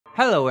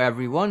Hello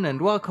everyone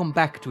and welcome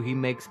back to He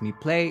Makes Me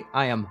Play.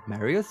 I am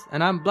Marius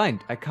and I'm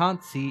blind. I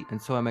can't see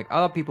and so I make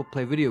other people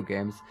play video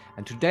games.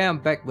 And today I'm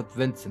back with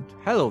Vincent.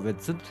 Hello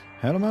Vincent.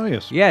 Hello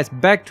Marius. Yes,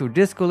 back to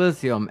Disco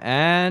Elysium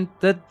and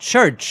the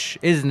church,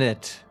 isn't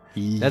it?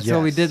 That's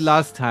what we did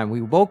last time.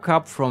 We woke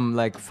up from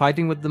like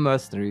fighting with the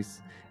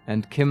mercenaries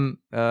and Kim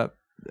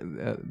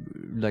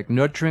like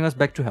nurturing us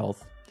back to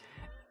health.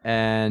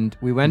 And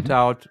we went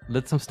out,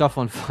 lit some stuff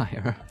on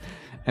fire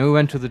and we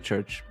went to the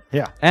church.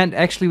 Yeah. And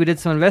actually we did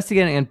some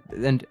investigating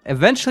and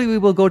eventually we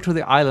will go to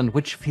the island,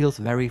 which feels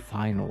very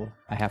final,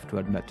 I have to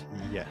admit.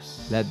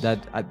 Yes.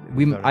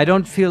 I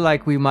don't feel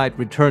like we might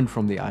return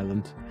from the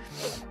island.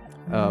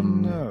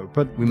 No,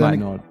 but we might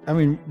not. I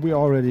mean, we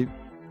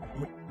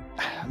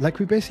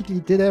basically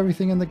did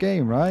everything in the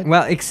game, right?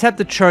 Well, except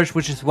the church,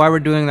 which is why we're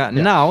doing that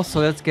now,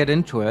 so let's get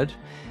into it.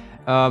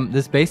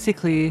 There's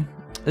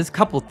a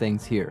couple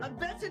things here.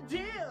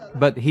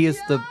 But he is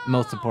the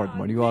most important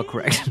one, you are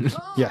correct.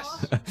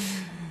 Yes.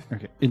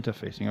 Okay,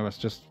 interfacing. I was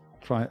just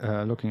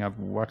looking up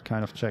what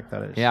kind of check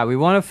that is. Yeah, we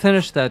want to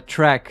finish that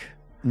track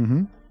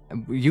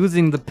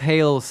using the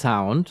pale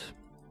sound.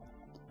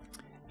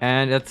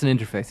 And that's an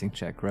interfacing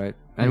check, right?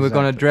 And we're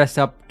going to dress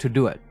up to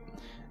do it.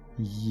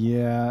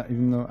 Yeah,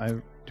 even though I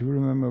do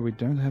remember we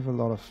don't have a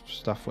lot of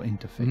stuff for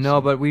interfacing. No,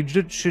 but we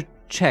should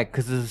check,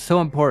 because this is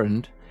so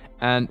important.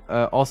 And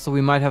also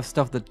we might have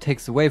stuff that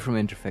takes away from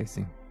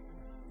interfacing.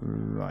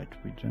 Right,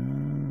 we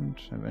don't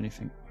have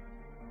anything.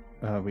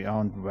 We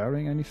aren't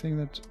wearing anything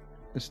that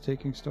is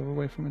taking stuff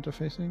away from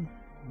interfacing.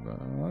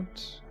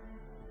 But...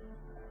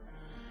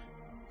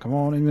 come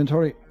on,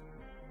 inventory.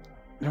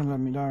 Don't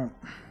let me down.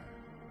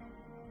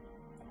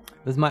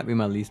 This might be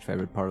my least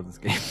favorite part of this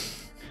game.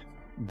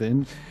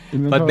 Then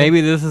inventory. But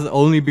maybe this is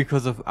only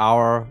because of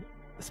our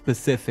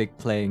specific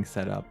playing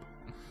setup.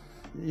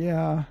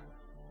 Yeah.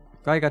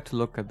 I got to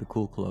look at the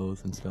cool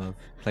clothes and stuff,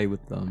 play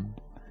with them,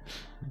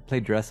 play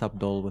dress-up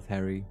doll with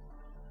Harry.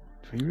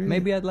 Really?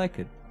 Maybe I'd like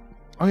it.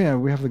 Oh yeah,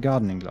 we have the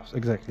gardening gloves.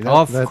 Exactly.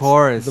 Of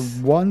course. The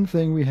one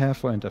thing we have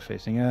for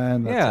interfacing,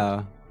 and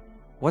that's it.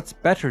 What's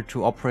better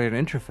to operate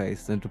an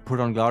interface than to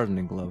put on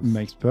gardening gloves?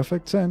 Makes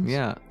perfect sense.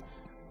 Yeah.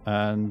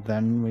 And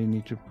then we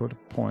need to put a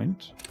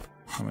point.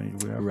 How many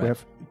do we have? Right. We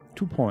have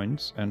 2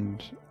 points,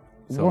 and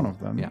one of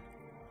them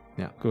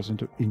goes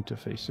into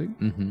interfacing.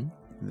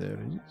 There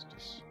it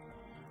is.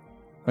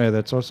 Oh yeah,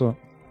 that's also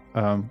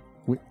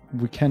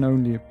we can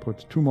only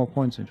put 2 more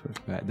points into it.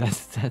 Right,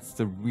 that's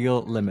the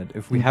real limit.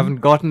 If we haven't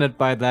gotten it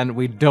by then,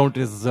 we don't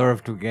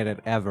deserve to get it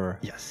ever.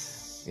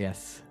 Yes.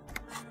 Yes.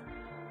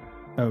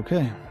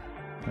 Okay,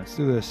 let's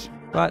do this.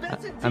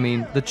 But I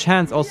mean, the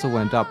chance also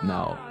went up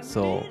now.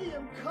 So,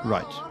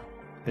 right.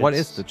 What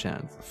is the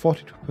chance?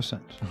 42%.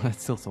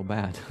 That's still so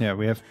bad. Yeah,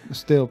 we have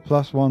still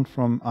 +1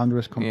 from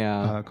Andre's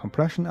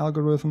compression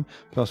algorithm,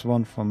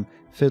 +1 from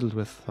fiddled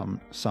with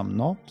some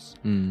knobs,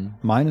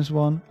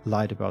 -1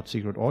 lied about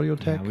secret audio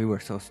tech. Yeah, we were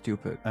so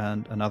stupid.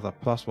 And another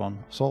 +1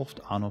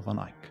 solved Arno van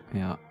Eyck.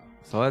 Yeah.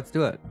 So let's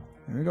do it.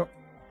 Here we go.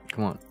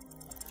 Come on.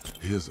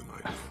 Here's an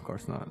idea. Of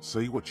course not.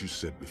 Say what you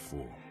said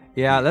before.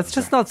 Yeah, let's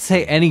just not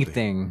say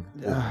anything.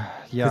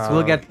 Because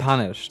we'll get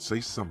punished. Say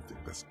something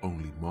that's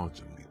only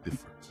marginally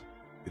different.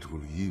 It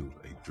will yield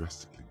a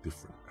drastically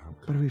different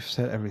outcome. But we've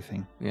said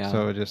everything. Yeah.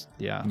 So just,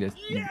 yeah,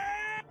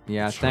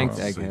 thanks,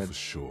 Egghead. For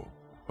sure.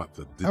 But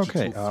the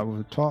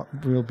digital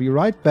we'll be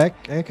right back,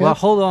 Egghead. Well,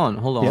 hold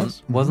on.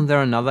 Yes? Wasn't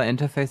there another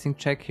interfacing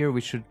check here?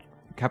 We should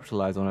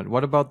capitalize on it.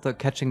 What about the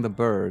catching the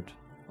bird?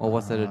 Or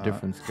was that a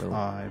different skill?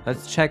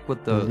 Let's check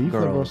with the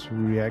girl. That was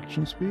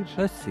reaction speed.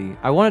 Let's see.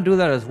 I want to do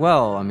that as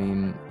well. I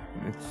mean,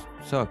 it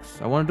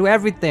sucks. I want to do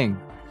everything.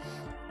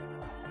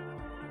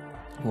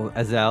 Well,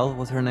 Azel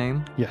was her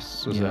name?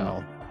 Yes, Azel.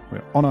 Yeah.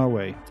 We're on our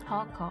way.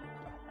 Hardcore.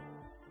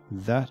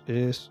 That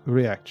is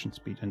reaction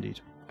speed, indeed.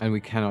 And we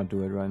cannot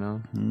do it right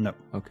now? No.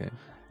 Okay.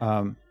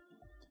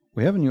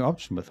 We have a new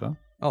option with her.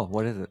 Oh,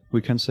 what is it? We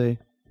can say,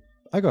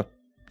 I got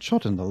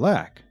shot in the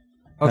leg.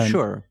 Oh, and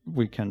sure.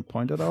 We can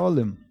point at our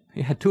limb.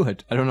 Yeah, do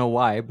it. I don't know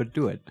why, but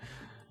do it.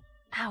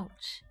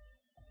 Ouch.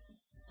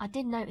 I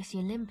did notice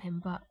you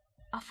limping, but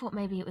I thought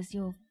maybe it was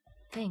your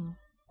thing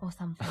or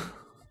something.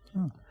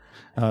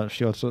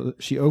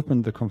 She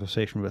opened the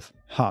conversation with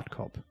hard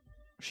cop.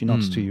 She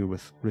nods to you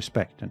with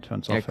respect and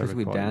turns off her recording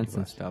because we dance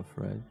and device. stuff,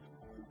 right?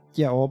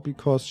 Yeah, or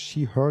because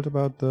she heard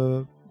about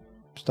the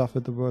stuff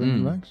at the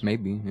Berlin Rex.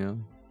 Maybe, yeah.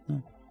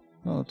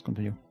 Well, let's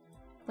continue.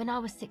 When I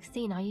was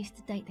 16, I used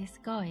to date this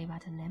guy who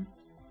had a limp,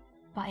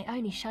 but it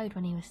only showed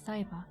when he was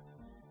sober.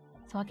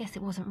 So I guess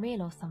it wasn't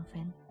real or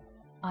something.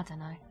 I don't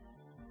know.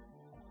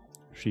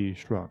 She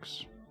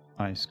shrugs,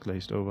 eyes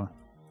glazed over.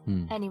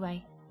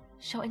 Anyway,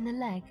 shot in the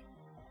leg?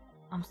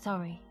 I'm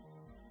sorry.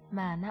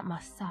 Man, that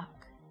must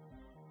suck.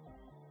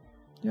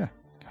 Yeah,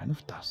 kind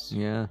of does.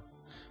 Yeah.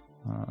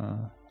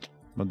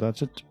 But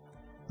that's it.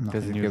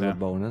 Does it give a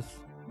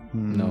bonus?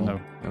 No.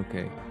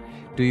 Okay.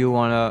 Do you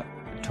want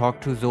to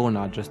talk to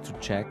Zona just to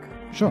check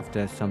if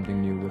there's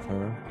something new with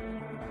her?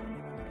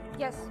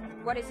 Yes.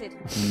 What is it?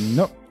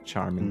 No.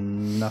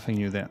 Charming. Nothing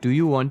new there. Do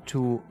you want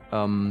to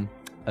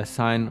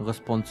assign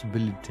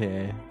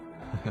responsibility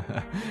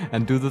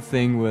and do the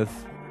thing with,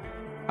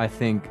 I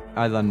think,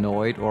 either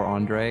Noid or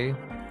Andre,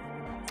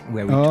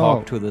 where we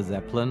talk to the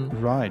Zeppelin.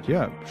 Right,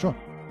 yeah, sure.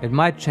 It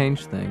might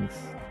change things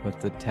with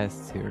the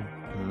tests here.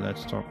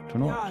 Let's talk to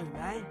Noid. Yo,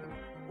 man,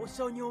 what's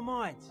on your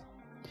mind?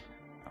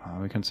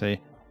 We can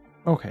say,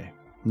 okay,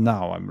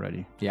 now I'm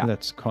ready. Yeah.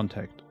 Let's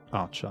contact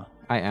Archer.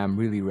 I am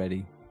really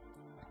ready.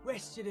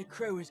 Rest of the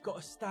crew has got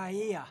to stay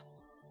here.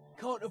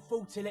 Can't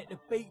afford to let the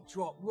beat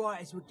drop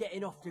right as we're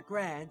getting off the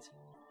ground.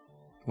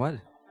 What?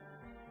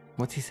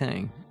 What's he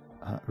saying?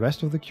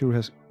 Rest of the crew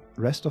has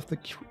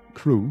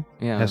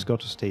got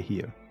to stay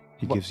here.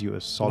 He gives you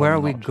a solid Where are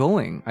we nod.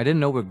 going? I didn't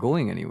know we're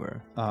going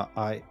anywhere.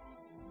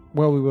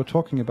 Well, we were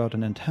talking about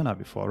an antenna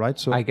before, right?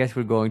 So I guess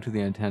we're going to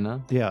the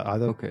antenna. yeah,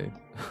 either Okay.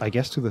 I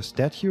guess to the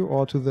statue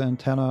or to the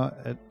antenna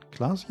at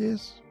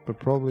Glacier's, but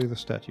probably the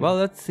statue. Well,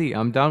 let's see.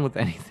 I'm down with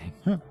anything.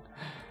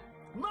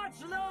 Much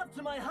love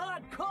to my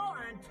hardcore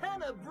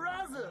antenna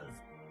brothers.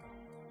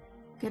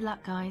 Good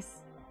luck,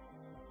 guys.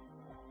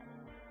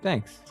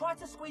 Thanks. Try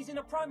to squeeze in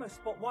a promo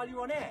spot while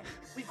you're on air.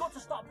 We've got to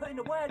start putting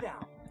the word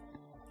out.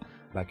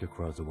 Back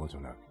across the water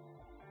now.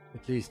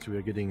 At least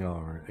we're getting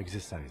our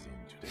exercising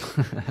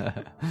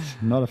today.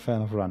 Not a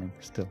fan of running,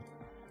 still.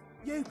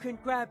 You can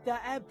grab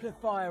that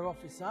amplifier,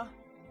 officer,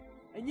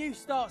 and you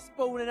start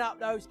spooling up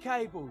those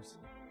cables.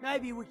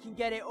 Maybe we can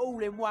get it all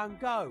in one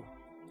go.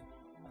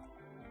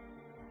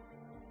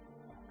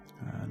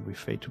 And we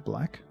fade to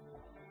black.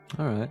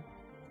 All right.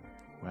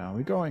 Where are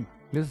we going?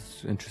 This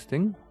is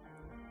interesting.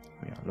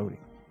 We are loading.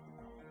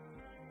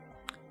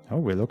 Oh,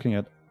 we're looking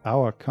at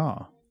our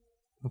car.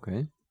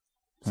 Okay.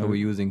 So we're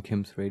using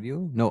Kim's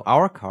radio? No,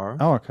 our car.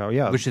 Our car,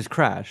 yeah. Which is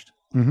crashed.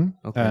 Mm-hmm.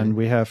 Okay. And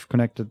we have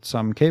connected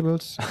some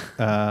cables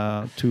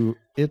to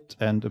it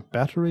and a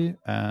battery,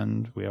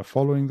 and we are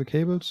following the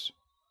cables.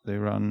 They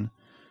run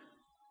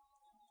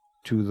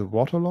to the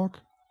waterlock,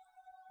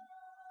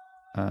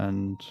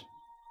 and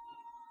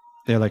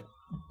they're like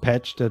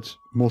patched at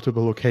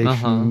multiple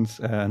locations,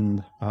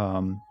 and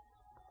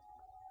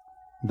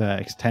the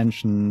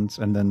extensions,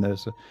 and then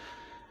there's a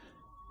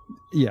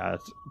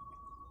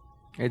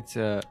it's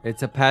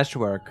a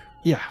patchwork.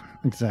 Yeah,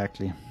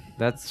 exactly.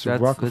 That's a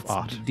work of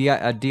art.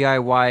 A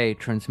DIY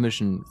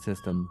transmission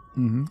system.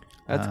 Mm-hmm.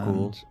 That's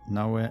cool.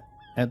 Now we're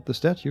at the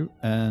statue,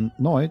 and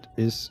Noid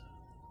is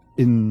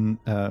in.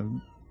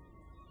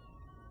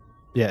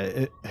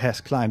 It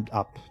has climbed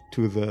up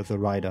to the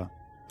rider.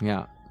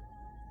 Yeah.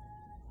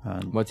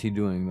 And what's he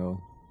doing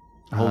though?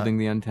 Holding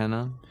the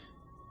antenna?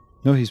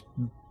 No, he's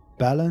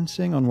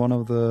balancing on one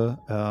of the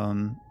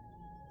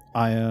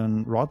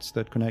iron rods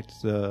that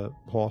connects the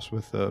horse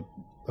with the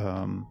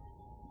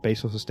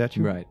base of the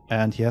statue. Right.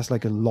 And he has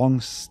like a long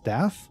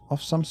staff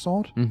of some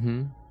sort.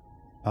 Mm-hmm.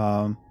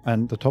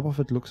 And the top of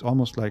it looks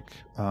almost like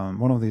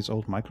one of these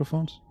old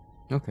microphones.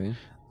 Okay.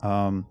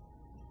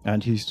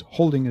 And he's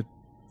holding it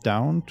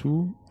down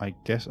to, I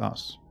guess,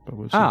 us. But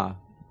we'll see.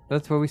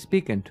 That's where we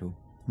speak into.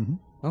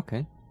 Mm-hmm.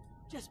 Okay.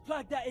 Just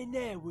plug that in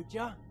there, would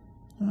ya?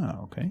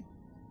 Okay.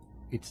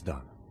 It's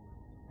done.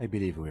 I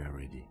believe we are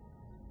ready.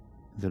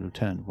 The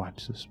lieutenant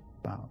wipes his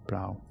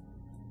brow.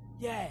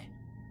 Yeah,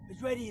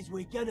 as ready as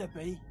we're gonna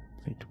be.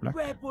 Fade to black.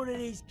 Grab one of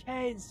these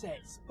can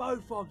sets,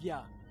 both of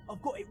ya.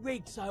 I've got it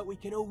rigged so that we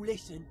can all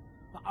listen,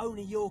 but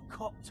only your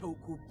cop talk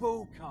will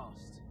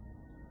broadcast.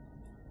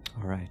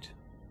 All right.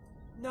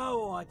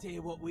 No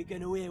idea what we're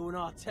gonna hear when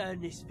I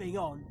turn this thing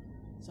on,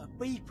 so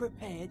be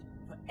prepared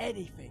for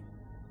anything.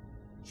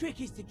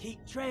 Trick is to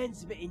keep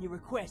transmitting your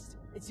request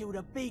until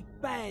the big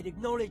bad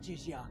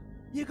acknowledges ya.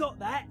 You got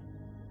that?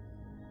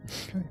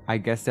 Okay. I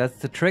guess that's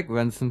the trick,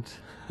 Vincent.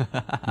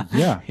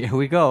 Yeah. Here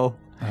we go.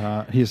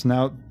 He has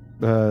now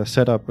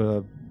set up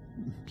not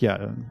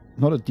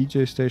a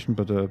DJ station,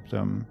 but a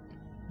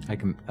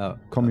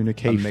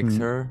communication a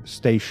mixer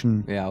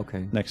station. Yeah,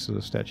 okay. Next to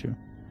the statue.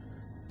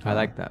 I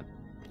like that.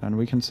 And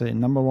we can say,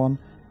 number one,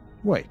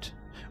 wait,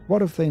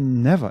 what if they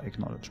never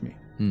acknowledge me?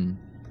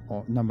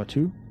 Or number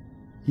two,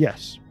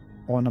 yes.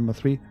 Or number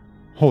three,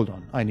 hold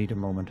on, I need a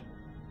moment.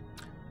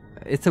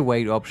 It's a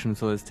wait option,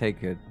 so let's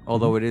take it.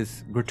 Although it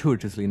is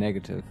gratuitously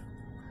negative.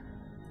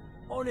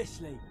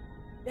 Honestly,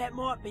 that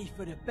might be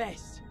for the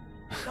best.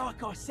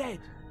 Like I said,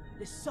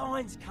 the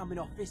signs coming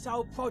off this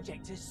whole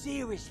project are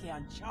seriously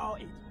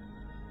uncharted.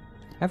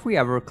 Have we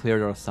ever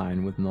cleared our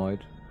sign with Noid?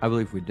 I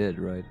believe we did,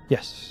 right?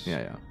 Yes.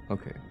 Yeah.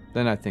 Okay.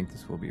 Then I think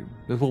this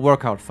will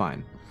work out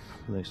fine.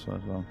 I believe so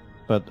as well.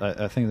 But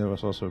I think there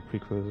was also a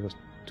prequel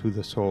to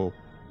this whole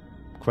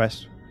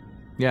quest.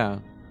 Yeah.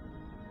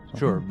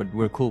 Sure, but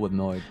we're cool with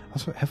Noid.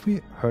 Also, have we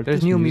heard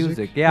There's this new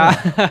music. Yeah.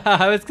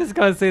 I was just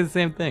going to say the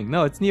same thing.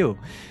 No, it's new.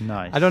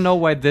 Nice. I don't know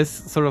why this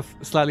sort of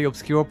slightly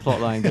obscure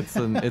plotline gets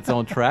its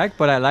own track,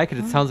 but I like it.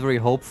 It sounds very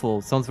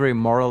hopeful. Sounds very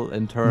moral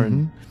in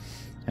turn.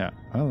 Yeah.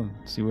 Well,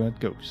 see where it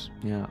goes.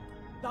 Yeah.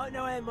 Don't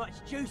know how much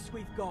juice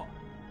we've got,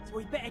 so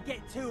we better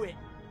get to it.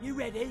 You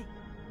ready?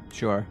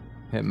 Sure.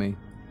 Hit me.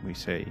 We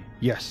say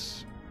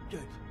yes.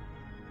 Good.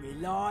 We're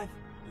live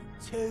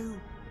in 2,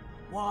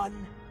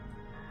 1...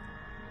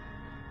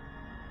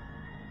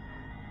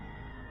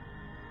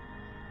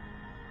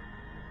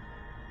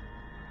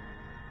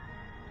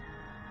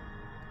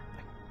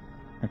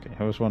 Okay,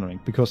 I was wondering,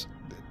 because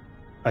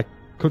I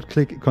could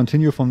click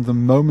continue from the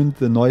moment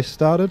the noise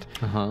started,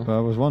 but I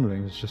was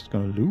wondering, it's just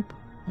going to loop,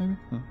 maybe?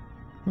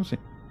 We'll see.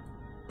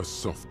 A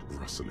soft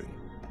rustling.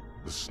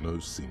 The snow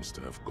seems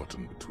to have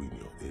gotten between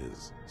your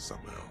ears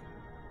somehow.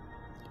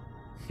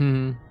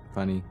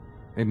 Funny.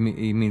 It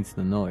means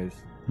the noise.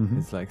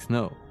 It's like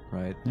snow,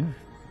 right? Yeah.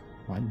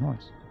 White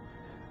noise.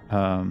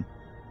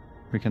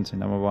 We can say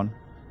number 1.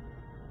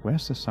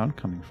 Where's the sound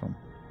coming from?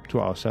 To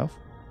ourselves?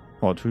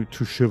 Or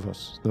to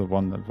Shivers, the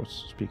one that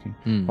was speaking?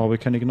 Or we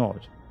can ignore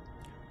it.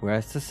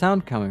 Where's the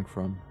sound coming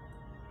from?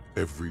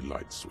 Every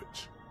light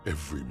switch,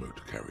 every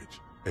motor carriage,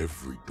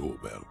 every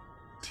doorbell,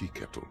 tea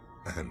kettle,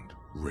 and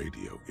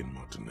radio in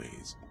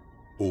Martinez,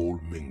 all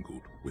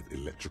mingled with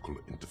electrical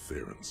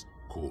interference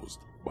caused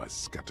by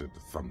scattered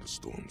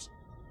thunderstorms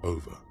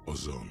over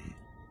Ozone.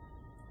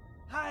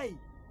 Hey,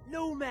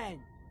 new man,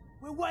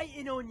 we're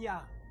waiting on ya.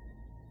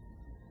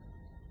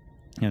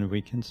 And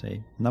we can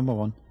say, number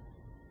 1,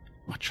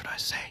 what should I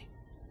say?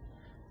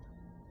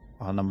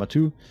 Or number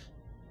 2,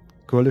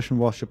 Coalition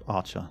Warship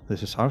Archer.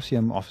 This is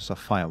RCM Officer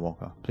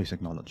Firewalker. Please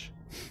acknowledge.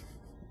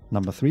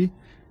 Number 3,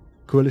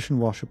 Coalition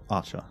Warship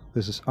Archer.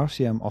 This is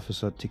RCM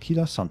Officer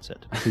Tequila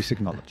Sunset. Please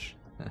acknowledge.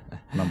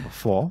 Number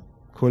 4,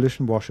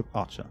 Coalition Warship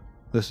Archer.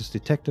 This is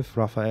Detective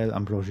Raphael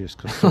Ambrosius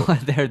Christoph.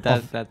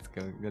 That's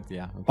good.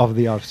 Yeah. Okay. Of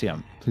the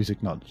RCM. Please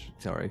acknowledge.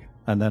 Sorry.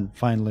 And then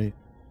finally,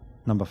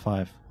 number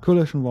 5,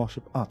 Coalition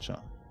Warship Archer.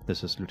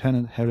 This is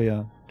Lieutenant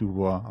Harrier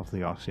Dubois of the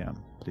RCM.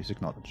 Please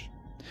acknowledge.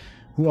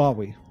 Who are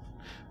we?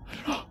 I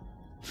don't know.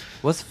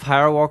 Was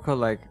Firewalker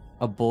like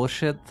a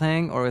bullshit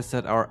thing, or is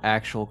that our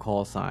actual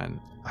call sign?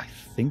 I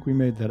think we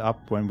made that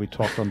up when we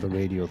talked on the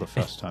radio the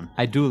first time.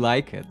 I do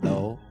like it,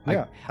 though.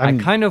 Yeah, I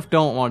kind of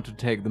don't want to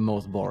take the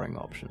most boring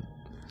option.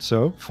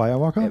 So,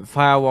 Firewalker?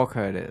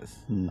 Firewalker it is.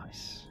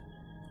 Nice.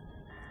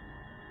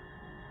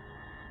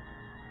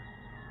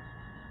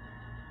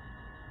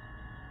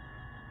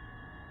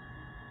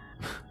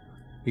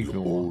 You're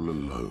all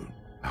alone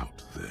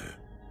out there,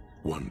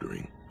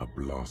 wandering a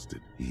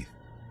blasted heath,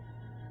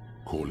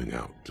 calling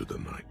out to the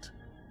night.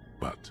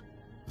 But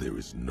there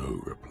is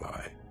no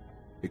reply,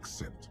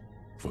 except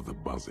for the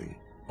buzzing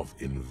of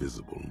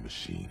invisible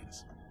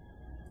machines.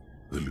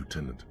 The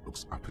lieutenant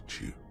looks up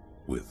at you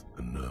with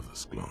a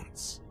nervous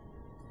glance.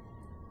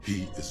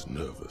 He is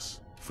nervous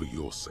for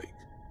your sake,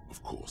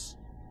 of course,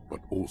 but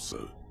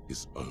also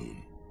his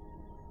own.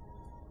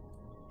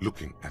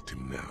 Looking at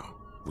him now,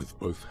 with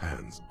both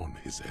hands on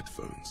his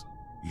headphones,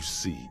 you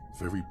see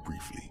very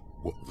briefly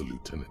what the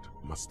lieutenant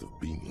must have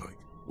been like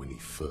when he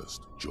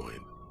first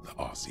joined the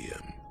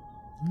RCM.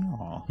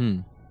 Oh.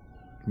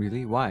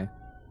 Really? Why?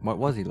 What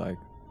was he like?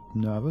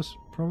 Nervous,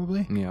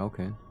 probably. Yeah,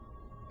 okay.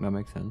 That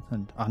makes sense.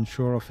 And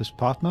unsure of his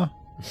partner.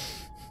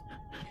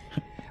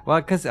 Well,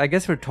 because I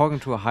guess we're talking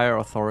to a higher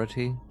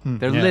authority.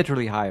 They're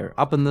literally higher,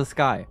 up in the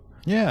sky.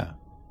 Yeah.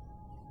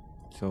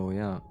 So,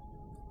 yeah.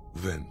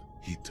 Then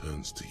he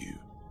turns to you.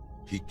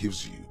 He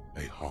gives you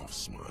a half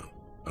smile,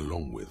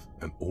 along with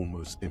an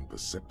almost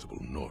imperceptible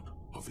nod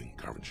of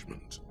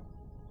encouragement.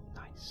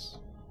 Nice.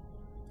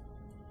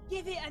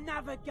 Give it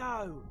another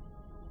go.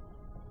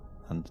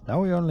 And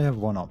now we only have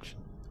one option.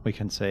 We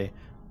can say,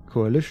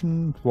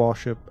 Coalition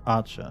Warship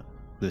Archer.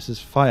 This is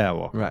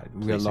Firewalker. Right,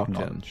 we are locked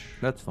in.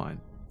 That's fine.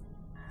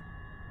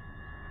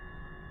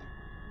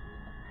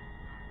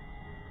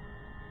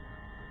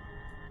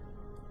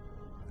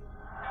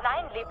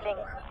 Nein, Liebling.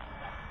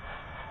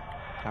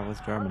 That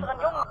was German. Unseren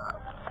Jungen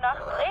nach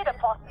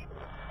Redeposten.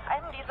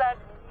 Einen dieser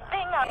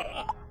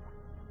Dinger.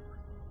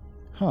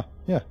 Huh,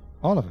 yeah,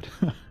 all of it.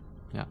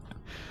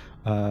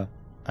 Yeah.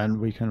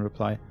 And we can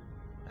reply,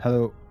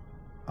 hello,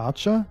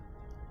 Archer?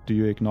 Do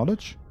you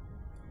acknowledge?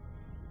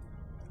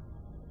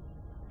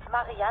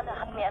 Marianne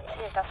hat mir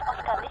erzählt, dass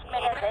Oscar nicht mehr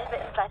derselbe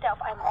ist, seit er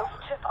auf einem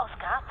Luftschiff aus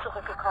Graz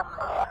zurückgekommen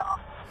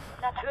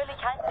ist. Natürlich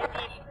halten wir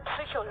die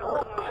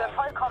Psychologen für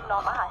vollkommen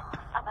normal,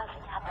 aber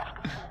sie hat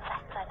das Gefühl,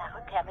 seit seiner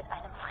Rückkehr mit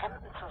einem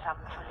Fremden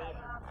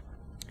zusammenzuleben.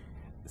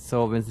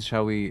 So, Vincent,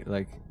 shall we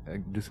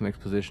do some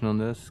exposition on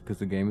this? Because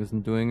the game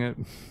isn't doing it.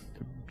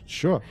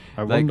 Sure.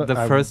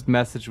 The first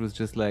message was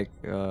just like,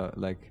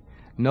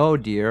 no,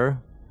 dear,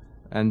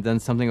 and then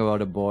something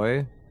about a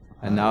boy.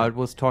 And now it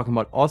was talking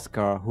about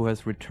Oscar, who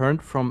has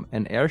returned from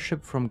an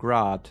airship from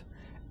Graz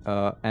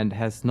and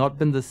has not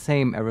been the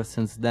same ever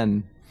since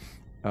then,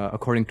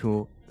 according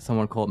to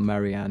someone called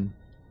Marianne.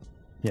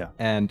 Yeah.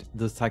 And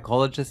the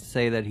psychologists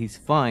say that he's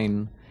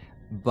fine,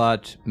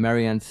 but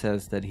Marianne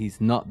says that he's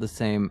not the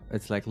same.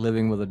 It's like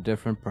living with a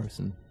different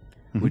person,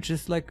 which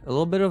is like a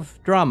little bit of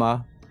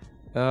drama.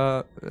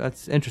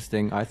 That's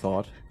interesting, I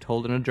thought,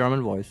 told in a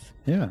German voice.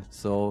 Yeah.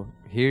 So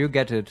here you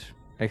get it.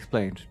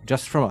 Explained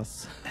just from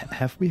us.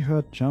 Have we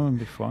heard German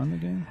before in the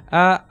game?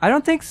 I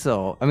don't think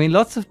so. I mean,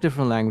 lots of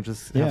different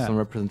languages have Yeah. some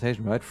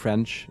representation, right?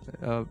 French,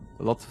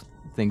 lots of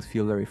things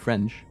feel very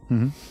French.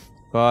 Mm-hmm.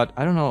 But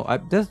I don't know.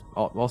 There's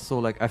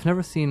also I've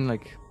never seen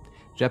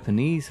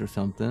Japanese or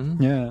something.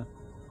 Yeah.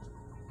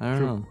 I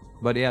don't know.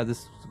 But yeah,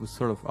 this was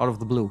sort of out of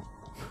the blue.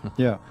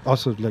 Yeah.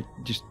 Also,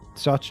 just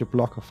such a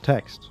block of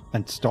text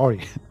and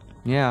story.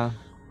 Yeah.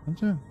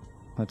 But yeah,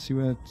 let's see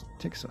where it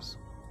takes us.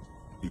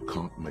 You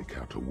can't make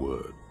out a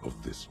word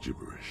of this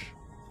gibberish.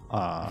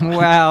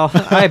 Well,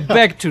 I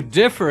beg to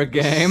differ,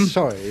 game.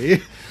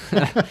 Sorry.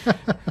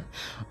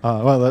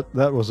 Well,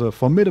 that was a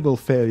formidable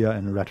failure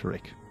in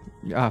rhetoric.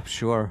 Yeah,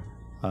 sure.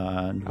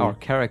 And our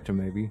character,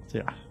 maybe.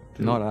 Yeah.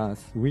 Not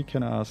us. We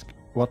can ask,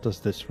 what does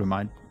this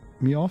remind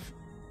me of?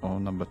 Or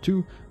number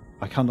 2,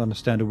 I can't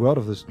understand a word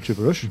of this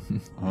gibberish.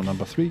 Or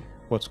number 3,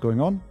 what's going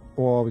on?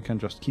 Or we can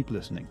just keep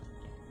listening.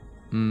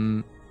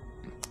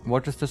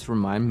 What does this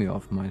remind me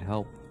of might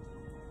help.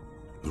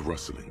 The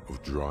rustling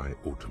of dry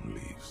autumn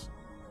leaves,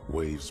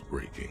 waves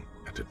breaking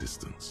at a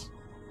distance,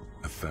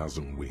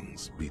 1,000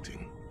 wings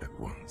beating at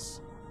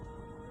once.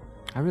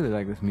 I really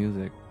like this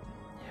music.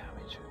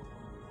 Yeah, me too.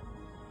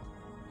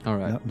 All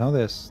right. Now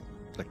there's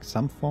like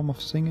some form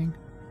of singing.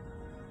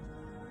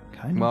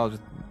 Kind of. Well,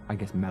 just, I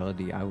guess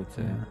melody, I would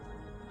say.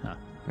 Yeah.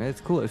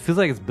 It's cool. It feels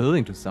like it's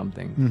building to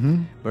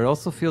something. But it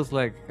also feels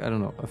like, I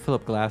don't know, a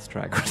Philip Glass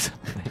track or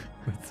something.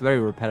 It's very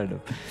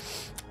repetitive.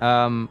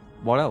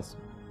 What else?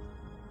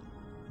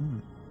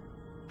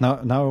 Now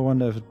I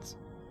wonder if it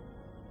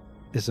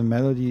is a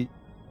melody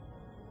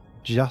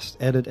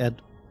just added at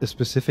a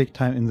specific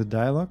time in the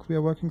dialogue we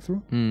are working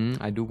through.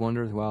 I do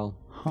wonder as well.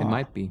 It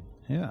might be.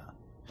 Yeah.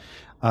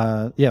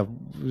 Yeah.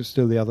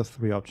 Still the other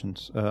 3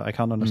 options. I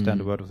can't understand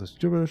a word of this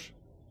gibberish.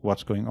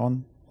 What's going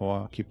on?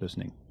 Or keep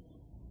listening.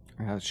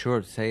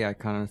 Sure. Say I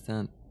can't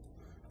understand.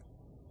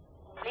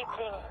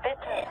 Liebling,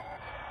 bitte.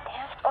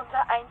 Ist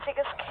unser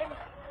einziges Kind.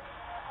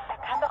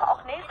 Kann doch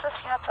auch nächstes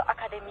Jahr zur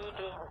Akademie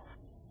gehen.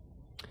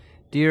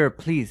 Dear,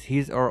 please,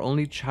 he's our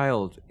only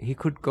child. He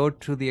could go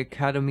to the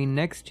academy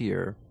next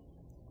year.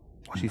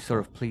 She's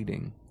sort of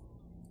pleading.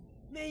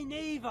 Me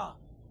neither.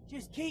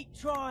 Just keep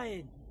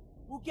trying.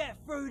 We'll get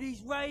through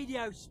these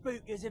radio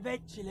spookers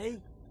eventually.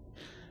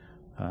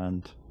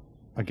 And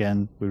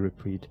again, we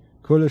repeat.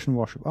 Coalition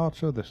Warship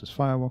Archer, this is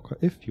Firewalker.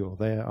 If you're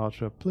there,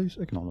 Archer, please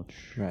acknowledge.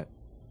 Right.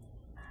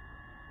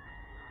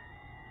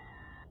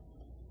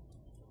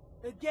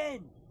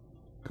 Again.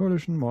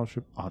 Coalition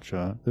Warship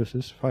Archer, this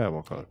is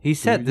Firewalker. He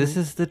said this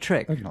is the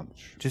trick.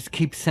 Acknowledge. Just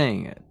keep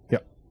saying it.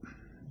 Yep.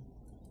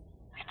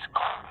 It's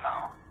cold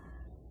now.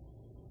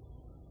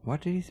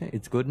 What did he say?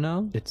 It's good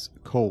now? It's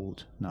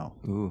cold now.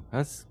 Ooh,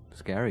 that's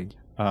scary.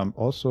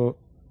 Also,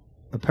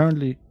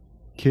 apparently,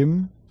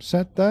 Kim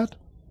said that.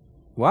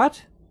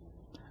 What?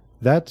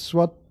 That's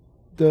what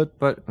the...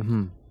 But,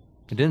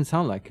 it didn't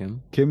sound like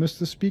him. Kim is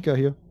the speaker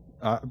here.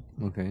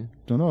 Okay.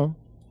 Don't know.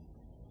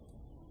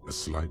 A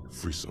slight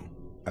frisson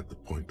at the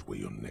point where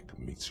your neck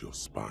meets your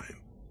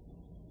spine.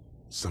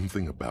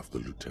 Something about the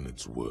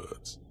lieutenant's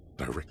words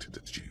directed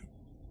at you,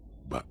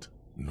 but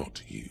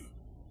not you.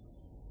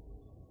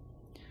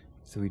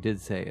 So he did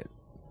say it.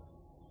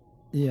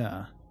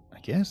 Yeah, I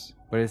guess.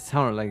 But it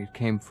sounded like it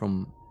came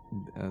from,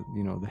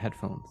 the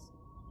headphones.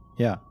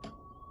 Yeah.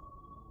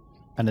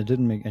 And it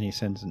didn't make any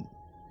sense.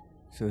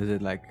 So is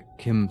it like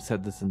Kim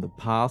said this in the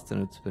past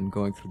and it's been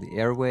going through the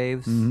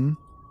airwaves?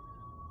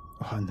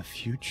 Oh, in the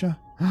future?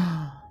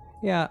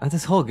 Yeah, and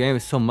this whole game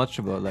is so much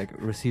about like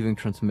receiving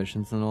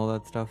transmissions and all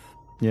that stuff.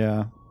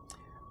 Yeah.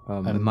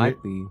 And it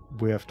might be.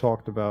 We have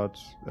talked about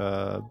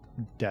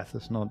death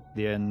is not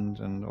the end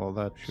and all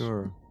that.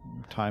 Sure.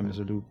 Time is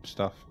a loop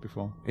stuff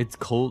before. It's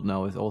cold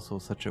now is also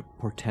such a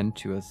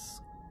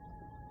portentous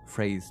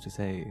phrase to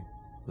say.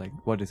 Like,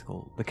 what is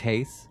called? The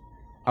case?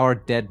 Our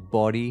dead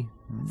body?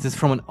 Is this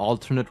from an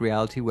alternate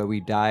reality where we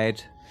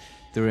died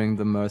during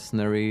the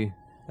mercenary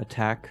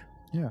attack?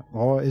 Yeah.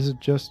 Or is it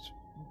just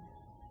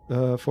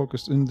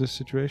focused in this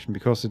situation?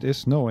 Because it is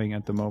snowing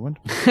at the moment.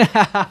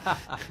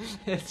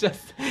 It's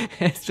just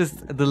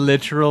the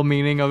literal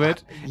meaning of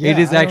it. Yeah, it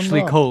is I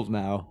actually don't know. cold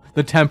now.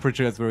 The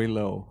temperature is very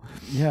low.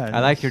 Yeah. I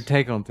like your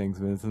take on things,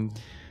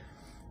 Vincent.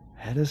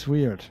 That is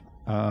weird.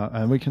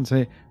 And we can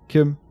say,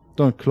 Kim,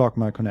 don't clog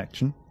my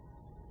connection.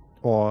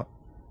 Or,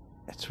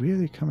 it's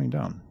really coming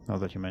down, now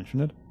that you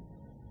mention it.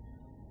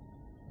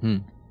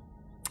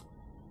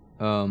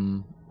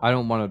 I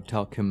don't want to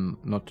tell Kim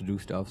not to do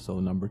stuff, so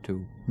number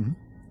 2.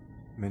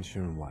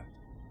 Mention what?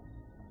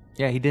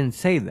 Yeah, he didn't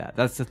say that.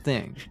 That's the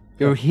thing.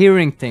 You're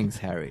hearing things,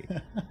 Harry.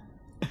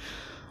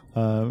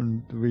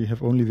 We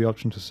have only the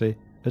option to say,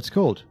 it's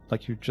cold,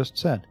 like you just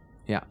said.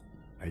 Yeah.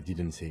 I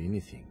didn't say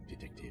anything,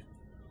 Detective.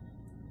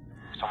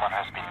 Someone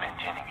has been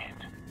maintaining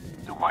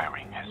it. The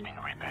wiring has been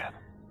repaired.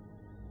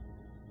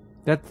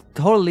 That's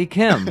totally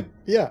Kim.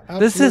 Yeah,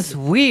 This is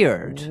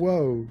weird.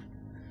 Whoa.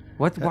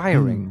 What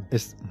wiring?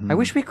 I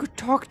wish we could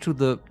talk to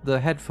the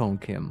headphone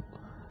Kim.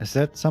 Is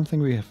that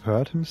something we have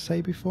heard him say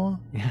before?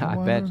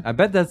 Yeah, I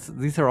bet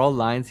these are all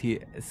lines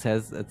he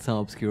says at some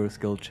obscure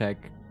skill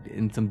check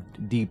in some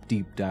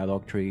deep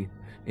dialogue tree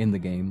in the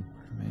game.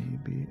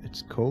 Maybe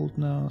it's cold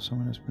now.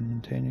 Someone has been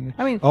maintaining it.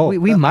 I mean,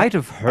 we might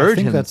have heard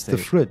him. I think that's say the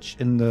fridge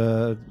in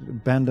the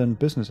abandoned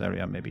business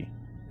area, maybe.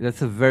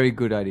 That's a very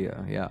good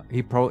idea. Yeah,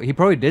 he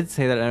probably did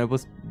say that, and it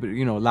was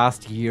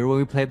last year when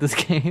we played this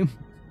game.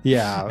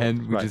 Yeah,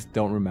 and we just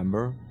don't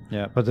remember.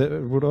 Yeah, but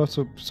it would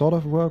also sort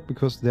of work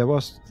because there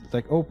was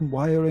like open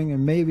wiring,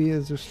 and maybe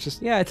it's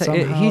just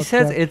he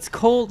says it's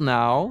cold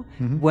now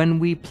when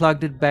we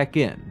plugged it back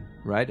in,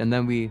 right? And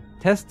then we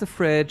test the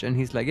fridge, and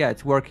he's like, yeah,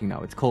 it's working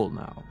now. It's cold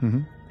now.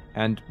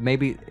 And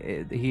maybe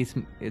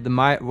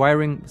the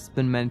wiring's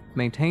been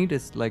maintained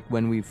is like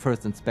when we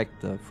first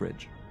inspect the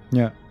fridge.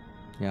 Yeah.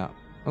 Yeah.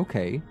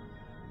 Okay.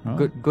 Oh.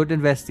 Good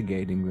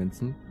investigating,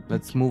 Vincent.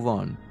 Let's move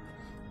on.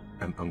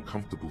 An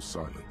uncomfortable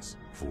silence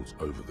falls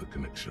over the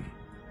connection.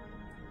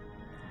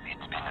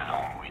 It's been a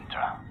long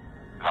winter.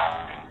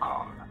 Long and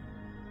cold.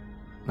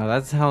 Now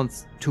that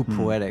sounds too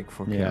poetic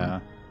for Kim. Yeah.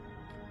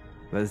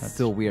 But it's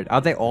still weird. Are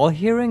they all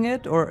hearing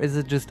it, or is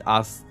it just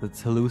us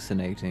that's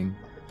hallucinating?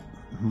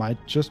 Might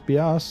just be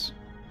us.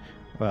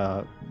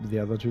 The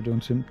other two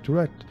don't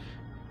interact.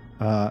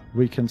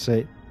 We can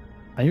say,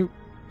 are you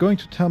going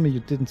to tell me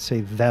you didn't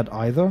say that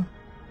either?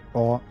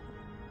 Or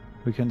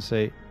we can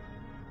say,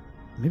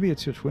 maybe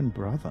it's your twin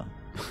brother.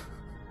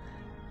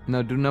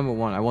 No, do number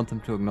one. I want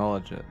them to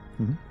acknowledge it.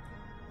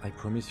 I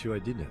promise you I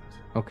didn't.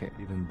 Okay.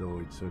 Even though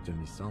it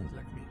certainly sounds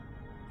like me.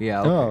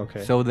 Yeah, okay. Oh,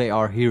 okay. So they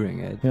are hearing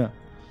it. Yeah.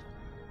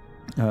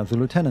 The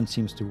lieutenant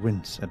seems to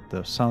wince at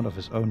the sound of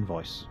his own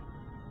voice.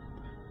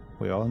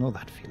 We all know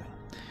that feeling.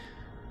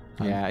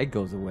 Yeah, it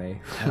goes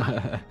away.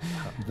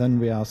 Then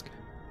we ask,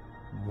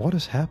 what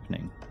is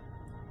happening?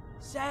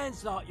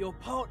 Sounds like your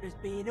partner's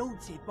being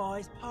haunted by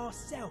his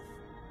past self.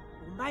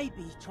 Or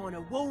maybe he's trying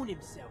to warn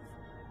himself.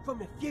 From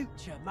the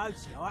future,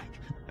 most like.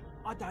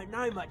 I don't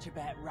know much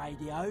about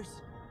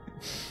radios.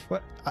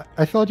 What?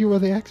 I thought you were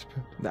the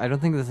expert. I don't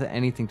think this has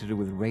anything to do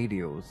with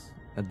radios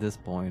at this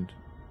point.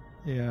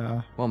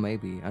 Yeah. Well,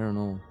 maybe. I don't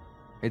know.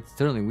 It's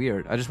certainly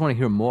weird. I just want to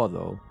hear more,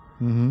 though.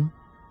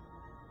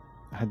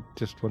 I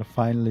just want to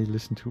finally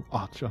listen to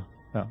Archer.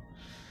 Yeah.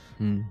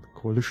 The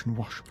Coalition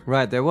Warship.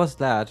 Right, there was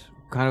that.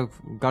 Kind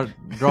of got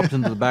dropped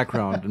into the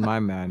background in my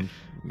mind.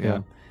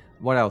 Yeah.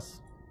 What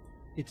else?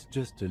 It's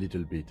just a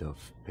little bit of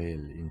pale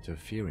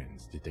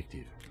interference,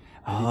 Detective.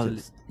 A Oh,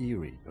 little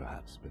eerie,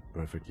 perhaps, but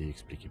perfectly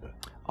explicable.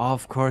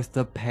 Of course,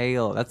 the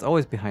pale. That's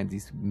always behind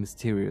these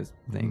mysterious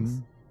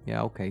things.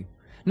 Yeah, okay.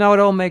 Now it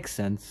all makes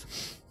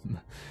sense.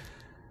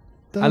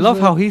 I love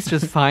how he's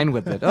just fine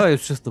with it. Oh,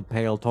 it's just the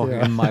pale talking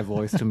in my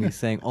voice to me,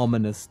 saying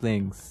ominous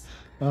things.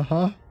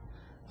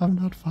 I'm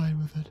not fine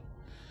with it.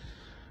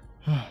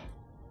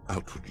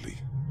 Outwardly,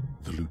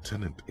 the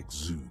lieutenant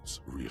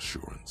exudes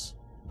reassurance,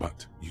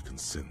 but you can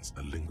sense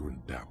a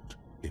lingering doubt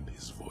in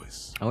his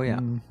voice. Oh yeah,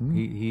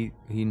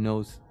 he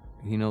knows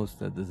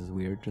that this is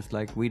weird, just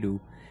like we do.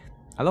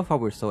 I love how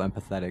we're so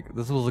empathetic.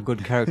 This was a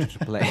good character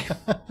to play.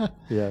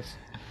 Yes.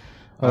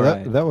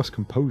 Right. That was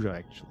composure,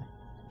 actually.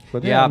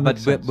 But yeah, but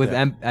sense, with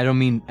I don't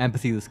mean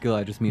empathy the skill.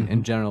 I just mean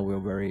in general we're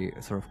very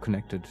sort of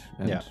connected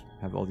and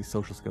have all these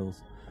social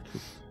skills.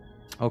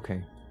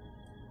 Okay.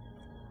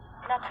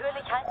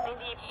 Natürlich halten ihn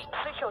die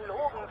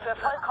Psychologen für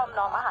vollkommen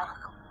normal.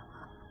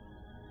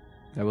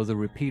 That was a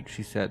repeat.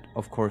 She said,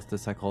 of course the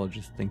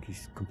psychologists think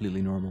he's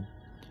completely normal.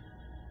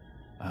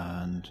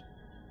 And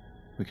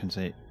we can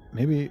say,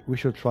 maybe we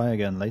should try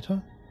again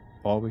later.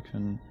 Or we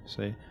can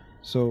say,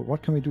 so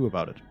what can we do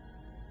about it?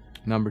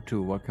 Number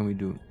two, what can we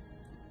do?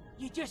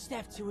 You just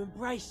have to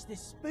embrace the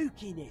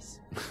spookiness.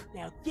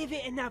 Now give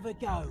it another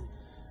go.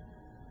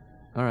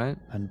 Alright.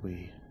 And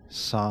we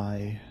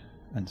sigh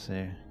and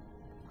say,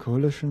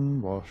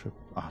 Coalition Warship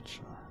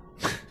Archer,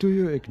 do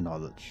you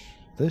acknowledge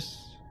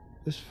this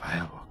is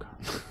Firewalker?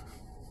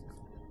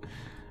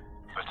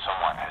 But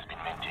someone has been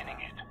maintaining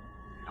it.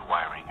 The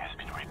wiring has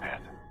been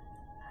repaired.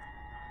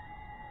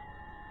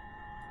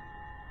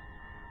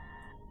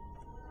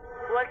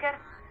 Walker,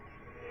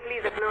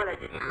 please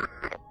acknowledge.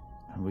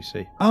 And we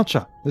say,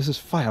 Archer, this is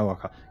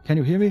Firewalker. Can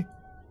you hear me?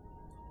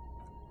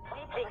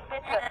 Liebling,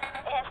 bitte.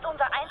 Ist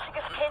unser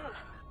einziges Kind.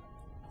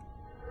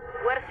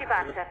 Warship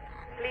Archer,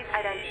 please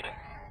identify.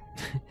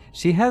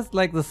 She has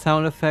like the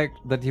sound effect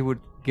that you would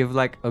give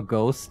like a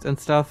ghost and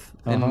stuff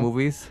in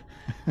movies,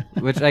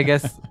 which I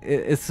guess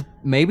is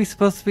maybe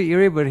supposed to be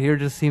eerie, but here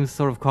just seems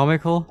sort of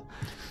comical.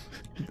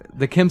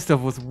 The Kim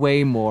stuff was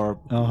way more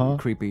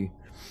creepy.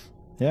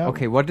 Yeah.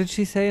 Okay, what did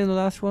she say in the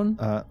last one?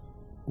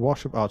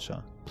 Warship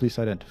Archer, please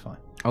identify.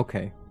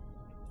 Okay.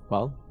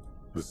 Well?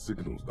 The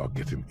signals are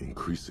getting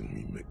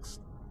increasingly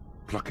mixed.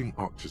 Plucking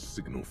Archer's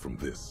signal from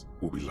this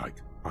will be like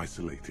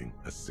isolating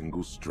a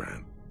single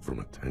strand from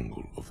a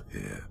tangle of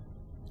hair.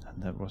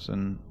 And that was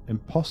an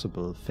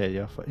impossible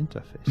failure for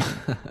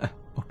interfacing.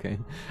 Okay.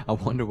 I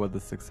wonder what the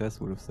success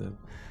would have said.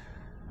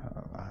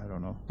 I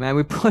don't know. Man,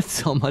 we put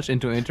so much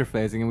into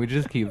interfacing and we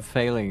just keep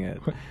failing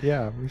it.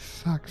 Yeah, we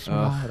suck so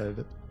hard at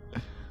it.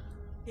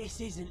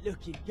 This isn't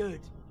looking good.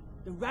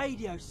 The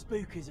radio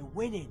spookers are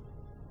winning.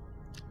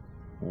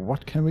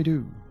 What can we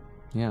do?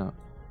 Yeah.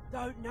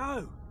 Don't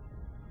know.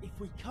 If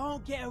we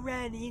can't get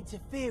around the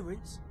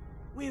interference,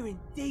 we're in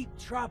deep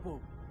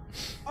trouble.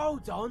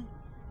 Hold on.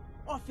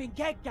 I think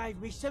Ed gave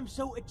me some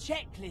sort of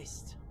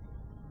checklist.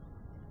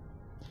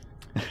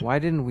 Why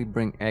didn't we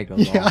bring Egg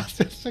along? Yeah, that's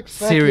exactly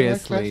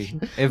Seriously.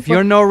 If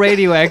you're no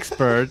radio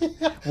expert,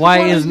 why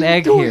isn't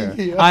Egg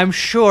here? I'm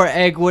sure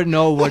Egg would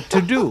know what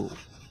to do.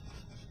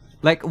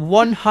 Like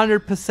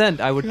 100%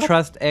 I would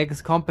trust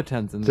Egg's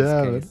competence in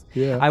this case.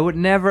 Yeah. I would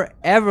never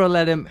ever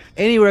let him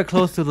anywhere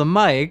close to the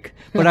mic,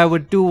 but I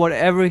would do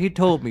whatever he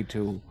told me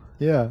to.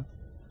 Yeah.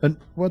 And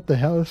what the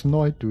hell is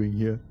Noid doing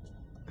here?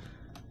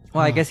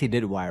 Well, I guess he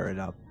did wire it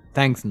up.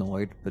 Thanks,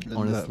 Noid, but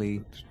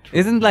honestly,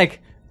 isn't like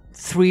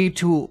 3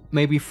 to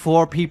maybe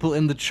 4 people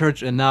in the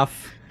church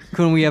enough?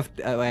 Couldn't we have...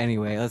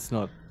 anyway, let's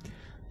not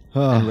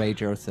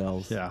enrage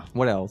ourselves. Yeah.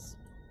 What else?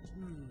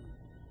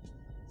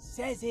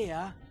 Says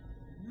here,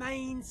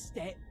 main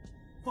step,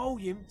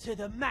 volume to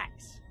the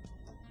max.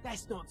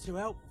 That's not too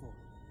helpful.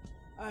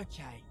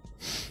 Okay,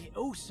 it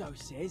also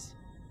says,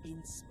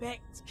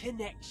 inspect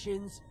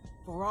connections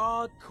for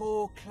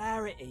hardcore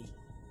clarity.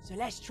 So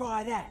let's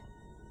try that.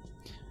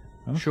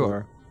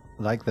 Sure.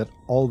 Like that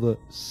all the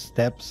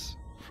steps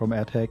from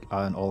AirTag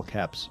are in all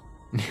caps.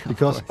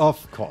 Because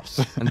of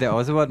course. And they're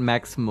also about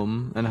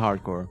maximum and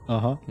hardcore.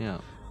 Uh-huh.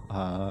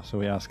 Yeah. So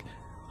we ask,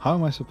 how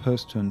am I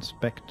supposed to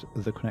inspect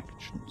the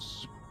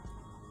connections?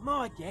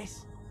 My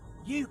guess,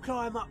 you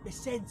climb up the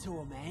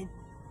centaur, man.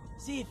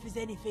 See if there's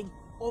anything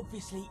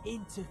obviously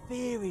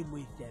interfering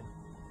with them.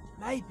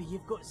 Maybe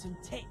you've got some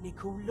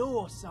technical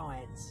law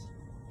science.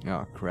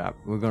 Oh crap,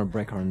 we're gonna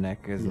break our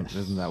neck,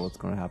 isn't that what's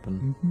gonna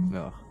happen? Mm-hmm.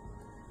 Ugh.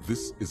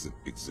 This isn't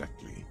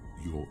exactly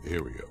your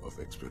area of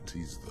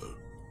expertise, though.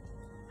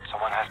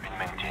 Someone has been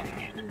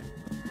maintaining it.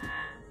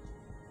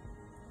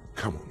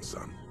 Come on,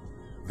 son.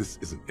 This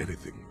isn't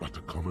anything but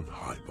a common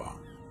high bar.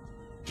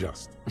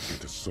 Just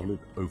get a solid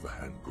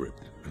overhand grip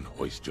and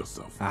hoist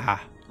yourself.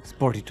 Aha,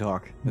 sporty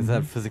talk. Is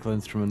that a physical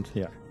instrument?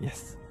 Yeah.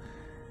 Yes.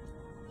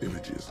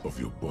 Images of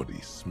your body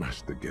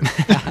smashed against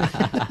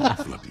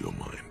flood your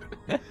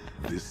mind.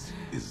 This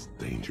is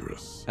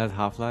dangerous. At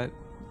Half-Life?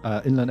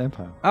 Inland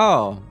Empire.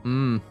 Oh,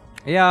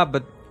 yeah,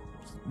 but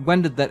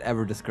when did that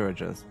ever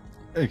discourage us?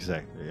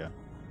 Exactly,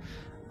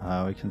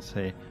 yeah. We can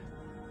say,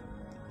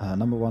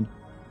 number 1,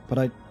 but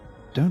I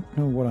don't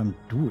know what I'm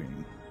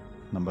doing.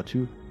 Number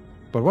 2,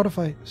 but what if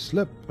I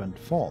slip and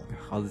fall?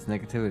 All this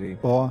negativity.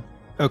 Or,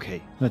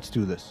 okay, let's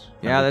do this.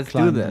 Yeah, And we let's do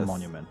climb this. The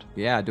monument.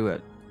 Yeah, do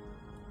it.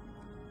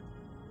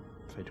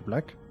 Fade to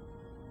black.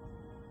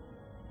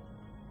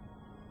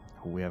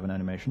 Oh, we have an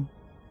animation.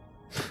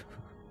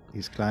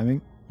 He's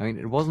climbing. I mean,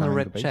 it wasn't a Climbing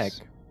red the check.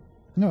 base.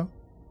 No.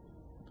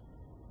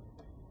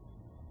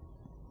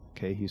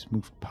 Okay, he's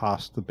moved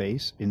past the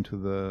base into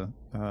the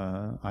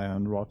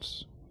iron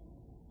rods.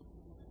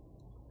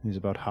 He's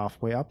about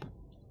halfway up.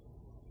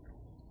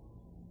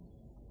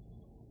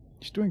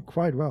 He's doing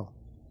quite well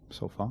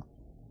so far.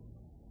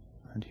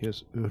 And he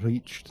has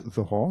reached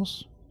the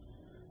horse.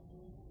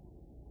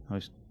 Now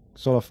he's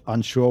sort of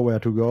unsure where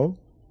to go.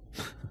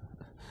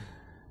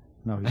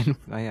 Now he's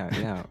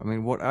yeah. I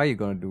mean, what are you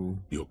gonna do?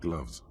 Your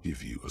gloves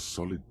give you a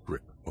solid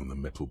grip on the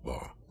metal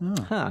bar.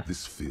 Huh.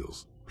 This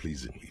feels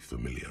pleasingly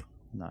familiar.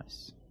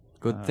 nice.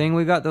 Good thing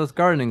we got those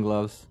gardening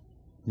gloves.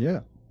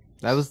 Yeah.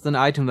 That was an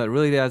item that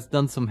really has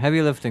done some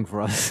heavy lifting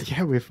for us.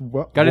 Yeah, we've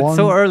Got it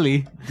so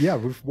early. Yeah,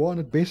 we've worn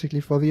it basically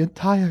for the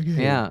entire game.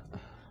 Yeah.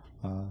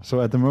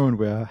 So at the moment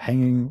we're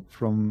hanging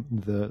from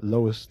the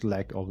lowest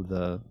leg of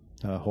the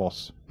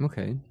horse.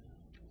 Okay.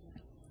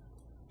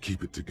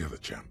 Keep it together,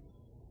 champ.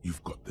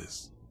 You've got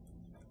this.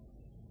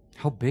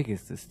 How big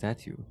is this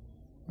statue?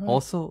 Well,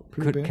 Also,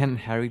 pretty big. can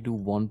Harry do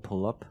 1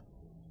 pull-up?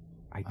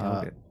 I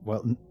doubt it.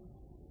 Well,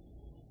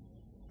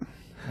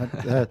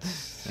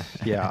 that's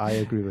yeah, I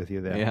agree with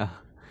you there. Yeah.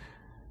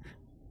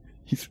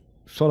 He's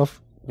sort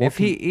of If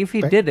he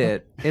back- did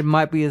it, it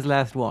might be his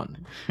last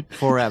one.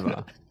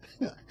 Forever.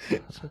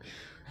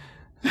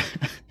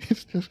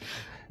 It's just,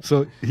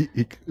 so he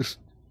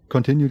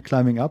continued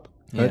climbing up,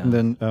 right? Yeah. And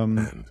then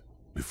And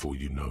before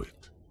you know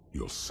it,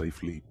 you're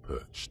safely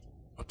perched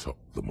atop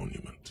the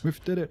monument. we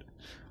did it.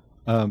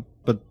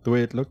 But the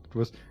way it looked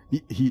was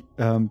he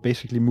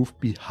basically moved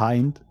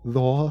behind the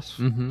horse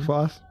for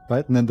us,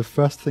 right? And then the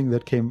first thing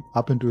that came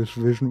up into his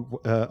vision,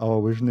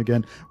 our vision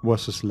again,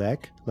 was his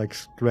leg, like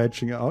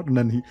stretching out, and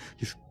then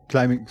he's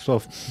climbing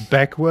sort of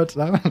backwards.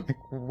 I'm like,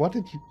 what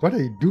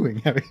are you doing,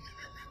 Harry?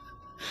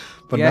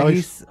 But yeah,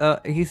 now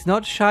he's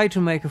not shy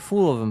to make a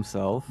fool of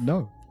himself.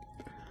 no,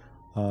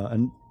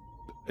 and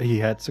he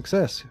had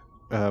success.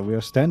 We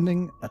are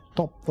standing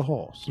atop the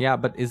horse. Yeah,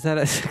 but is that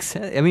a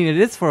success? I mean, it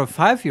is for a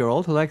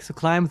 5-year-old who likes to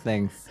climb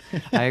things.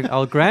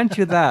 I'll grant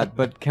you that,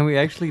 but can we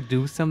actually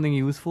do something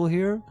useful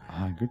here?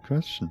 Good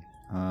question.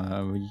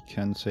 We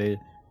can say,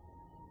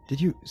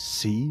 did you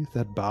see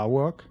that bar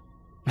work?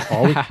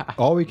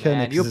 Or we can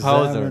Man, you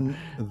poser. examine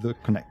the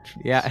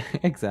connection. Yeah,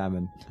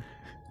 examine.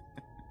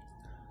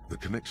 The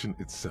connection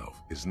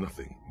itself is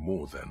nothing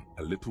more than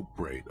a little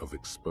braid of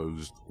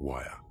exposed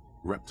wire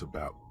wrapped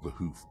about the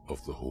hoof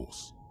of the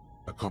horse.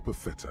 A copper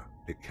fetter,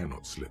 it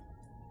cannot slip.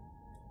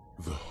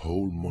 The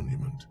whole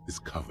monument is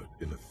covered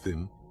in a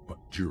thin but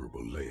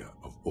durable layer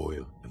of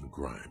oil and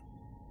grime.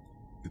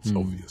 It's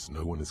obvious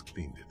no one has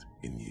cleaned it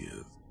in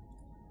years.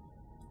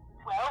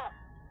 Well,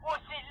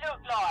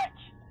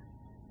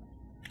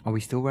 Are we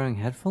still wearing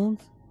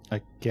headphones?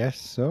 I guess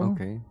so.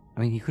 Okay. I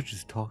mean, he could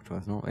just talk to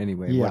us, no?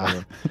 Anyway, Yeah.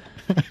 whatever.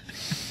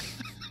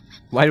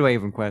 Why do I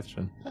even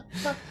question?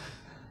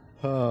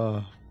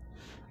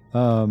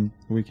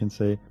 We can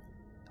say,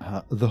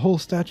 the whole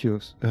statue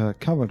is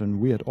covered in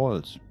weird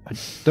oils. I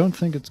don't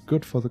think it's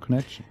good for the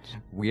connections.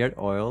 Weird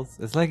oils?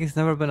 It's like he's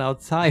never been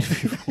outside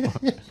before.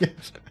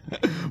 Yes.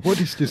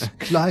 What is this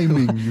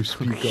climbing you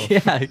speak of?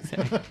 Yeah,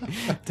 exactly.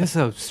 There's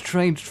a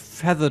strange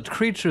feathered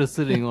creature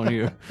sitting on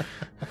here.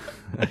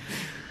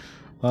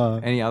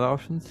 Any other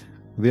options?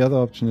 The other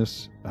option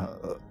is,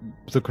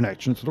 the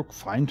connections look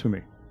fine to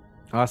me.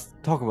 Let's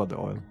talk about the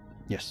oil.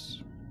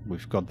 Yes,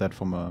 we've got that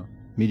from a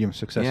medium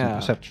success in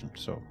perception,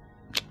 so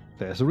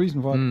there's a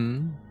reason why.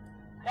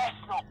 That's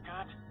not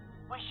good.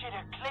 We should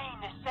have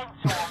cleaned the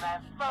sensor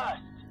man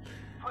first.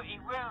 Pretty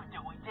rude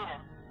that we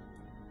didn't.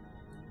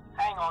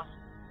 Hang on,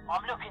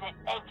 I'm looking at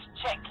Egg's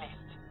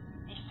checklist.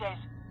 He says,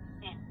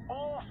 if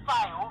all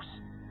fails,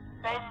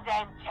 bend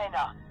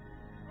antenna.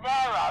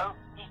 Narrow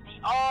is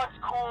the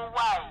hardcore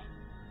way.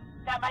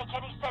 That make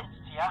any sense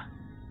to you?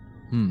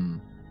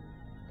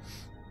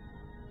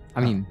 I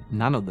mean,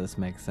 none of this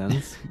makes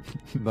sense,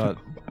 but...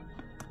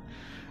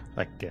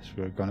 I guess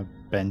we're gonna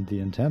bend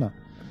the antenna.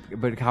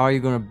 But how are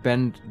you gonna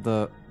bend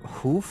the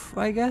hoof,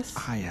 I guess?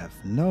 I have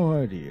no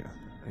idea.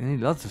 You need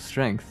lots of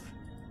strength.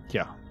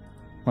 Yeah.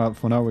 Well,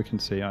 for now we can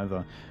say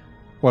either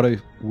what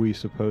are we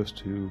supposed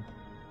to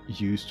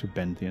use to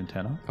bend the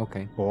antenna?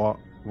 Okay. Or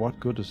what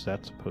good is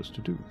that supposed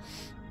to do?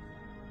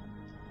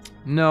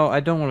 No, I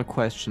don't want to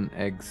question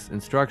Egg's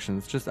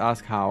instructions. Just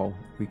ask how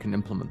we can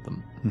implement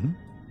them. It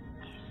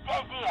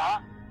says here,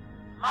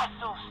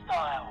 muscle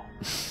style.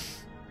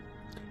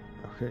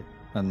 Okay.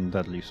 And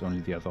that leaves only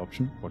the other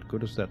option. What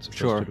good is that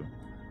supposed to do?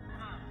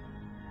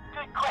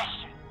 Good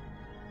question.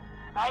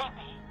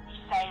 Maybe he's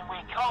saying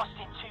we're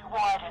casting too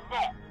wide a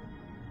net.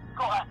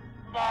 Gotta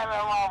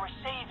narrow our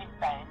receiving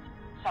band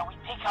so we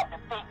pick up the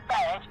big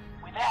bad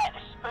without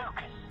the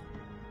spookers.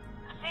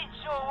 Since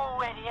you're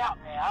already up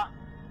there,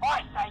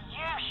 I say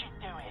you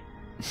should do it.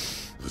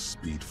 The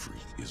speed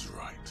freak is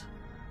right.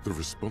 The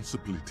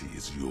responsibility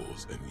is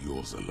yours and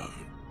yours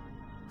alone.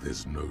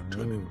 There's no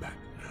turning back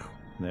now.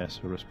 There's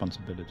a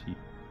responsibility.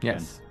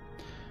 Yes.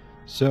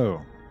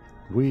 So,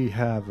 we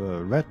have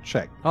a red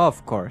check.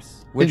 Of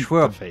course. Which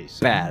we're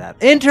Interfacing. bad at.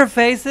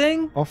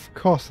 Interfacing? Of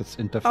course it's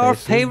interfacing. Our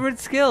favorite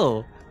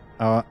skill.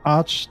 Our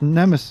arch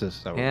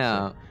nemesis, I would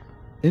Yeah.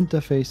 say.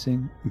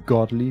 Interfacing,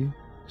 godly,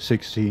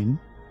 16.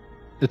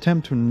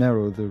 Attempt to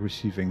narrow the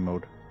receiving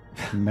mode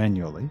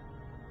manually.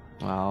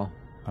 Wow.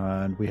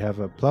 And we have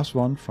a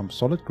 +1 from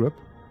solid grip,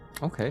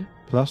 Okay.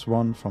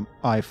 +1 from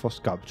eye for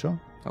sculpture,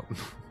 Oh.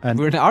 and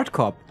We're an art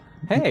cop.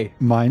 Hey.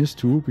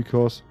 -2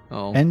 because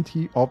Oh.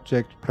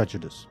 anti-object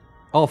prejudice.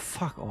 Oh,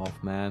 fuck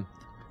off, man.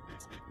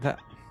 That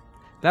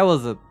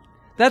was a...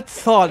 That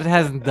thought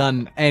hasn't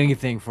done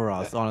anything for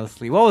us,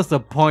 honestly. What was the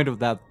point of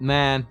that?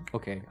 Man.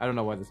 Okay, I don't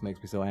know why this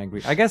makes me so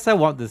angry. I guess I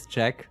want this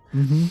check.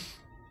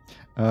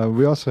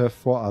 We also have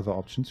 4 other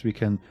options. We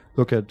can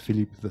look at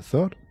Filippe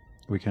III,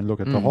 we can look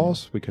at the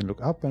horse, we can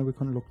look up, and we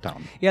can look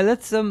down. Yeah,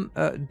 let's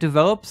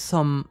develop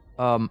some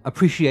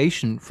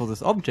appreciation for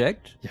this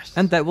object. Yes.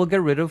 And that will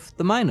get rid of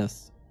the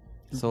minus.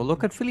 So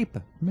look at Filippe.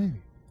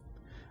 Maybe.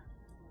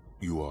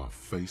 You are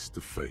face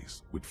to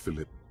face with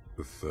Filippe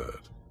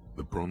III.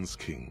 The Bronze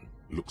King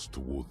looks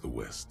toward the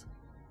west.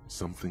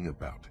 Something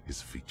about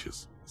his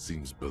features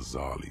seems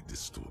bizarrely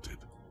distorted.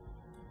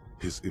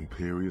 His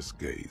imperious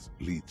gaze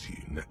leads you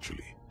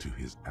naturally to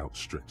his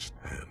outstretched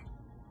hand,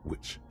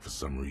 which, for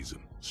some reason,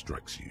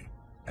 strikes you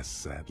as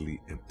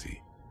sadly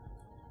empty.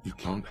 You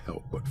can't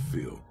help but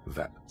feel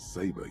that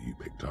saber you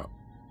picked up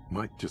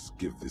might just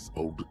give this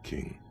older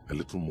king a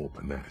little more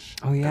panache.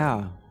 Oh, yeah.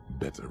 and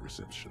better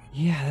reception.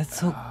 Yeah,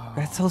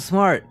 that's so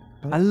smart.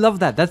 I love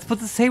that. Let's put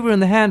the saber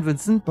in the hand,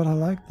 Vincent. But I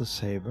like the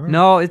saber.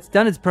 No, it's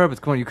done its purpose.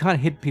 Come on, you can't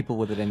hit people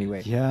with it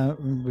anyway. Yeah,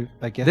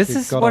 I guess This we've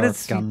is got what our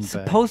it's gun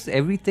supposed.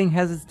 Everything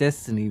has its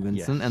destiny,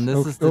 Vincent, Yes. and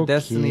this is the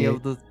destiny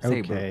of the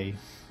saber. Okay,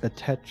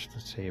 attach the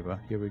saber.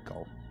 Here we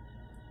go.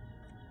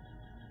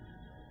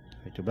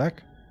 Fade to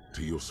black.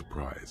 To your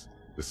surprise,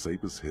 the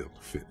saber's hilt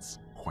fits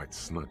quite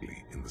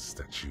snugly in the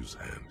statue's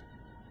hand.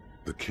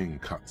 The king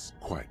cuts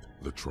quite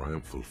the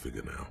triumphal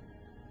figure now.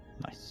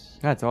 Nice.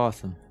 That's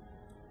awesome.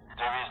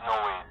 There is no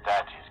way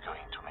that is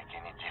going to make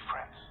any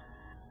difference.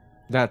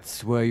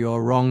 That's where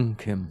you're wrong,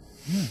 Kim.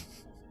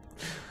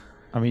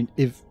 I mean,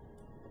 if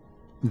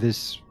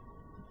this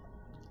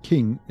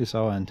king is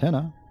our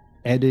antenna,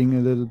 adding a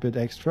little bit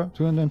extra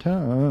to an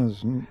antenna,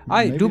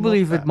 I maybe do not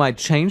believe it bad. might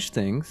change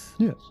things.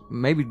 Yes.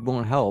 Maybe it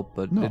won't help,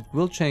 but No. it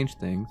will change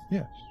things.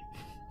 Yes.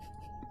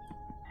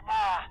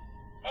 Nah,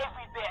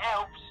 every bit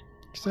helps.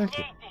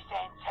 Exactly. We need this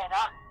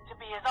antenna to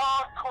be as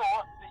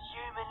hardcore as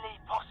humanly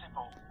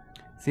possible.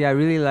 See, I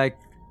really like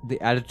the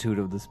attitude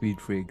of the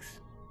speed freaks.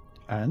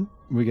 And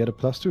we get a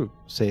 +2.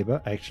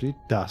 Saber actually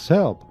does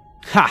help.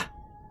 Ha!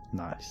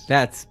 Nice.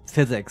 That's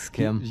physics,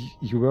 Kim.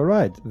 You were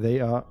right. They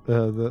are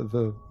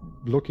the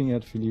looking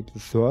at Filippe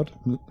III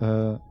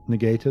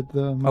negated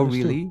the -2. Oh,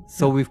 really?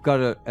 So we've got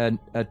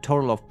a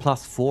total of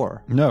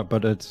 +4. No,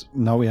 but it's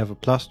now we have a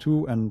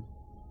 +2 and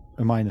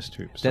a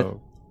 -2.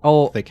 So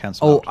they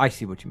cancel out. I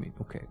see what you mean.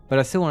 Okay. But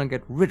I still want to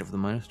get rid of the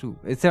 -2.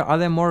 Are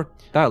there more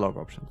dialogue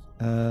options?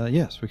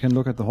 Yes, we can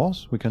look at the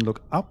horse, we can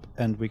look up,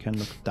 and we can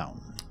look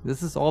down.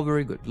 This is all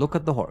very good. Look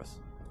at the horse.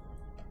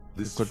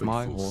 This Look at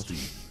my faithful horse.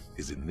 steed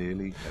is in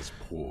nearly as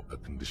poor a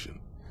condition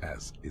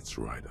as its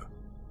rider.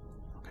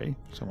 Okay,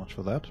 so much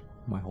for that.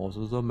 My horse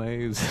is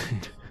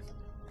amazing.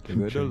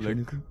 Give it a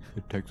lick.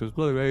 It takes us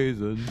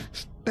blazing.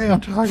 Stay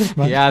on target,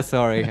 man. Yeah,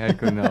 sorry, I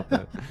couldn't help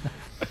it.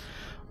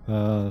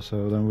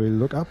 So then we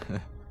look up.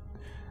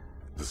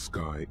 The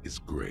sky is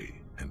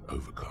grey and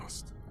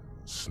overcast.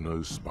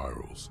 Snow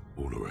spirals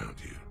all around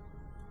you.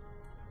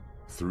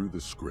 Through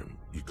the scrim,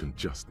 you can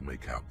just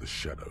make out the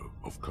shadow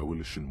of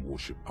Coalition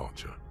Warship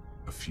Archer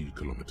a few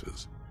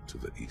kilometers to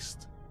the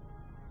east.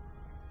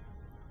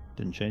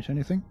 Didn't change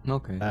anything.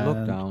 Okay, And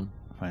look down.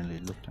 Finally,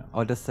 look down.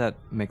 Oh, does that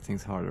make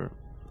things harder?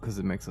 Because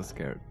it makes us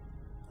scared.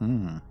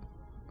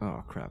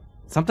 Oh, crap.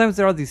 Sometimes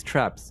there are these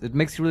traps. It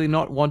makes you really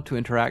not want to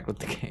interact with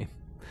the game.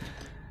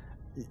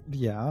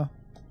 Yeah.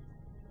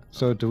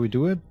 So do we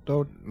do it?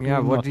 Or Yeah,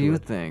 what do you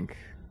think?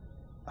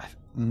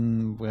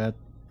 We're at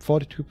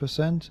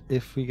 42%.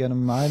 If we get a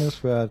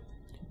minus, we're at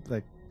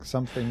like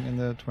something in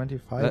the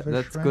 25-ish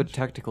That's range. good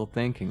tactical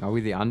thinking. Are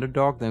we the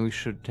underdog? Then we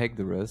should take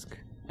the risk.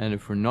 And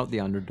if we're not the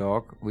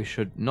underdog, we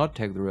should not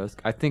take the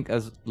risk. I think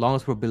as long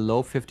as we're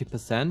below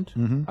 50%,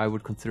 I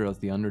would consider us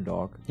the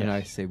underdog. And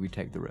I say we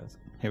take the risk.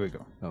 Here we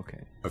go.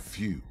 Okay. A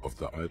few of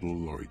the idle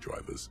lorry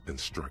drivers and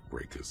strike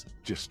breakers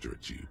gesture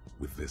at you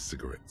with their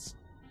cigarettes,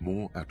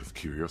 more out of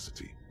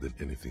curiosity than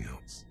anything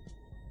else.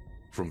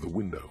 From the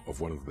window of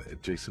one of the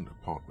adjacent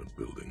apartment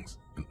buildings,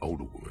 an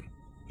older woman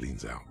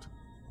leans out,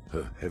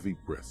 her heavy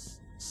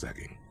breasts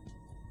sagging.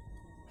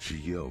 She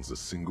yells a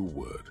single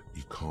word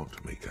you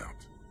can't make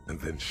out, and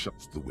then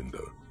shuts the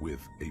window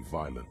with a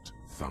violent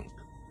thunk.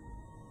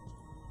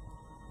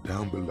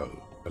 Down below,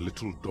 a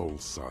little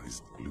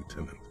doll-sized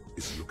lieutenant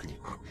is looking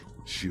up,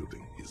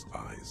 shielding his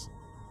eyes.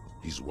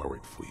 He's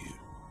worried for you.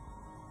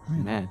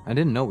 Man, I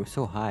didn't know we're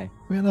so high.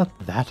 We're not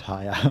that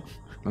high up.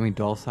 I mean,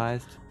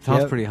 doll-sized?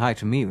 Sounds pretty high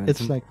to me.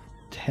 It's like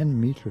 10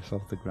 meters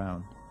off the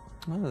ground.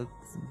 Well, that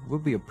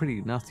would be a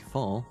pretty nasty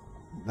fall.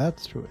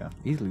 That's true, yeah.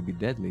 Easily be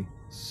deadly.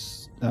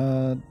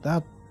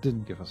 That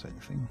didn't give us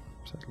anything,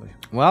 sadly.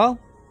 Well,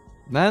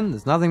 then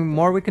there's nothing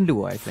more we can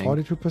do, I think.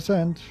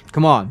 42%.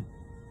 Come on.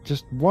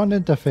 Just one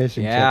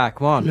interfacing Yeah, check.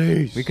 come on.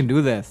 Please. We can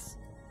do this.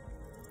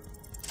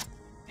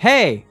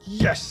 Hey!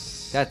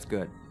 Yes! That's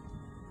good.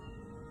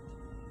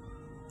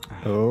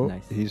 Oh,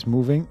 nice. He's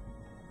moving.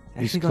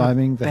 He's Actually gonna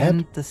climbing the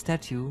bend head. the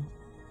statue.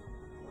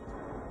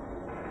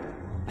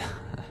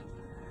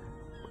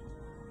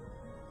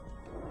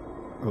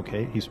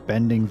 Okay, he's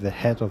bending the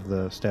head of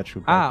the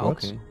statue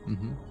backwards. Okay.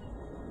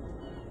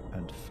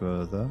 And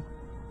further.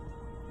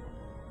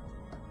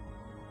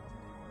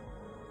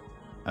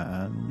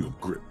 And Your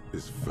grip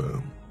is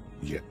firm,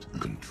 yet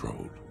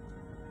controlled.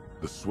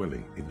 The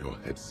swelling in your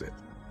headset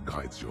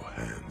guides your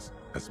hands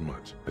as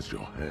much as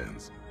your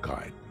hands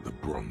guide the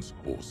bronze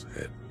horse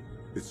head.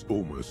 It's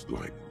almost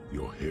like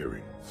you're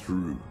hearing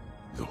through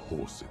the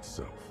horse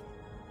itself.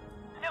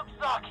 Looks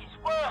like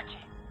it's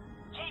working.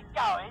 Keep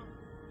going.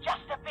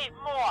 Just a bit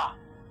more.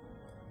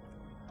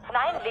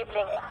 Nein,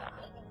 Liebling.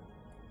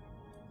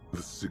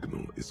 The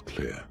signal is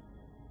clear.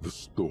 The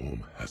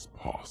storm has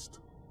passed.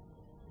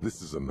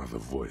 This is another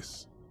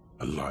voice,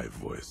 a live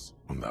voice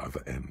on the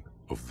other end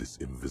of this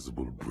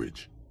invisible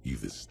bridge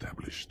you've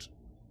established.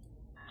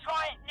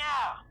 Try it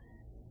now.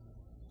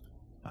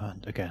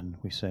 And again,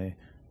 we say,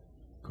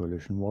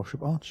 Coalition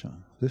Warship Archer.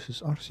 This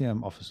is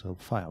RCM Officer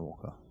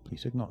Firewalker.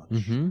 Please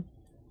acknowledge.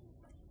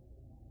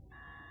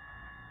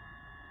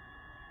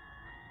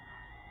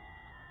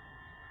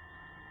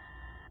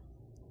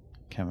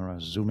 Camera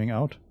zooming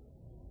out.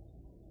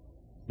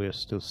 We're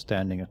still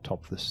standing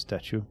atop the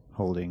statue,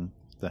 holding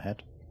the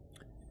head.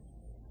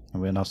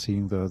 And we're now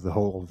seeing the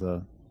whole of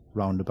the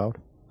roundabout.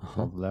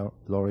 Of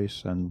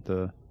lorries and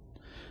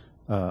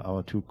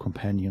our two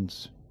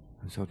companions.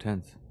 I'm so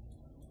tense.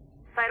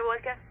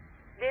 Firewalker,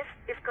 this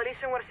is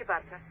Coalition Warship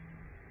Archer.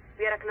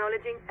 We are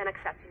acknowledging and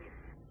accepting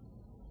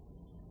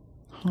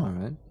you. All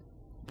right.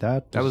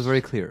 That was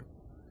very clear.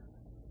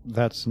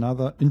 That's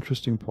another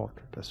interesting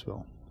portrait as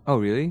well. Oh,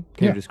 really?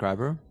 Can you describe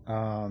her?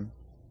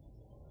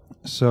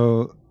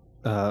 So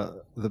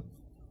the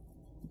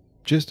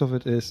gist of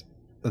it is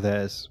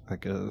there's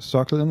like a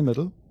circle in the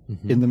middle.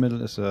 In the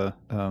middle is a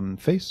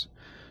face,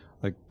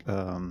 like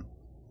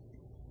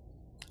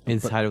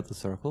inside of the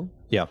circle.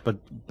 Yeah, but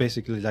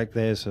basically, like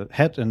there's a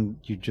head, and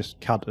you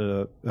just cut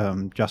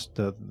just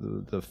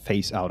the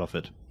face out of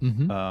it,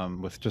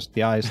 with just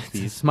the eyes. It's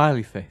a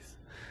smiley face.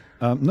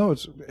 No,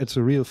 it's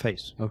a real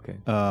face. Okay.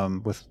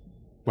 With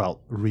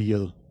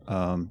real.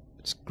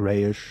 It's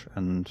grayish,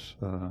 and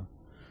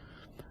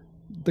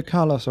the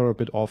colors are a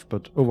bit off,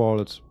 but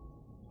overall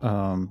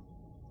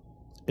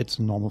it's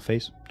a normal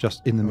face,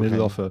 just in the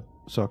middle of a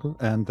circle,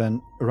 and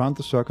then around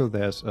the circle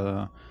there's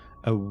a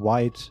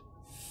white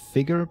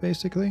figure,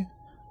 basically,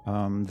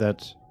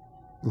 that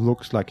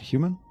looks like a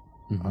human,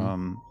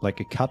 like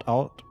a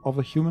cutout of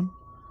a human.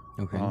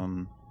 Okay.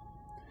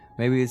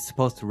 Maybe it's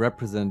supposed to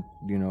represent,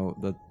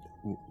 that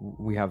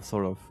we have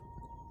sort of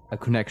a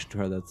connection to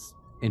her that's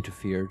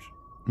interfered,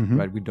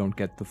 right? We don't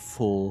get the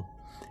full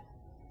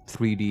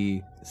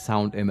 3D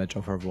sound image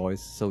of her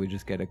voice, so we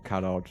just get a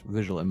cutout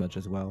visual image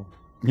as well.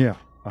 Yeah.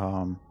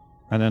 And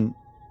then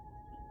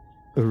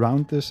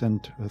around this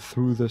and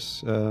through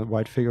this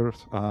white figure,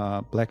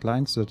 black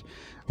lines that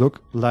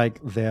look like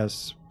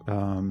there's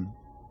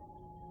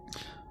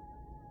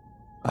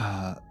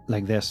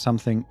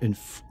something in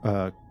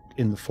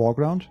the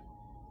foreground,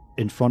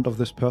 in front of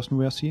this person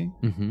we are seeing.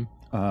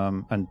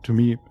 And to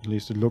me, at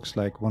least, it looks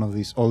like one of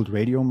these old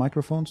radio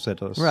microphones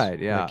that is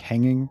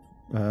hanging.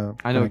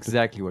 I know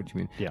exactly what you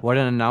mean. Yeah. What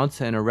an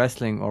announcer in a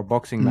wrestling or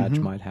boxing match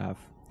might have.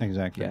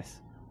 Exactly. Yes.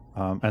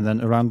 And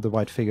then around the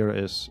white figure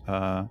is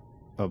a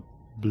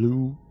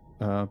blue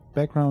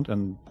background,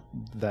 and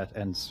that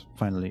ends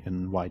finally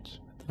in white.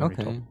 At the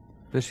very top.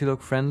 Does she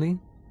look friendly?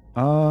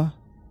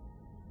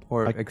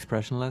 Or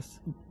expressionless?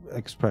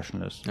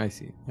 Expressionless. I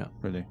see. Yeah.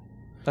 Really.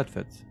 That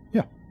fits.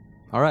 Yeah.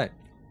 All right.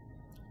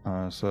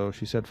 So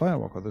she said,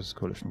 Firewalker, this is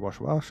Coalition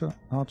Warship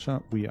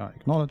Archer. We are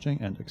acknowledging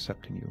and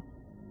accepting you.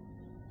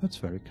 That's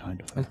very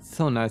kind of her. It's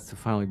so nice to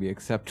finally be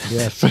accepted.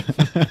 Yes.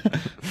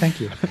 Thank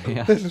you.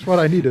 Yeah. This is what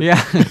I needed.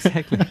 Yeah,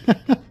 exactly. Yeah.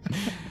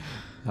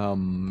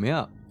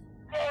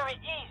 There it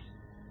is.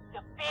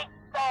 The big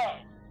bad.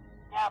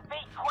 Now be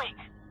quick.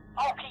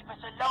 I'll keep us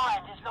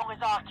alive as long as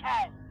I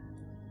can.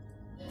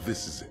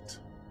 This is it.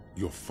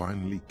 You're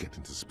finally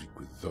getting to speak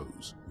with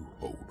those who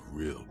hold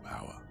real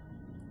power.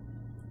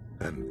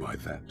 And by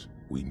that,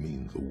 we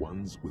mean the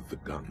ones with the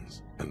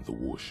guns and the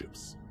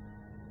warships.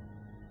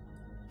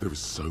 There is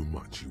so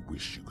much you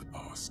wish you could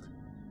ask.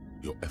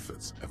 Your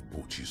efforts have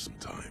bought you some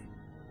time,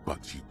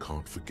 but you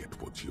can't forget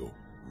what you're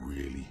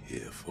really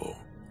here for.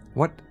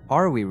 What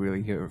are we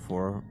really here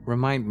for?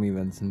 Remind me,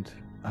 Vincent.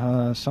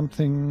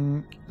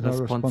 Something...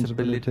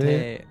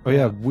 Responsibility. Oh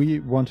yeah, we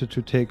wanted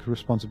to take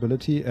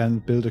responsibility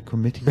and build a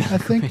committee, I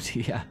think.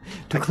 Yeah.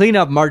 To clean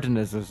up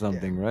Martinez or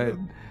something, right?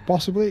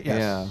 Possibly,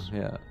 yes.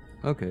 Yeah.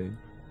 Okay.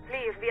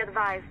 Please be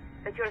advised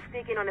that you are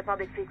speaking on a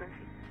public frequency.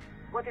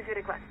 What is your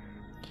request?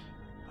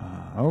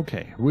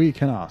 Okay, we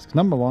can ask.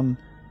 Number 1,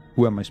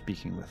 who am I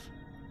speaking with?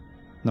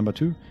 Number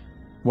 2,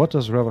 what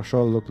does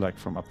Ravachol look like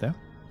from up there?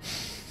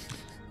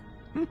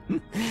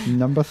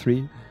 Number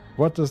 3,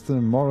 what does the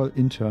moral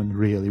intern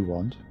really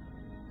want?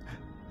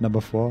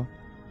 Number 4,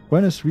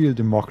 when is real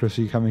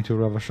democracy coming to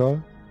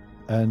Ravachol?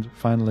 And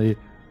finally,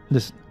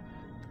 listen,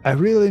 I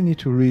really need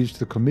to reach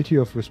the Committee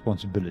of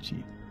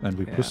Responsibility, and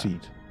we proceed.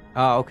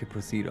 Okay,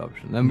 proceed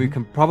option. Then we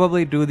can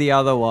probably do the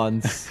other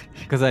ones,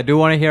 because I do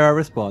want to hear our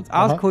response.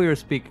 Ask who you're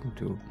speaking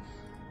to.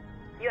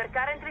 You are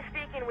currently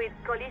speaking with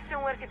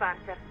Coalition Warship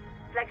Archer,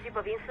 flagship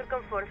of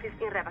Insurcom forces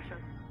in Ravachol.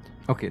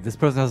 Okay, this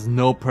person has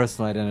no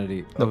personal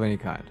identity of any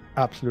kind.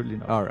 Absolutely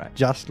not. All right.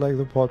 Just like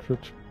the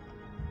portrait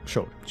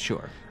showed.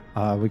 Sure.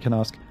 We can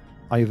ask,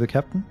 are you the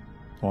captain?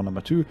 Or number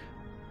 2,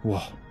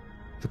 whoa,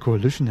 the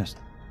Coalition has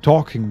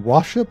talking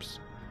warships?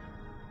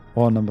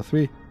 Or number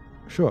 3,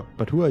 sure,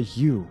 but who are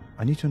you?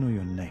 I need to know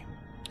your name.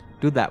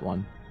 Do that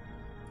one.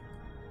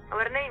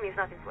 Our name is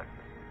not important.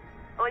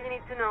 All you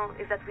need to know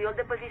is that we hold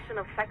the position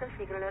of second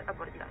signaler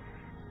aboard the Elysium.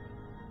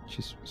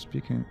 She's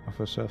speaking of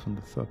herself in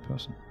the third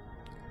person.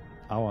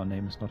 Our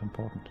name is not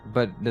important.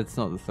 But that's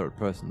not the third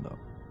person, though.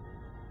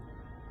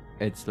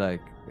 It's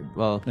like,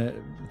 well...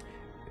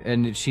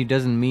 and she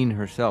doesn't mean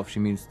herself. She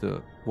means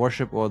the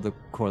warship or the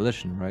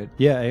Coalition, right?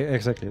 Yeah,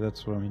 exactly.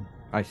 That's what I mean.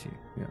 I see,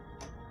 yeah.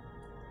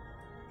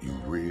 You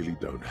really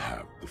don't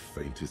have the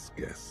faintest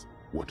guess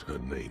what her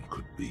name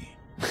could be.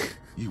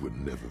 You were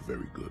never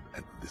very good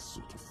at this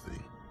sort of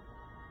thing.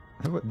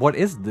 What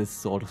is this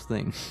sort of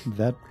thing?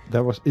 That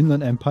was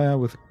Inland Empire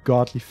with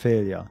godly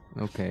failure.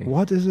 Okay.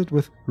 What is it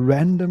with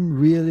random,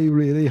 really,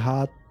 really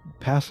hard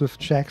passive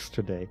checks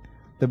today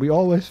that we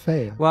always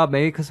fail? Well,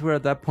 maybe because we're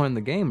at that point in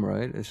the game,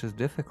 right? It's just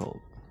difficult.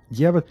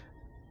 Yeah, but...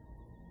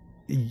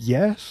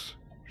 Yes,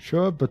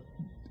 sure, but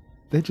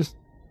that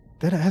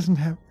hasn't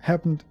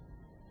happened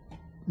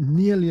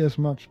nearly as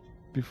much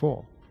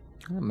before.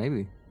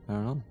 Maybe. I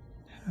don't know.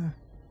 I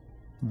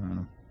don't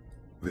know.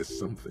 There's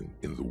something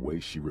in the way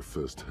she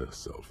refers to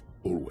herself,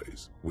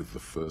 always with the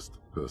first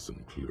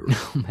person plural.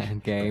 Oh man,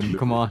 game,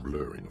 come on.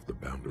 Blurring of the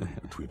boundary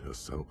between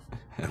herself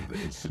and the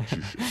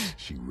institutions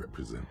she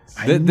represents.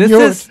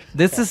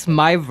 This is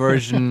my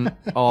version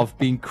of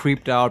being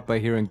creeped out by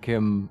hearing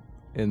Kim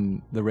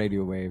in the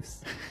radio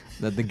waves.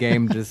 That the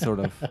game just sort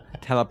of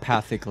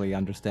telepathically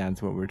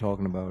understands what we're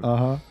talking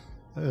about.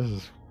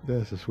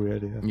 This is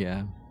weird, yeah.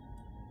 Yeah.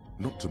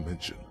 Not to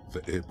mention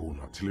the airborne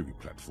artillery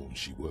platform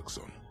she works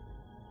on.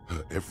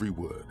 Her every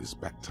word is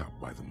backed up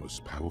by the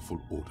most powerful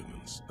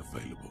ordnance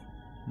available.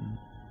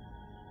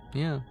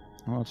 Yeah.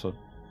 Also,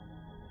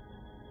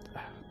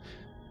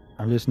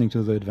 I'm listening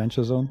to the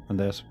Adventure Zone, and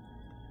there's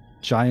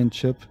giant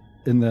ship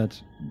in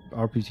that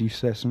RPG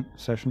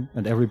session,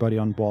 and everybody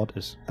on board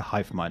is a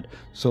hive mind.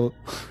 So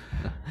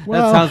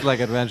that sounds like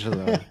adventure,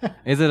 though.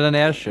 Is it an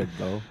airship,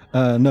 though?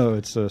 No,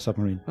 it's a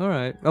submarine. All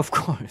right, of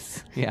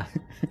course. Yeah,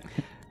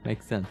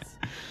 makes sense.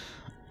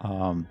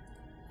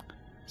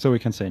 So we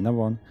can say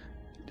number one.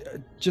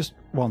 Just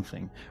one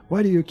thing.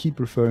 Why do you keep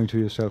referring to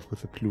yourself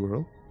with the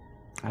plural?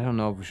 I don't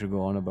know if we should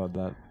go on about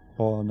that.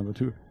 Or number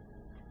two.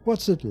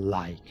 What's it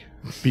like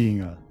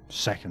being a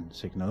second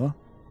signaler?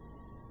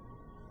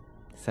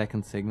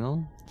 Second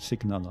signal?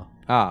 Signaler.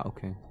 Ah,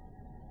 okay.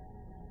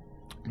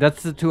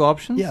 That's the two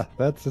options? Yeah,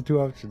 that's the two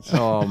options.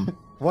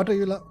 What do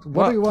you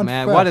want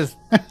man, first? what is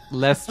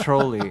less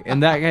trolly?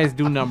 In that case,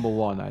 do number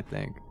one, I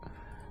think.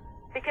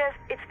 Because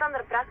it's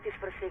standard practice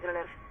for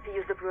signalers to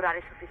use the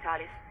pluralis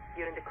officialis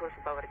during the course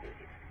of our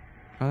duties.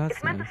 Oh, that's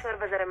it's meant nice. to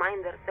serve as a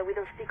reminder that we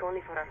don't speak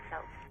only for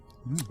ourselves.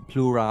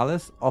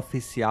 Pluralis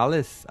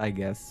officialis, I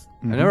guess.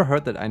 I never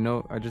heard that.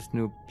 I just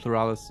knew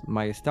pluralis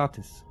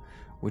majestatis,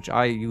 which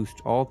I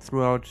used all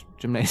throughout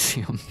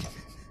gymnasium.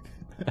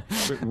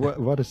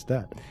 What is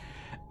that?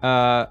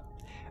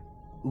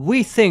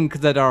 We think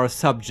that our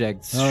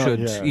subjects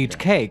should eat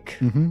cake,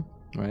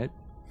 right?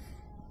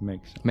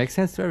 Makes sense. Makes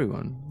sense to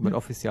everyone. But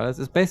officialis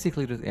is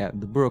basically just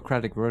the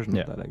bureaucratic version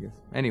of that, I guess.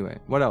 Anyway,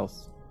 what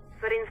else?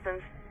 For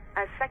instance,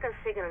 as second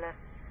signaler,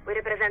 we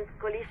represent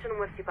Coalition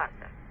Warship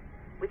Archer,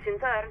 which in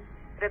turn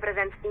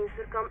represents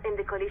Insurcom and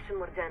the Coalition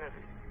more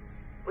generally,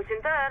 which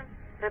in turn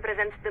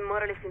represents the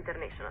Moralist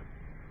International,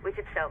 which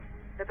itself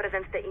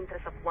represents the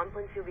interests of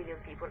 1.2 billion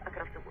people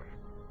across the world.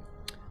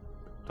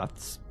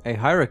 That's a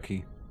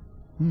hierarchy.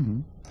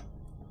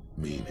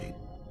 Meaning,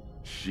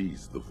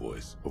 she's the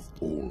voice of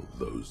all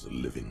those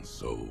living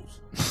souls.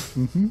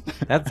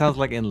 That sounds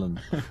like inland.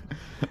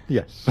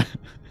 Yes.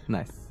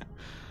 Nice.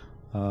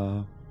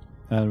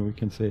 And we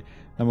can say,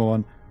 number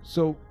one,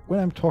 so when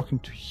I'm talking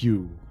to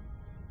you,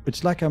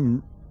 it's like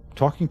I'm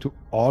talking to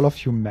all of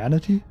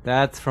humanity?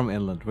 That's from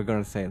inland. We're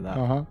going to say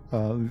that.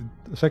 The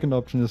second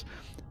option is,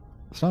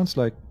 sounds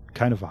like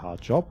kind of a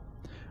hard job.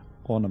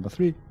 Or number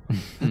three,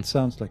 it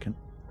sounds like an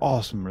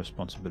awesome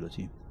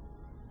responsibility.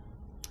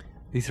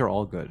 These are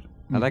all good.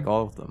 I like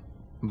all of them.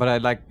 But I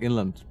like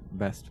inland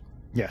best.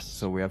 Yes.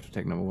 So we have to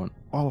take number one.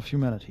 All of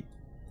humanity.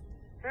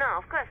 No,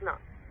 of course not.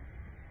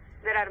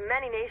 There are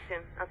many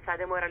nations outside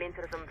the Moral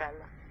Inter's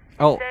umbrella.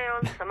 Oh.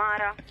 Seoul,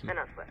 Samara, and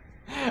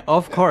elsewhere.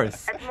 Of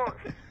course. At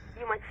most,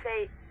 you might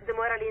say the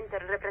Moral Inter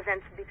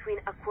represents between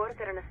a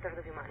quarter and a third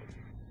of humanity.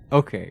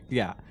 Okay,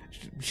 yeah.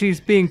 She's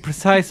being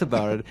precise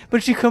about it,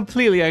 but she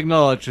completely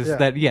acknowledges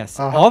that, yes,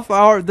 of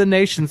the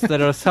nations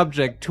that are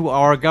subject to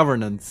our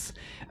governance,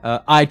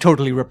 I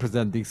totally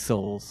represent these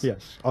souls.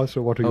 Yes.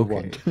 Also, what do you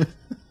want?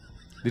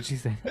 Did she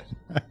say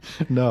that?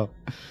 No.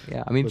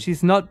 Yeah, I mean, she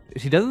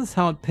doesn't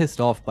sound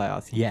pissed off by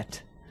us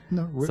yet.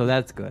 No. So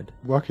that's good.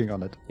 Working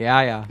on it.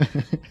 Yeah.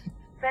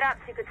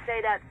 Perhaps you could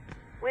say that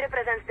we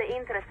represent the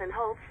interests and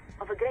hopes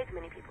of a great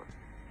many people.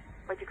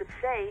 But you could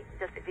say,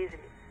 just as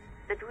easily,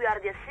 that we are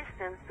the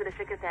assistant to the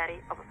secretary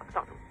of a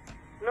factotum,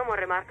 no more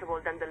remarkable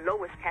than the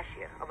lowest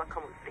cashier of a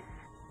common fleet.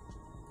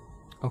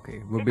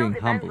 Okay, we're being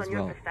humble as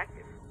well. Your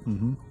perspective.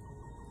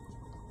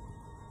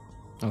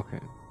 Okay.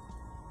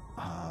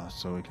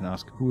 So we can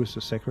ask, who is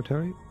the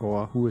secretary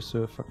or who is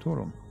the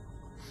factotum?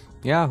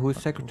 Yeah, who is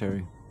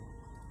secretary?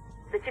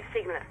 The chief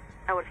signaler,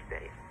 our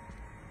superiors.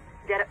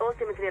 They are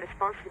ultimately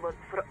responsible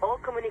for all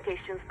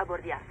communications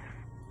aboard the Archer.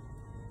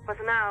 But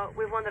now,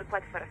 we've wandered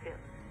quite far afield.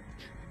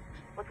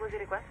 What was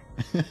your request?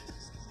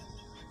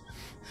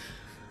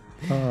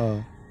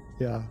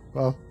 Yeah,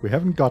 well, we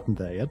haven't gotten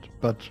there yet,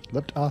 but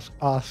let us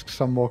ask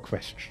some more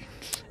questions.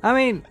 I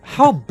mean,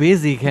 how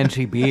busy can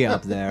she be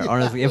up there,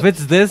 honestly? If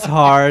it's this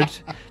hard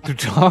to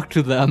talk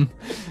to them,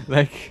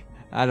 like,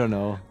 I don't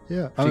know.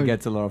 Yeah, she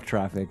gets a lot of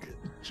traffic.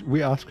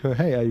 We ask her,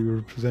 hey, are you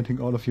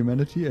representing all of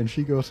humanity? And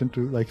she goes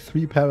into like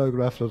 3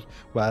 paragraphs of,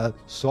 well,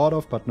 sort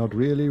of, but not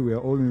really. We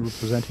are only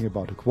representing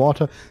about a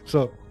quarter.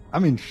 So, I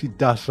mean, she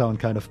does sound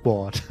kind of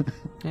bored.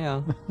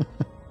 Yeah.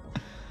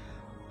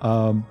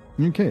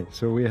 Okay,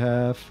 so we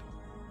have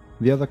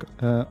the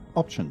other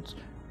options.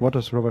 What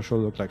does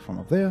Ravachol look like from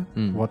up there?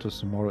 What does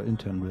the moral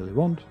intern really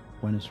want?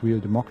 When is real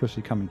democracy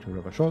coming to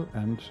Ravachol?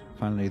 And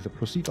finally, the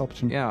proceed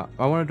option. Yeah,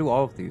 I want to do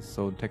all of these,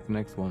 so take the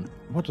next one.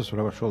 What does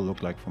Ravachol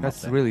look like from up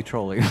there? That's really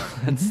trolling.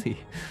 Let's see.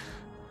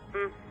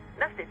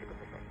 That's difficult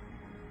to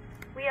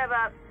say. We have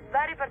a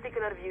very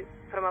particular view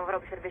from our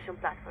observation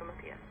platform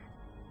up here.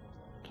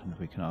 And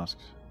we can ask,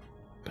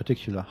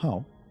 particular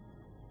how?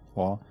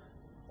 Or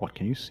what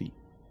can you see?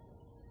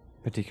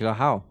 Particular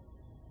how?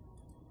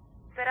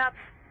 Perhaps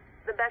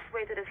the best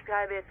way to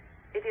describe it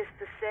is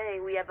to say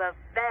we have a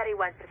very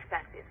wide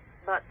perspective,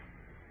 but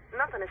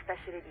not an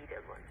especially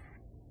detailed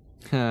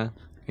one.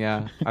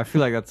 Yeah, I feel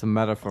like that's a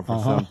metaphor for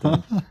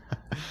something.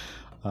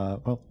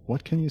 Well,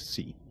 what can you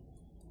see?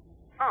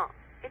 Oh,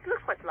 it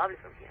looks quite lovely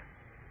from here.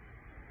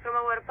 From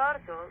our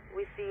portal,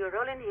 we see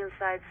rolling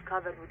hillsides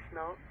covered with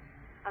snow,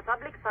 a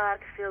public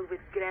park filled with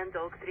grand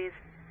oak trees,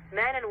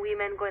 men and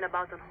women going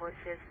about on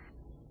horses.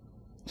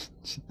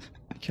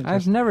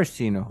 I've never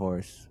seen a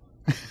horse.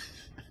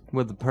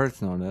 with the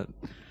person on it.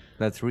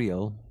 That's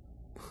real.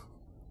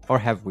 Or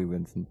have we,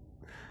 Vincent?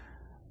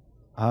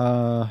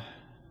 Where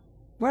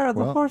are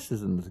the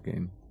horses in this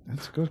game?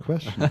 That's a good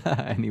question.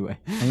 Anyway.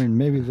 I mean,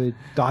 maybe they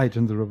died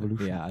in the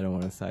revolution. Yeah, I don't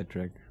want to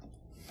sidetrack.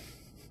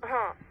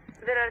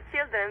 There are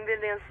children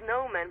building a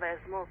snowman by a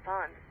small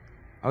pond.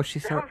 Oh,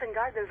 she's The homes and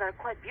gardens are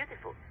quite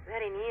beautiful,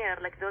 very near,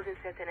 like those in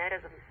certain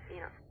areas of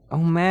Messina. Oh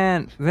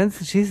man,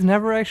 Vincent, she's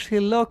never actually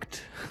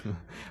looked.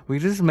 We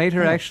just made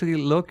her actually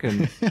look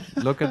and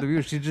look at the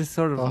view. She just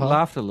sort of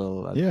laughed a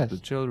little at the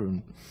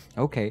children.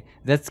 Okay,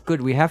 that's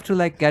good. We have to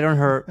like get on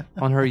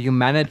her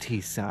humanity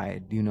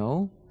side, you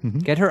know? Mm-hmm.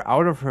 Get her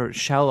out of her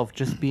shell of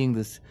just being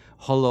this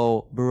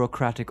hollow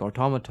bureaucratic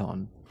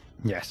automaton.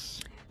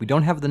 Yes. We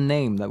don't have the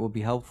name, that would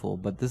be helpful,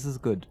 but this is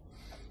good.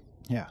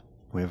 Yeah,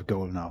 we have a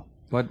goal now.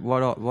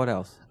 What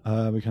else?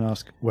 We can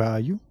ask, where are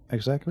you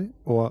exactly?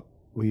 Or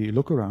we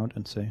look around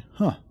and say,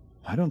 I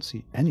don't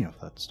see any of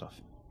that stuff.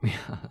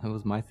 Yeah, that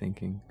was my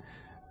thinking.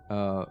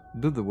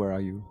 Do the where are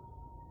you?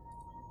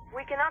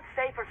 We cannot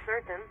say for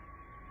certain.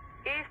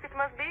 East it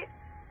must be.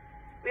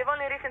 We have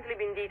only recently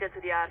been deeded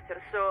to the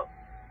Archer, so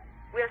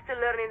we are still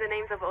learning the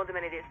names of all the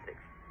many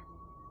districts.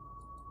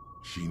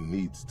 She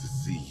needs to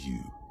see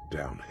you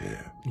down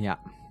here. Yeah.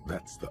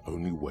 That's the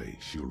only way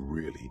she'll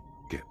really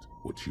get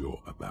what you're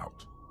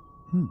about.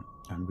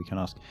 And we can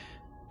ask,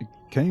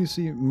 can you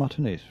see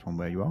Martinez from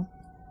where you are?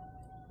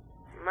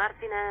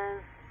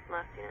 Martinez.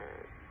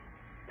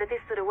 That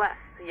is to the west,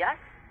 yes?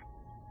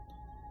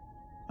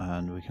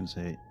 And we can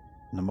say,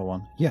 number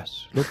 1,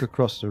 yes, look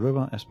across the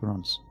river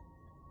Esperance.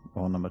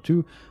 Or number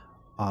 2,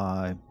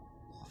 I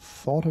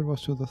thought it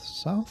was to the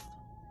south.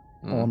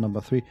 Or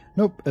number 3,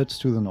 nope, it's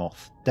to the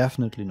north.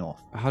 Definitely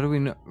north. How do we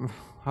know?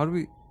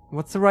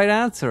 What's the right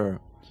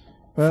answer?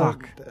 Well,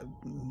 fuck.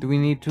 Do we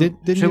need to...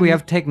 Should we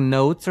have taken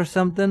notes or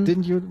something?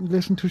 Didn't you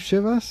listen to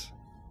Shivers?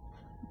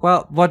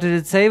 Well, what did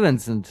it say,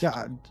 Vincent?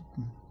 Yeah.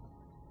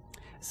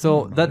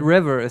 So, that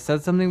river, is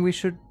that something we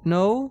should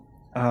know?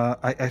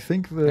 I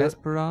think the...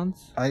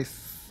 Esperance? I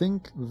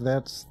think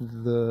that's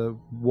the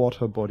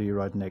water body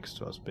right next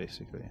to us,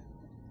 basically.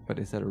 But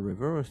is that a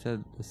river or is that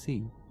a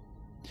sea?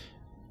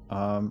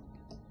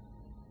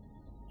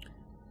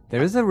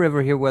 There is a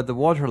river here where the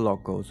water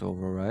lock goes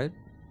over, right?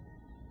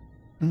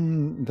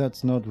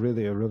 That's not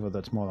really a river,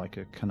 that's more like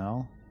a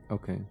canal.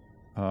 Okay.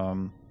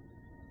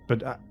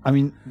 But I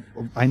mean,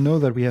 I know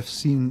that we have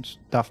seen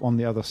stuff on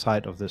the other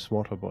side of this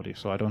water body,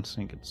 so I don't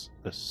think it's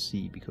a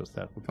sea, because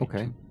that would be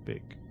too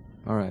big.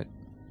 Alright.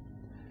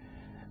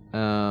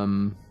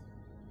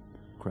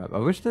 Crap. I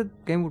wish the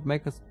game would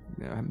make us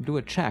do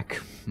a check.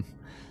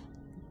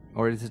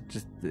 Or is it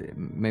just,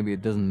 maybe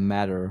it doesn't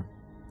matter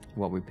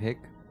what we pick?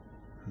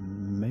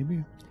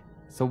 Maybe.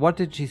 So what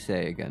did she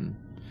say again?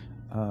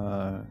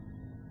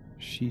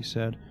 She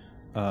said,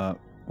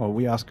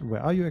 we asked,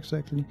 where are you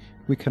exactly?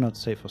 We cannot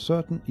say for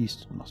certain.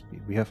 East must be.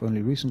 We have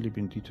only recently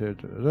been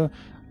detailed.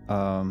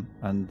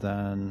 And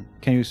then,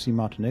 can you see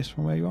Martinez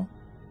from where you are?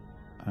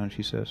 And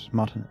she says,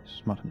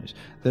 Martinez.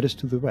 That is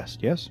to the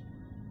west, yes?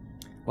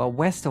 Well,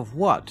 west of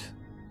what?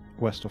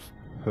 West of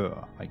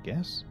her, I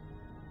guess.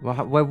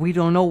 Well, we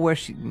don't know where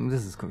she...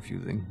 This is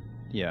confusing.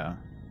 Yeah.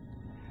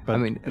 But I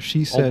mean,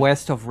 she said... Or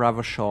west of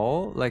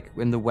Ravachol, like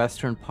in the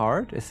western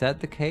part? Is that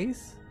the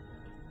case?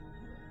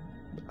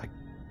 I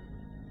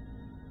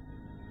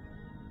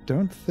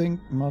don't think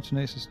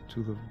Martinez is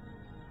to the...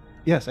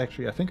 Yes,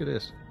 actually, I think it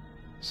is.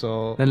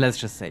 So... Then let's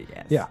just say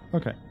yes. Yeah,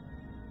 okay.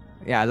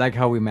 Yeah, I like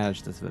how we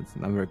managed this,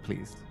 Vincent. I'm very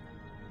pleased.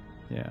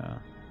 Yeah.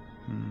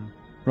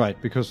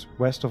 Right, because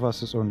west of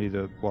us is only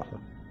the water.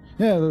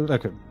 Yeah,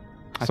 okay.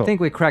 I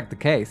think we cracked the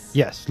case.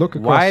 Yes, look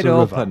across Wide the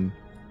river. open.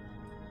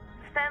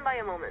 Stand by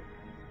a moment.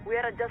 We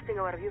are adjusting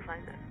our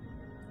viewfinder.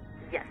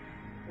 Yes,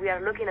 we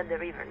are looking at the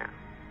river now.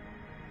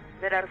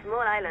 There are small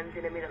islands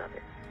in the middle of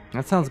it.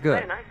 That sounds good.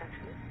 Very nice,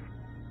 actually.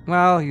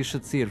 Well, you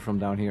should see it from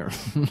down here.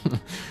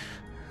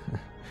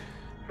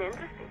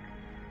 Interesting.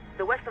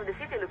 The west of the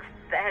city looks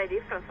very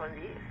different from the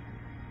east.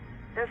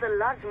 There's a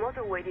large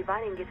motorway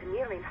dividing it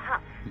nearly in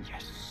half.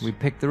 Yes. We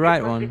picked the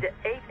right one. It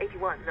must be the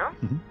 881, no?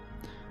 Mm-hmm.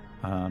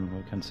 And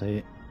we can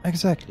say,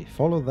 exactly,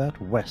 follow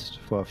that west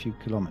for a few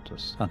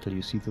kilometers until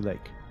you see the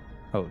lake.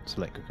 Oh, it's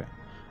a lake, okay.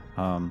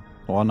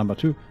 Or number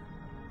 2,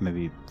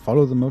 maybe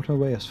follow the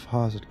motorway as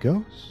far as it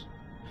goes.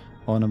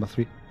 Or number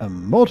 3, a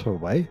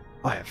motorway?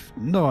 I have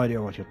no idea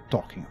what you're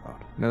talking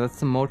about. No, that's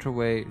the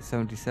motorway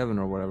 77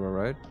 or whatever,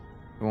 right?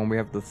 The one we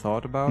have the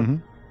thought about? Mm-hmm.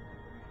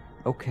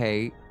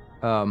 Okay,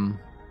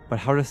 but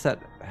how does that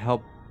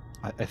help?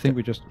 I think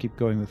we just keep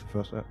going with the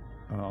first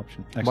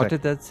option. Exactly. What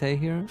did that say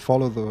here?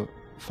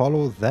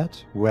 Follow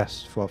that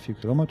west for a few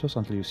kilometers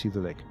until you see the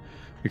lake.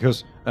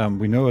 Because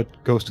we know it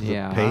goes to the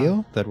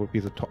Pale. That would be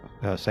the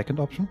second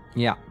option.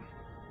 Yeah.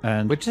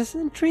 And which is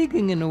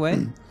intriguing in a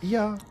way.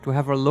 Yeah. To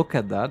have her look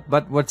at that.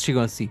 But what's she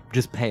going to see?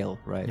 Just Pale,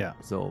 right? Yeah.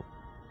 So,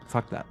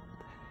 fuck that.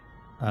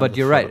 But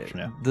you're right. Option,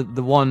 yeah.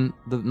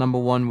 The number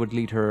 1 would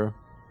lead her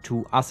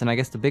to us. And I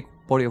guess the big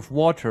body of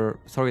water,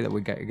 sorry that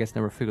we, I guess,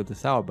 never figured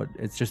this out, but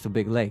it's just a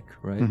big lake,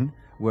 right? Mm-hmm.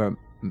 Where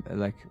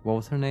like, what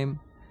was her name?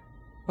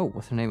 Oh,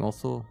 was her name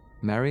also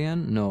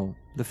Marianne? No,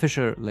 the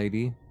Fisher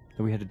lady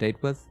that we had a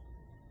date with.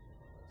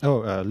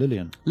 Oh,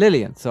 Lillian.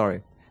 Lillian,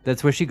 sorry.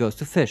 That's where she goes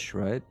to fish,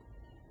 right?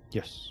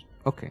 Yes.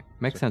 Okay,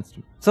 makes sense to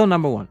me. So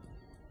number 1.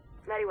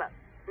 Very well.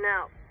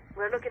 Now,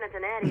 we're looking at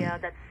an area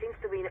that seems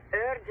to be in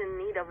urgent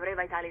need of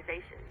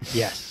revitalization.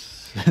 Yes.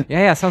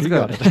 Yeah, sounds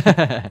good.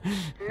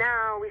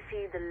 Now we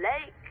see the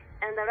lake,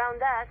 and around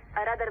that,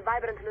 a rather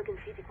vibrant-looking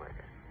city quarter.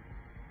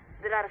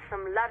 There are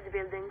some large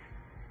buildings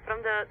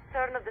from the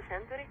turn of the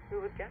century, we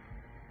would guess.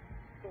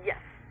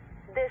 Yes,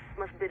 this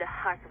must be the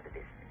heart of the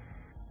district.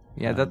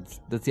 Yeah, that's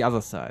the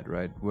other side,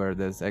 right? Where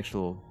there's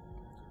actual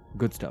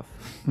good stuff.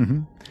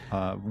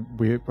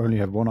 We only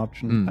have one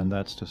option, and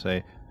that's to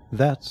say,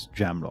 that's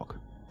Jamlock.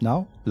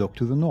 Now, look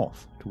to the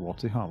north,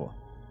 towards the harbor.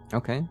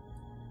 Okay.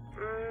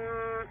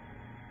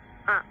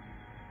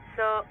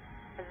 So,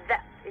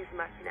 that is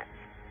Martinez.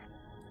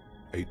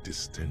 A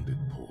distended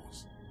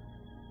pause.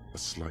 A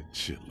slight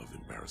chill of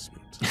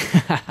embarrassment.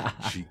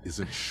 She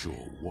isn't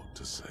sure what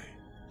to say.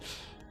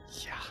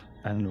 Yeah.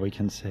 And we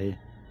can say,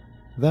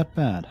 that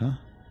bad, huh?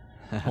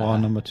 Or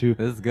number 2.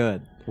 This is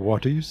good.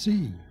 What do you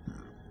see?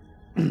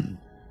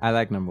 I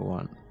like number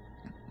 1.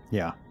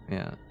 Yeah.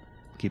 Yeah.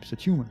 Keeps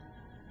it human.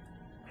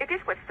 It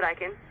is quite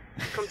striking,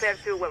 compared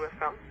to where we're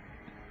from.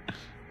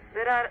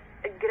 There are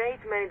a great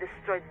many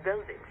destroyed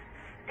buildings,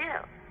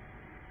 still.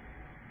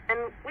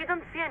 And we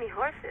don't see any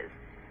horses.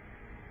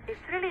 It's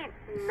really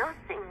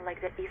nothing like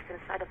the eastern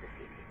side of the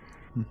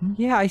city.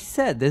 Yeah, I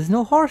said, there's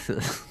no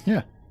horses.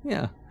 Yeah.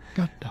 Yeah.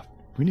 God damn.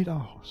 We need our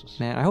horses.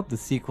 Man, I hope the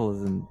sequel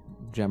is in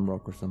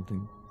Jamrock or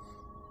something.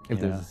 If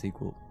there's a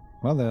sequel.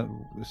 Well,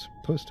 there's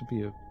supposed to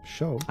be a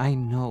show. I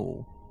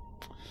know.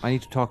 I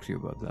need to talk to you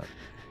about that.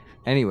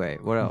 Anyway,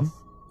 what else?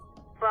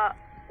 But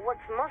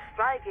what's most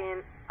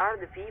striking are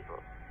the people.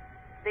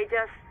 They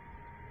just...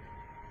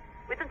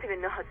 We don't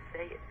even know how to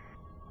say it.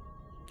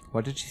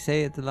 What did she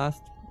say at the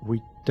last?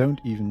 We don't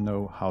even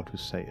know how to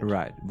say it.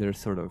 Right, they're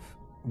sort of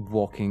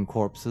walking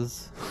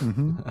corpses.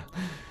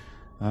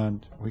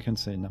 And we can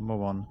say number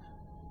 1,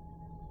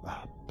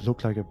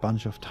 look like a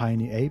bunch of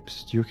tiny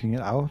apes duking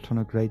it out on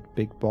a great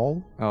big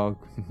ball. Oh,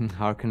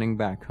 harkening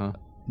back, huh?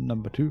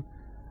 Number 2,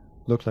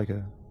 look like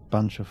a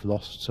bunch of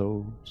lost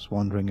souls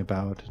wandering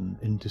about in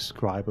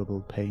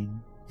indescribable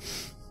pain.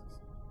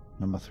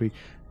 Number 3,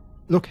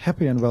 look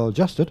happy and well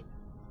adjusted.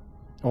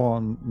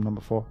 Or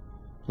number 4,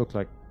 look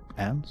like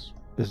ants.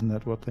 Isn't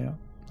that what they are?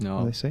 No.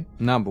 What they say?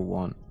 Number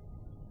 1.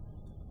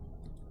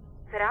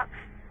 Perhaps.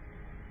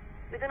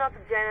 We do not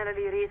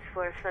generally reach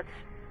for such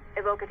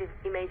evocative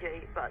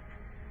imagery, but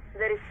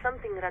there is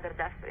something rather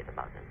desperate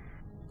about them.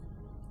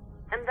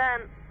 And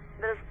then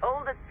there's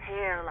all the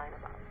tear lying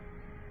about.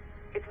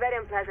 It's very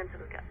unpleasant to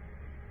look at.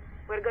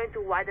 We're going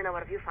to widen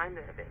our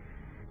viewfinder a bit.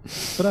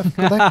 But I've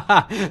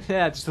collected...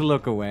 Yeah, just to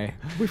look away.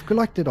 We've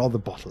collected all the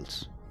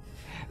bottles.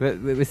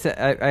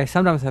 I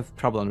sometimes have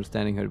trouble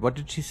understanding her. What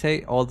did she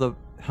say? All the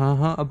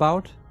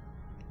about?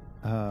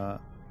 And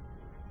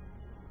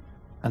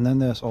then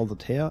there's all the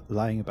tear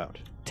lying about.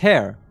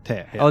 Tear?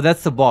 Tear, yeah. Oh,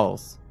 that's the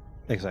bottles.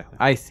 Exactly.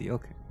 I see,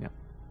 okay, yeah.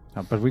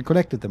 But we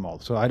collected them all,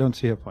 so I don't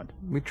see her point.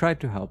 We tried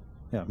to help.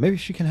 Yeah, maybe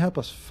she can help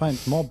us find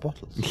more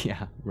bottles.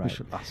 Yeah, right. We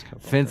should ask her.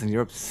 Vincent,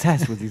 you're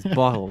obsessed with these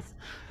bottles.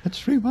 It's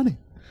free money.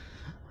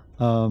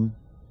 Yeah,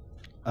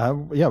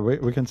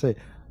 we can say,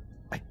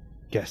 I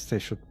guess they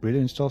should really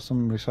install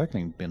some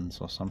recycling bins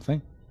or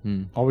something.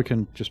 Or we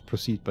can just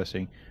proceed by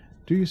saying,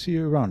 do you see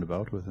a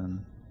roundabout with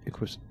an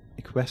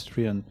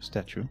equestrian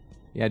statue?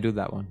 Yeah, do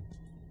that one.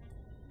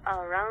 A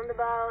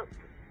roundabout.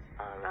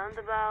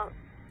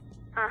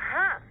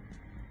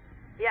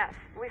 Yes,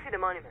 we see the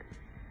monument.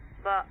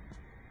 But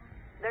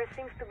there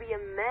seems to be a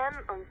man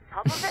on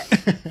top of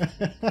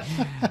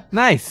it.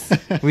 Nice.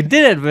 We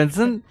did it,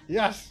 Vincent.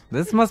 Yes.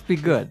 This must be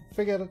good.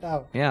 Figured it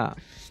out. Yeah.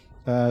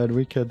 And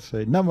we can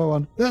say, number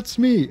 1, that's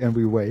me. And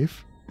we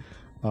wave.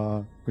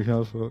 We can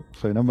also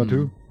say number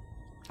 2.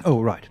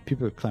 Oh, right.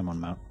 People climb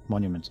on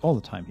monuments all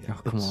the time here.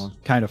 Oh, come on.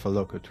 Kind of a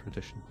local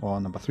tradition. Or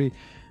number 3,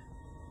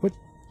 would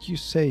you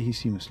say he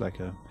seems like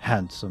a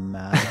handsome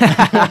man?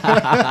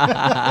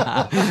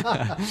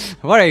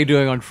 What are you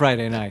doing on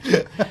Friday night?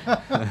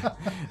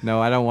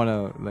 No, I don't want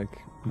to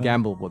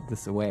gamble with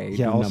this away.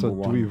 Yeah, also,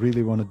 do we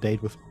really want to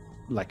date with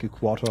like a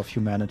quarter of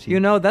humanity? You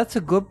know, that's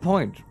a good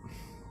point.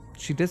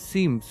 She does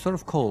seem sort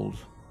of cold.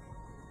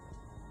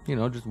 You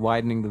know, just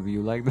widening the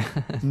view like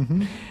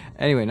that.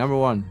 Anyway, number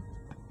 1.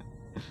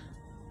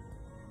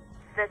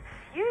 That's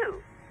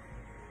you.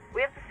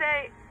 We have to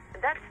say,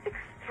 that's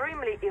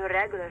extremely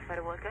irregular,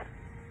 Firewalker.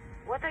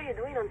 What are you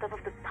doing on top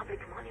of the public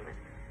monument?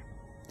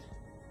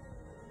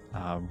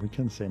 We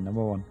can say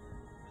number 1.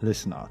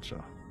 Listen,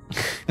 Archer.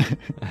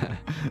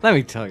 Let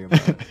me tell you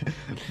about it.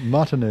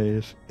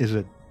 Martinez is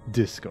a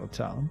disco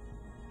town.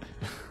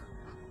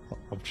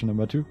 Option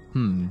number 2.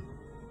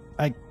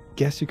 I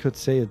guess you could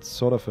say it's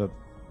sort of a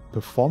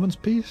performance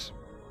piece.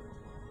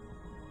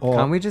 Or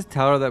can't we just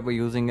tell her that we're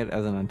using it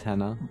as an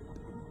antenna?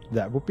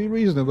 That would be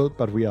reasonable,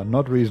 but we are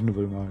not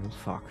reasonable, Marius.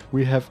 Fuck.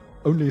 We have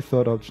only a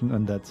third option,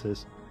 and that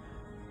says,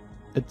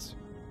 it's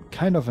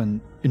kind of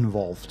an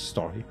involved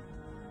story.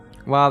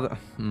 Well,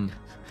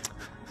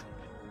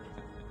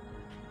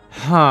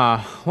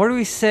 what do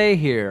we say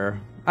here?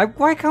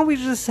 Why can't we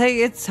just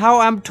say it's how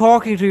I'm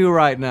talking to you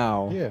right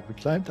now? Yeah, we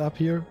climbed up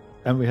here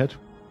and we had to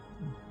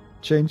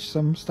change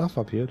some stuff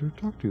up here to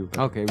talk to you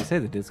about. Okay, we say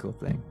the disco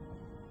thing.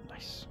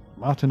 Nice.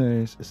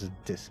 Martinez is a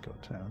disco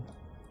town.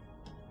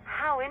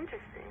 How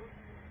interesting.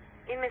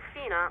 In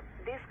Messina,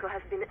 disco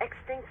has been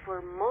extinct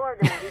for more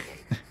than a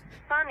decade.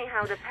 Funny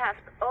how the past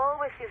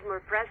always is more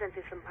present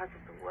in some parts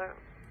of the world.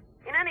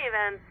 In any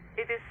event,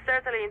 it is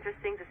certainly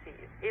interesting to see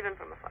you, even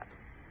from afar.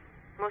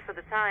 Most of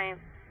the time,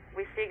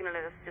 we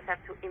signalers just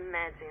have to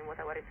imagine what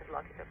our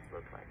interlocutors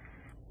look like.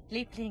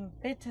 Liebling,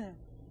 bitte.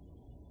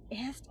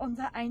 Er ist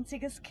unser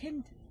einziges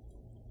Kind.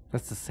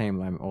 That's the same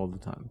line all the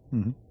time.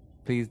 Mm-hmm.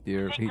 Please,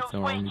 dear, he's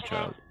our only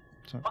child.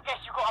 I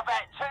guess you've got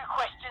about 2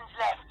 questions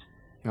left.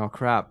 Oh,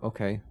 crap.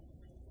 Okay.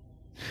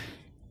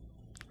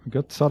 We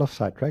got sort of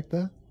sidetracked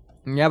there.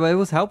 Yeah, but it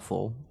was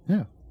helpful.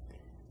 Yeah.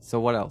 So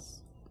what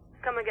else?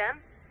 Come again?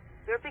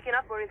 You're picking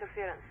up more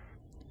interference.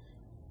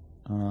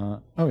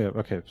 Oh yeah,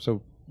 okay.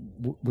 So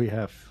we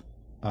have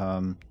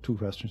 2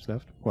 questions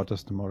left. What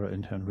does the moral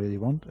intern really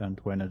want? And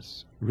when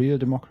is real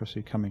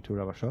democracy coming to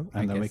Ravashov?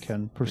 And then we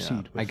can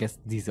proceed. I guess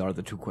these are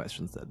the 2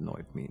 questions that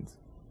Noid means.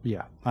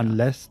 Yeah,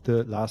 unless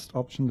the last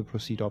option, the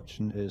proceed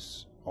option,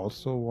 is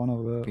also one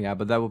of the... Yeah,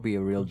 but that would be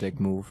a real dick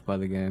move by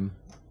the game.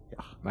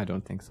 Yeah. I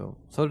don't think so.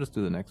 So just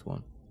do the next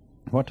one.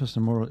 What does the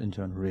moral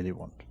intern really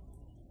want?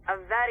 A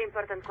very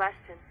important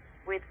question,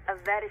 with a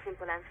very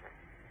simple answer.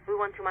 We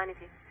want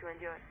humanity to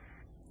endure.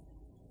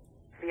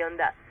 Beyond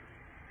that,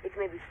 it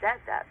may be said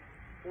that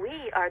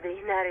we are the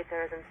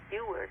inheritors and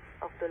stewards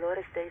of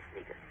Dolores Day's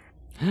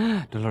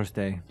legacy. Dolores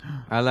Day.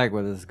 I like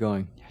where this is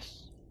going.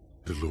 Yes.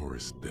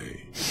 Dolores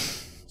Day. So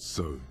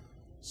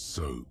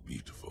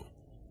beautiful.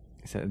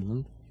 Is that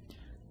inland?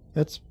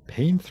 That's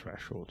pain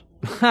threshold.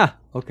 Ha!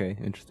 Okay,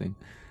 interesting.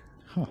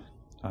 Huh.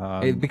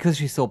 Because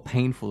she's so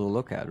painful to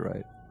look at,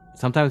 right?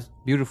 Sometimes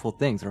beautiful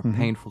things are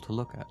painful to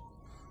look at.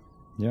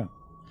 Yeah.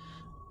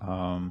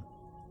 And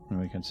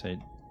we can say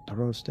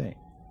Dolores Day.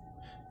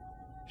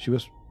 She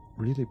was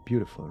really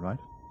beautiful, right?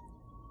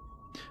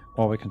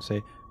 Or we can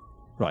say,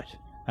 right.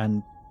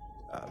 And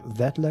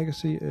that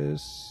legacy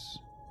is...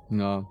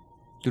 No.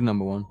 Do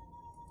number 1.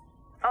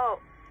 Oh,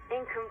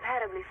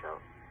 incomparably so.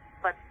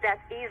 But that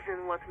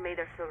isn't what made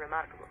her so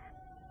remarkable.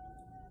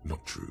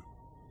 Not true.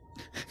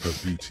 Her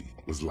beauty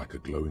was like a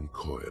glowing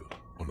coil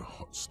on a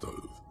hot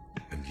stove,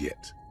 and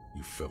yet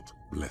you felt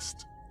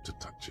blessed to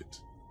touch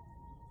it.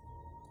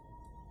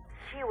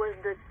 She was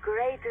the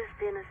greatest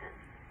innocent,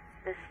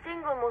 the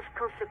single most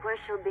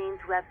consequential being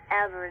to have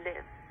ever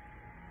lived.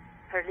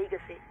 Her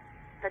legacy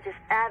touches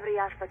every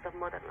aspect of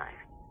modern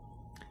life.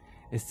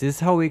 Is this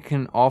how we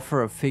can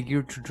offer a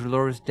figure to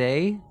Dolores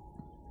Day?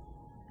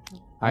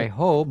 I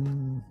hope.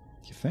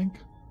 You think?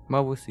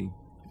 Well, we'll see.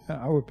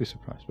 Yeah, I would be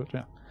surprised, but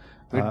yeah.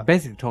 We're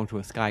basically talking to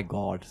a sky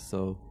god,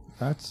 so...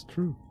 That's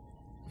true.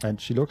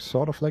 And she looks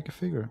sort of like a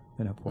figure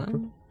in her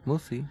portrait. We'll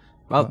see.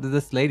 Well,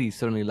 this lady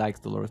certainly likes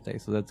Dolores Day,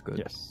 so that's good.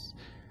 Yes.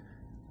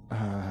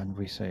 And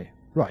we say,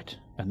 right.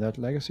 And that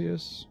legacy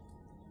is?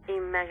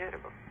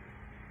 Immeasurable.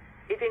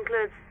 It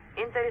includes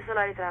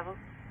interstellar travel,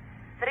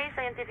 3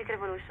 scientific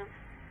revolutions,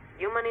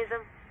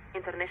 humanism,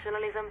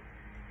 internationalism,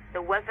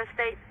 the welfare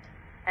state,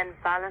 and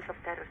balance of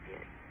terror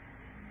theory.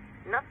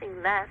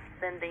 Nothing less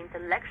than the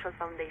intellectual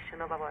foundation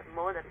of our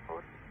modern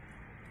order.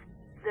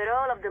 The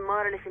role of the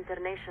Moralist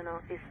International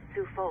is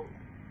twofold: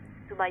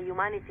 to buy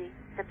humanity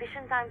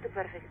sufficient time to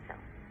perfect itself,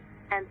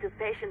 and to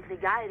patiently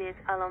guide it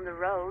along the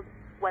road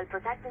while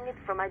protecting it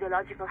from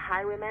ideological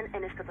highwaymen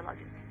and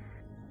eschatologists.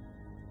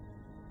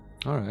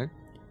 Alright.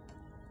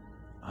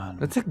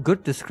 That's a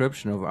good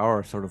description of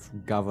our sort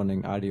of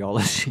governing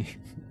ideology.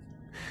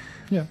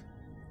 Yeah.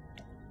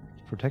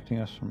 Protecting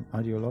us from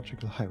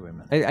ideological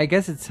highwaymen. I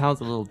guess it sounds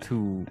a little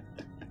too,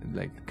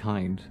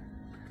 kind.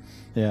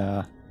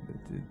 Yeah.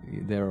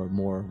 There are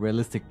more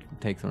realistic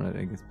takes on it,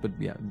 I guess. But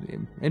yeah,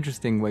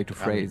 interesting way to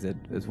phrase it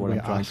is what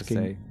I'm trying to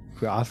say.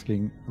 We're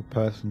asking a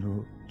person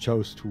who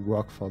chose to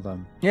work for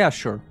them. Yeah,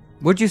 sure.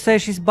 Would you say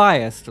she's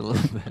biased a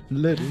little bit?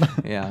 Little.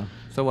 Yeah.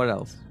 So what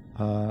else?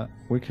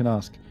 We can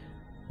ask,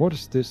 what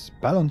is this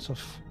balance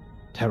of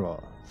terror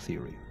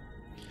theory?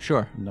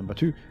 Sure. Number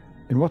 2,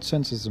 in what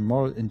sense is the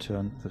moral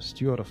intern the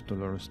steward of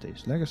Dolores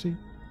Day's legacy?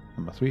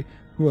 Number 3,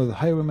 who are the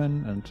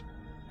highwaymen and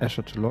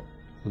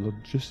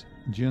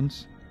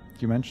eschatologians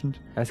you mentioned?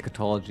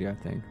 Eschatology, I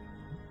think.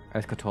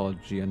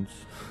 Eschatologians.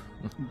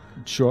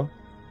 Sure.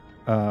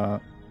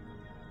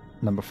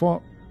 Number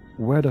 4,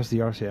 where does the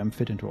RCM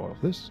fit into all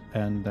of this?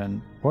 And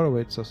then what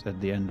awaits us at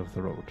the end of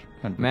the road?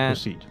 And we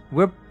proceed.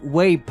 We're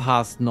way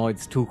past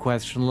Noid's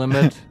 2-question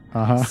limit.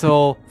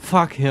 So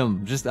fuck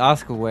him. Just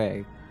ask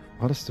away.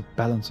 What is the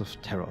balance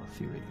of terror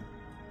theory?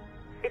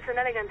 It's an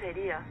elegant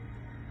idea,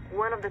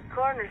 one of the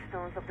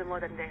cornerstones of the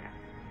modern era.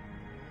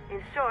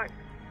 In short,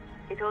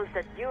 it holds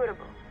that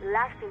durable,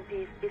 lasting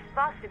peace is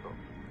possible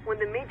when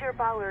the major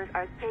powers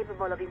are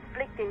capable of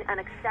inflicting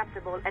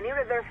unacceptable and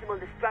irreversible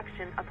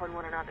destruction upon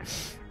one another.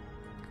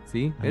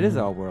 See, it is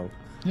our world.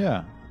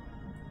 Yeah.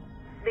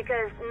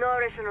 Because no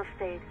rational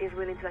state is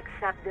willing to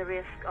accept the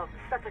risk of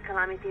such a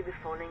calamity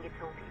befalling its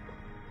own people.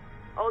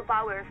 All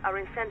powers are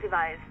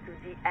incentivized to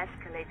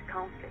de-escalate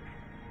conflicts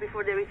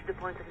before they reach the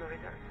point of no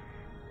return.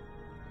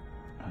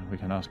 And we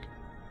can ask,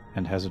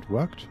 and has it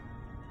worked?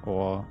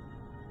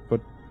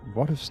 But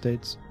what if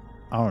states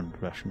aren't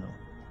rational?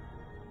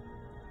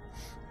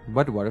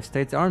 But what if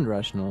states aren't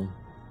rational?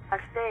 A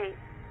state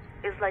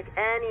is like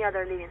any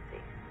other living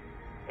thing.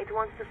 It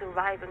wants to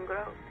survive and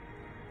grow.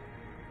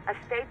 A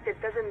state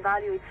that doesn't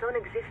value its own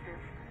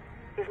existence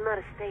is not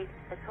a state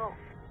at all.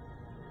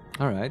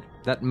 Alright,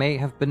 that may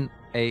have been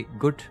a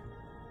good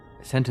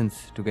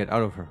sentence to get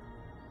out of her.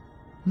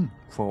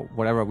 For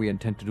whatever we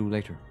intend to do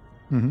later.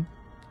 Mm-hmm.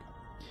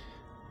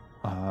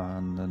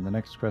 And then the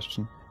next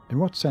question. In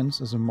what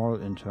sense is a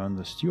moral intern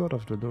the steward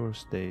of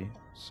Dolores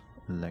Day's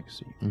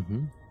legacy?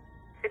 Mm-hmm.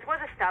 It was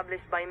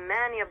established by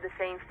many of the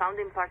same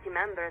founding party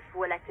members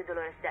who elected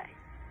Dolores Day,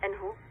 and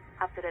who,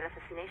 after her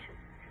assassination,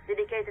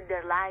 dedicated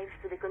their lives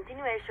to the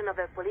continuation of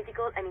their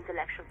political and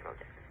intellectual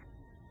projects.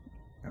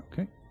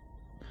 Okay.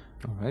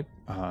 All right.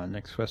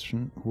 Next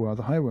question. Who are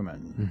the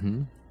highwaymen?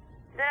 Mm-hmm.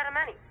 There are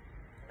many.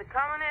 The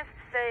communists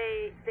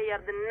say they are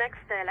the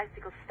next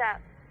dialectical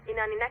step in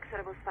an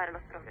inexorable spiral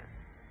of progress.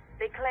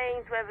 They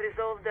claim to have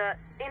resolved the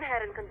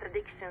inherent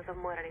contradictions of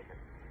moralism,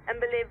 and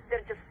believe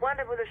they're just one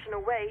revolution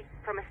away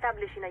from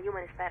establishing a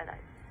humanist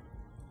paradise.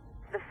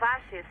 The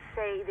fascists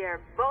say they are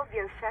both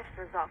the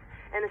ancestors of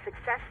and the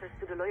successors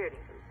to the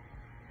loyalism.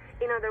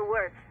 In other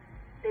words,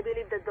 they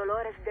believe that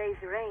Dolores Day's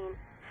reign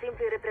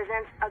simply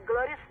represents a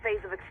glorious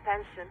phase of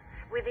expansion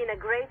within a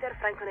greater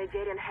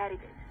Franco-Nigerian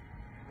heritage.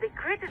 They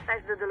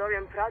criticize the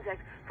DeLorean project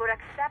for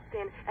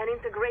accepting and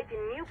integrating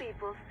new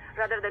peoples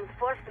rather than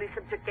forcefully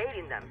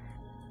subjugating them.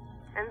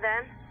 And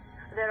then,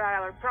 there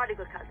are our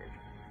prodigal cousins,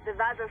 the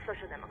Vazan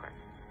Social Democrats,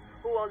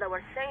 who hold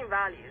our same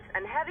values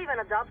and have even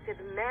adopted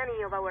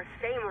many of our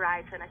same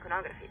rights and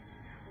iconography,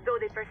 though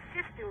they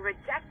persist in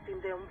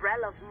rejecting the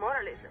umbrella of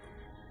moralism.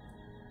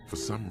 For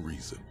some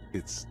reason,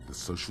 it's the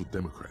Social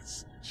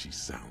Democrats she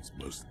sounds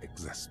most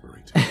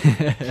exasperated.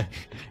 Yeah,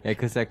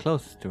 because they're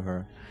close to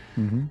her.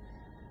 Mm-hmm.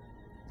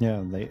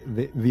 Yeah,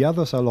 the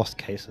others are lost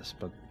cases,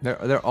 but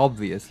they're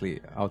obviously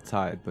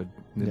outside. But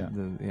we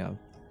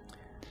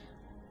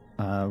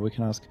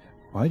can ask,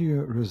 why do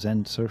you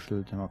resent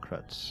Social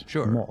Democrats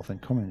more than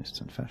communists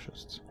and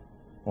fascists?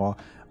 Or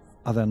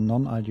are there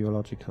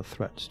non-ideological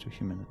threats to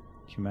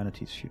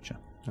humanity's future?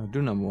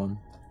 Do number one.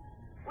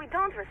 We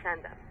don't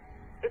resent them.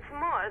 It's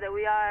more that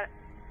we are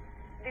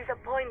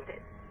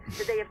disappointed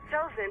that they have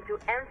chosen to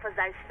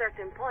emphasize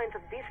certain points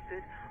of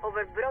dispute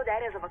over broad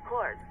areas of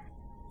accord.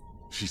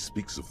 She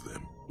speaks of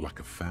them like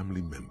a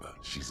family member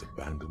she's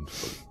abandoned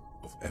hope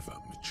of ever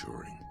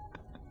maturing.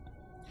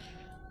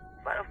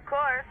 But of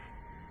course,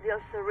 they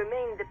also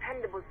remain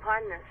dependable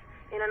partners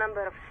in a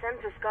number of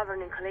centrist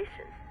governing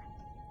coalitions.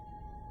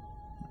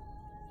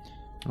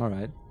 All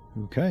right.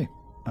 Okay.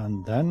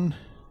 And then,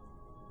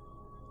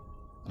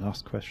 the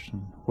last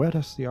question. Where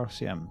does the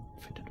RCM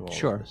fit into all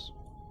of this?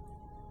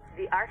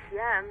 The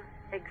RCM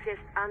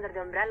exists under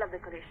the umbrella of the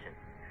coalition,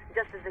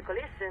 just as the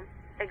coalition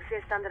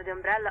exists under the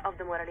umbrella of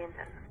the moral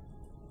intern.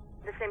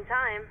 At the same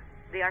time,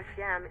 the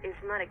RCM is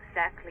not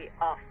exactly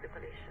of the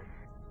coalition.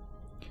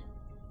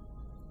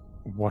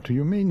 What do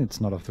you mean it's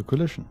not of the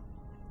coalition?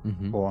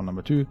 Mm-hmm. Or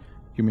number two,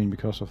 you mean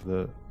because of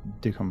the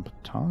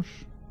decomptage?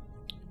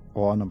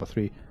 Or number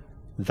three,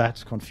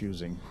 that's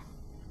confusing.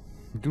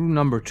 Do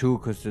number two,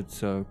 because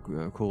it's a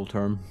cool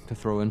term to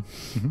throw in.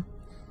 Mm-hmm.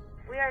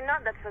 We are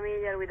not that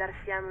familiar with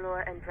RCM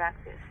lore and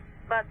practice,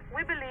 but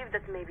we believe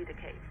that may be the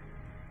case.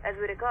 As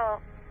we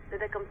recall, the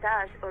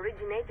decomptage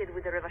originated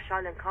with the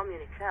Revacholian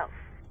commune itself.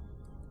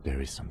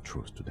 There is some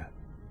truth to that.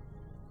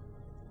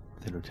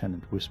 The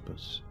lieutenant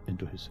whispers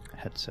into his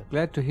headset.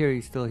 Glad to hear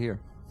he's still here.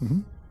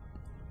 Mm-hmm.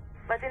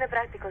 But in a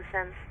practical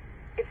sense,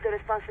 it's the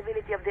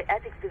responsibility of the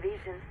ethics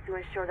divisions to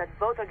ensure that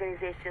both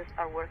organizations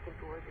are working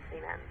towards the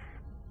same ends.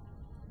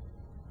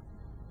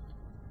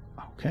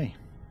 Okay.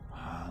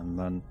 And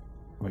then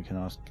we can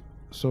ask,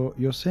 so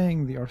you're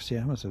saying the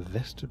RCM is a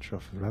vestige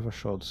of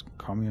Revachol's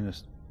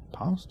communist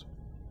past?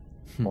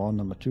 Or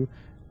number two,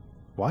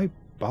 why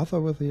bother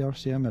with the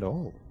RCM at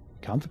all?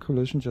 Can't the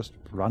coalition just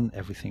run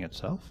everything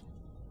itself?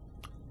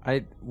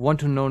 I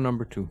want to know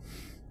number two.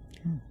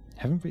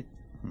 Haven't we?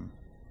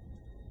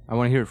 I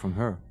want to hear it from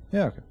her.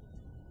 Yeah, okay.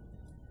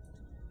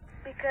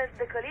 Because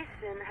the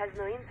coalition has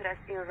no interest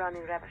in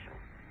running Revachol.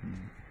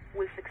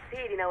 We'll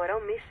succeed in our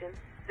own mission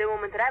the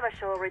moment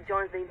Revachol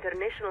rejoins the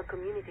international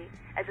community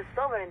as a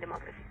sovereign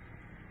democracy.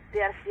 The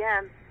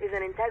RCM is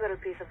an integral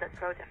piece of that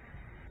project.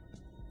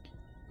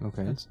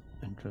 Okay. That's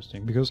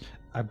interesting, because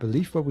I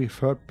believe what we've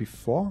heard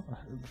before,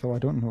 though I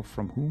don't know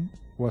from whom,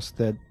 was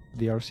that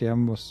the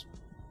RCM was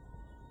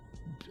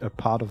a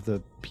part of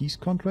the peace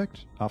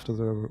contract after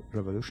the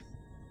revolution.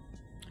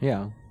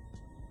 Yeah.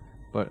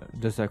 But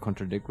does that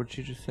contradict what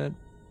she just said?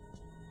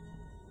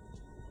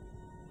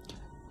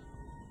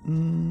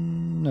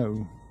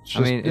 No. I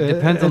mean, it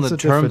depends on the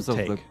terms of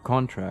the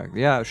contract.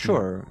 Yeah,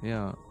 sure.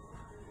 Yeah.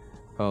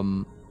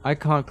 I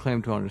can't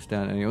claim to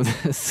understand any of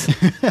this.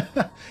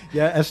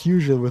 Yeah, as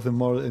usual with the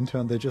moral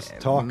intern, they just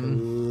talk a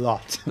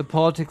lot. The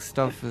politics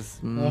stuff is...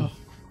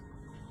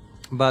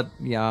 But,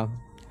 yeah.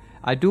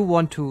 I do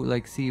want to,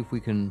 like, see if we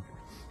can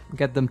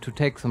get them to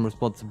take some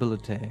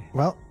responsibility.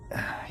 Well,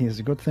 here's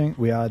a good thing.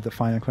 We are at the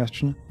final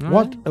question.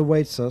 What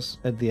awaits us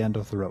at the end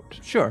of the road?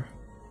 Sure.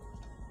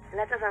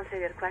 Let us answer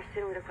your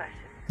question with a question.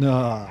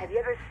 Ah. Have you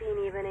ever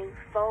seen evening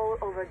fall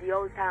over the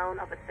old town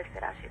of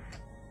Atop?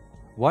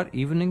 What,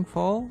 evening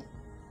fall?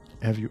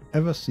 Have you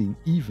ever seen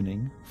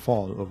evening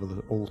fall over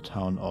the old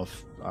town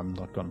of... I'm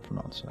not going to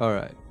pronounce it. All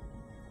right.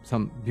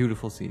 Some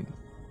beautiful scene.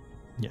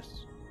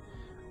 Yes.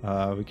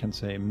 We can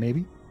say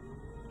maybe.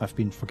 I've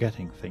been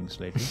forgetting things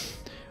lately.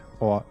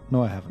 Or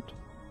no, I haven't.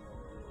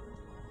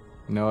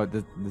 No,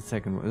 the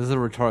second one. This is a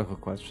rhetorical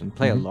question.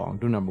 Play along.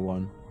 Do number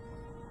one.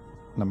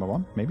 Number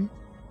one, maybe?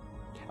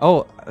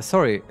 Oh,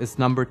 sorry. Is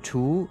number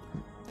two?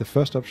 The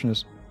first option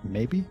is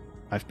maybe.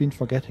 I've been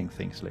forgetting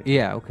things lately.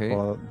 Yeah, okay.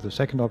 Or the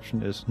second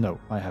option is no,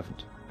 I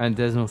haven't. And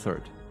there's no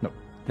third? No.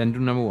 Then do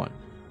number one.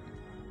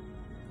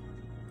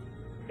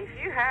 If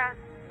you have,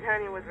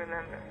 then you would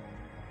remember.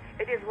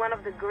 It is one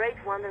of the great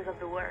wonders of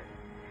the world,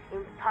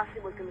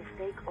 impossible to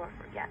mistake or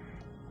forget.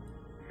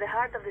 The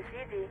heart of the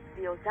city,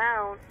 the old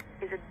town,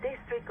 is a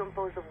district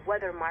composed of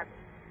weathered marble,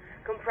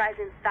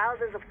 comprising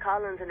thousands of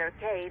columns and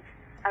arcades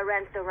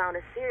arranged around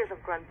a series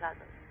of grand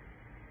plazas.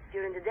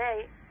 During the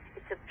day,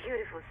 it's a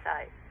beautiful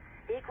sight,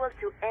 equal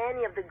to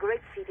any of the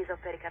great cities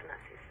of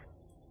Pericarnassus.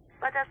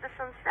 But as the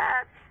sun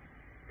sets,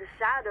 the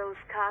shadows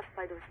cast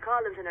by those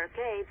columns and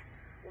arcades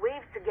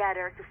weave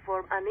together to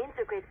form an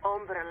intricate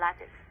ombre and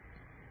lattice.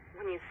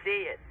 When you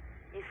see it,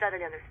 you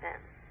suddenly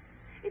understand.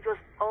 It was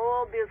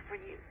all built for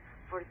you,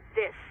 for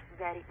this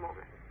very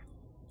moment.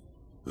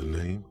 The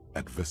name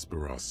at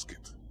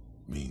Vesperaskit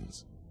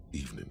means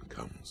evening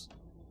comes.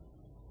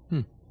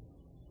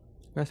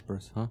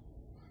 Vespers, huh?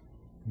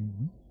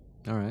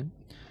 All right.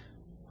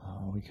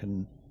 We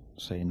can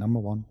say number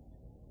one,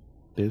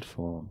 built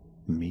for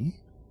me.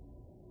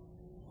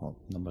 Or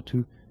number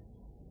two,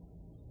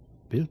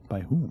 built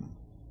by whom?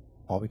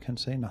 Or we can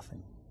say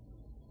nothing.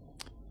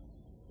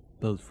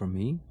 Built for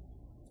me?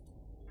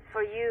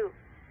 For you,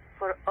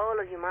 for all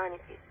of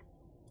humanity.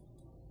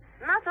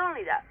 Not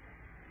only that,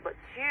 but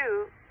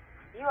you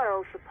are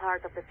also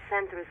part of that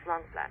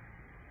centuries-long plan.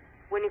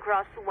 When you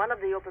cross one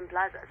of the open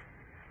plazas,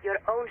 your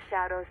own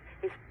shadows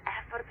is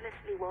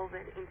effortlessly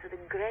woven into the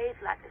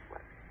great lattice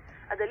work,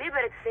 a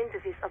deliberate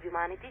synthesis of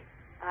humanity,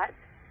 art,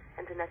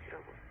 and the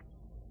natural world.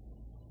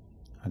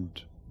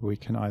 And we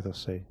can either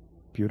say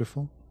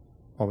beautiful,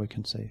 or we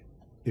can say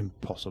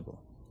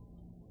impossible.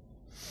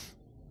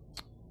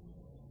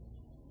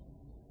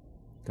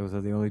 Those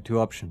are the only two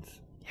options.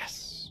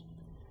 Yes.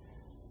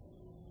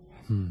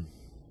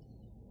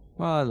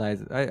 Well,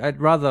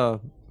 I'd rather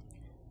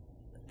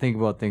think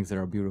about things that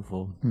are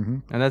beautiful.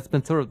 And that's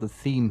been sort of the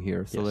theme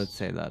here, so let's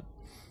say that.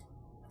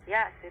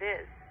 Yes, it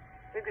is.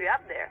 We grew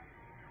up there.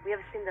 We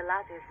have seen the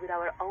lattice with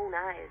our own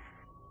eyes.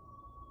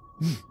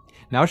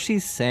 Now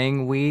she's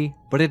saying we,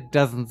 but it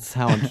doesn't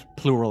sound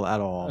plural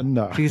at all.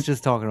 No. She's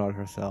just talking about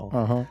herself.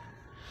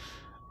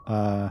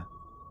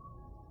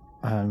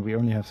 And we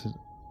only have the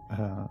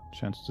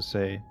chance to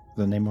say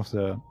the name of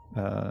the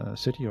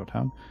city or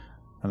town.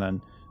 And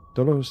then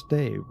Dolores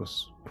Day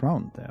was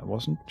crowned there,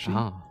 wasn't she? She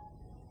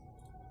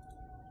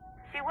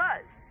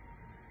was.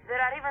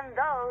 There are even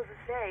those who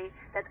say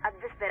that at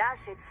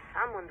Vesperaskit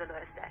summoned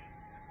Dolores Day,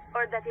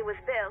 or that it was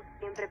built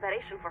in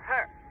preparation for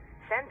her,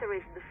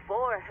 centuries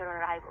before her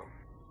arrival.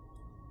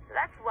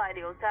 That's why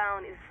the old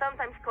town is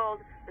sometimes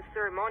called the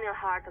ceremonial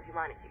heart of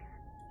humanity.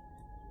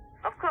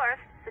 Of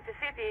course, such a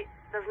city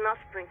does not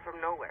spring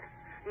from nowhere,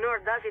 nor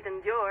does it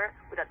endure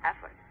without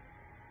effort.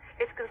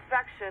 Its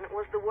construction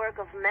was the work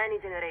of many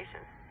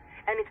generations,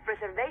 and its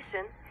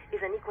preservation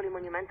is an equally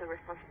monumental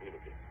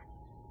responsibility.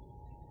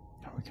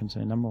 We can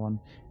say number one,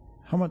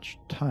 how much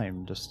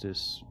time does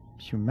this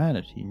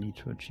humanity need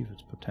to achieve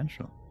its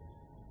potential?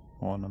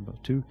 Or number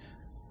two,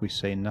 we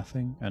say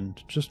nothing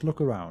and just look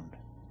around.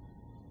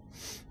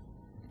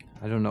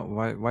 I don't know.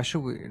 Why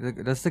should we?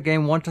 Does the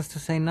game want us to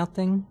say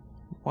nothing?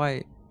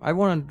 Why? I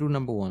want to do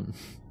number one.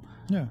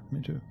 Yeah,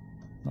 me too.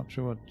 Not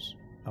sure what's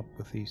up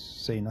with these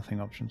say nothing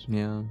options.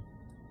 Yeah.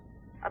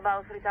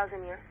 About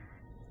 3,000 years.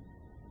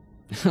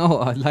 Oh,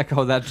 I like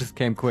how that just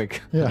came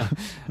quick. Yeah.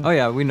 Oh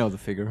yeah, we know the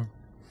figure.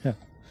 Yeah.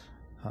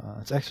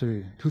 It's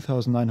actually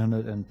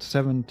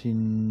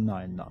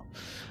 2,979 now.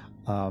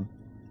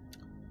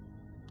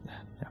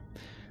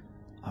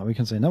 We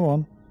can say number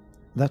one,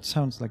 that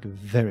sounds like a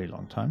very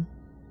long time.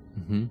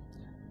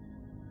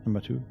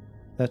 Number two,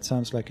 that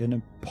sounds like an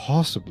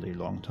impossibly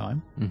long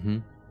time.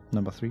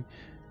 Number three,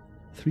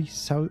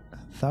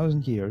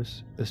 3,000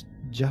 years is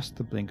just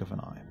the blink of an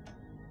eye.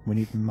 We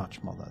need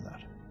much more than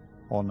that.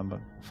 Or number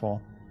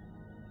four,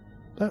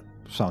 that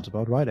sounds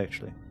about right,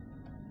 actually.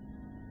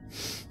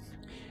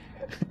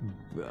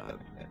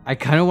 I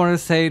kind of want to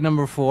say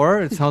number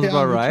 4. It sounds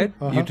about right.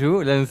 You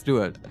too? Let's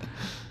do it.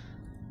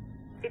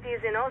 It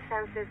is in all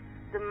senses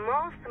the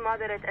most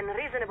moderate and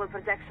reasonable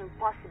projection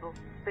possible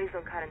based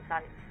on current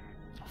science.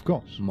 Of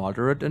course.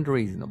 Moderate and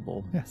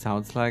reasonable. Yeah.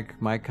 Sounds like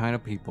my kind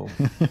of people.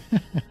 This is it.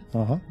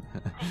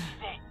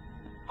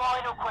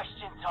 Final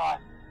question time.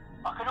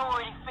 I can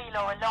already feel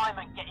our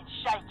alignment getting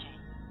shaky.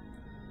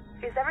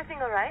 Is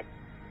everything alright?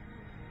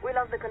 We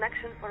lost the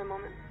connection for a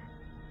moment.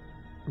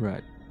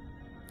 Right.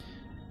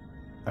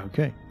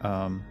 Okay.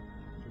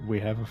 We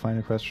have a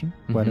final question.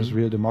 When is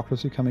real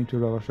democracy coming to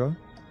La Rochelle?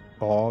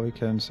 Or we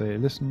can say,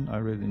 listen, I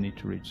really need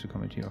to reach the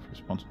Committee of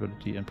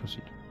Responsibility and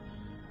proceed.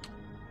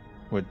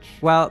 Which...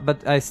 Well,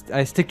 but I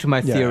stick to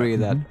my theory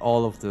that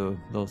all of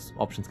those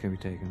options can be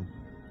taken.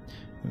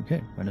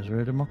 Okay, when is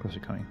real democracy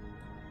coming?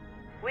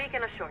 We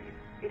can assure you,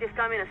 it is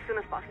coming as soon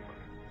as possible.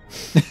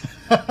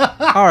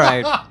 All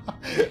right.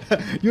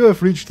 You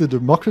have reached the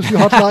democracy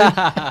hotline.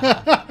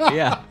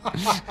 Yeah.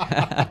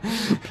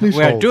 Please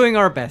We're hold. doing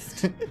our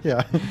best.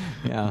 Yeah.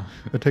 Yeah.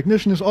 The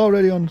technician is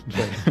already on.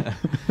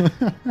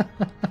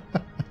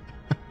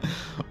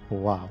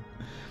 Wow.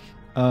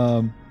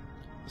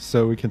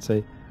 So we can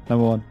say,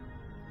 number 1,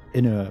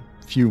 in a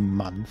few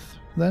months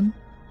then.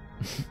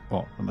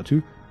 Or number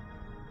 2,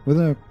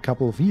 within a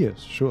couple of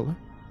years, surely.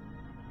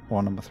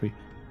 Or number 3,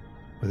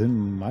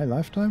 within my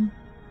lifetime?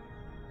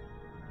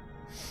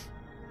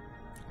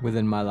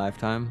 Within my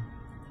lifetime?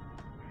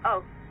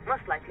 Oh,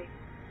 most likely.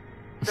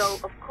 Though,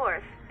 of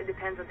course, it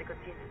depends on the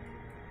contingency.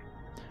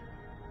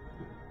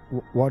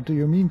 What do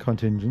you mean,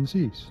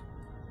 contingencies?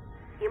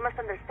 You must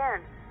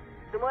understand,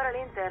 the moral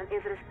intern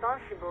is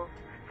responsible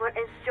for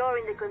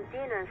ensuring the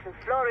continuance and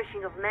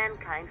flourishing of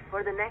mankind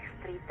for the next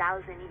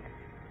 3,000 years.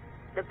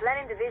 The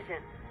planning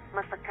division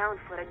must account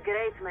for a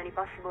great many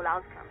possible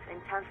outcomes and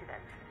chance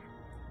events.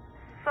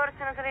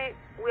 Fortunately,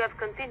 we have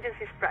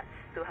contingency spreads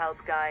to help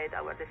guide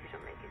our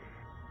decision-making.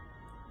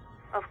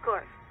 Of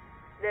course,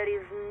 there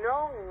is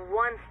no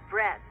one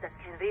spread that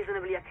can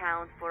reasonably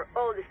account for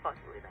all these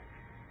possible events.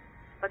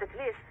 But at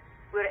least,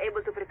 we're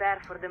able to prepare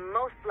for the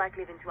most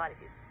likely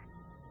eventualities.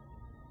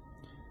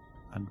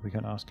 And we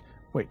can ask,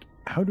 wait,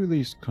 how do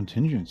these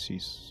contingency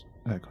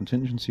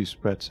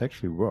spreads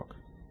actually work?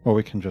 Or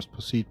we can just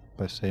proceed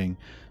by saying,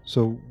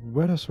 so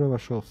where does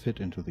Rochelle fit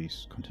into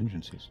these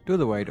contingencies? Do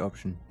the wait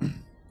option.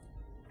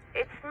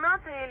 It's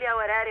not really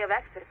our area of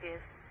expertise,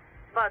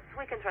 but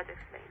we can try to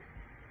explain.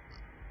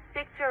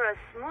 Picture a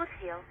smooth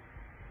hill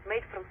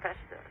made from fresh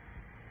dirt.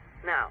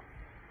 Now,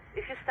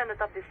 if you stand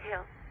atop this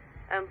hill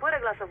and put a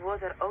glass of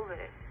water over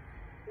it,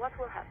 what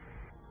will happen?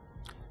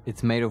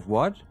 It's made of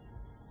what?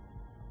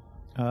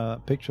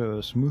 Picture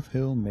a smooth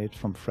hill made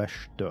from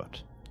fresh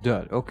dirt.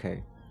 Dirt,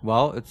 okay.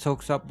 Well, it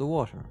soaks up the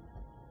water.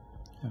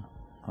 Yeah.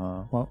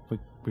 Well,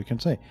 we can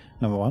say,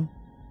 number 1,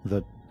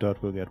 the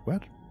dirt will get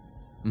wet.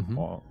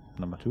 Or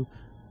number 2,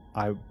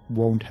 I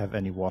won't have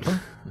any water.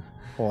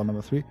 Or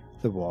number 3,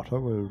 the water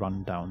will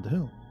run down the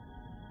hill.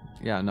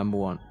 Yeah, number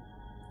 1.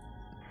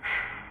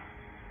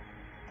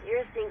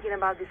 You're thinking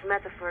about this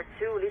metaphor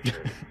too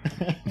literally.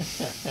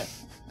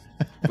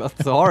 Well,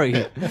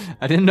 sorry.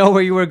 I didn't know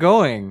where you were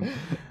going.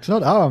 It's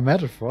not our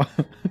metaphor.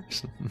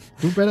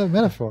 Do better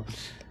metaphor.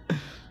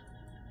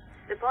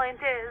 The point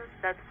is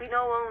that we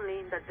know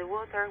only that the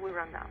water will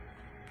run down.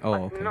 Oh,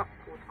 but okay. not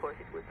what course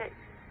it will take.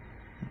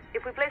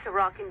 If we place a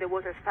rock in the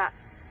water's path,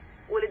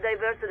 will it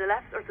divert to the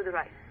left or to the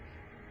right?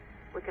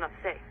 We cannot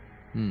say.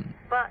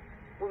 But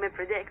we may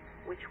predict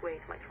which way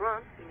it might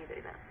run in either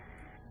event.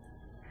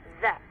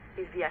 That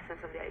is the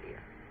essence of the idea.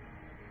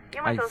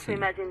 You might also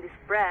imagine the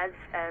spreads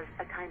as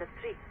a kind of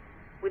tree,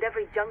 with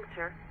every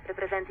juncture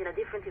representing a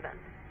different event,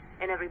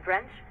 and every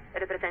branch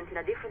representing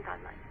a different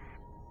timeline.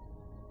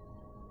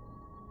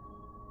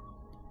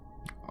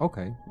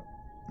 Okay.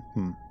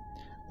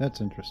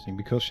 That's interesting,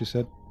 because she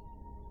said,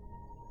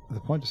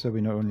 the point is that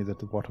we know only that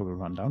the water will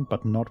run down,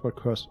 but not what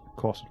course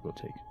it will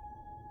take.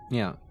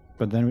 Yeah.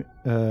 But then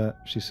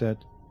she said,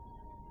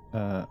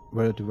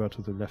 whether it will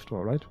to the left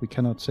or right, we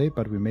cannot say,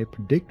 but we may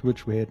predict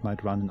which way it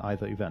might run in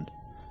either event.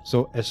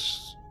 So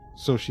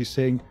she's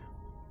saying,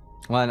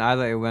 well, in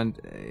either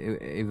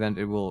event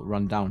it will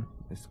run down,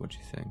 is what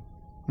she's saying.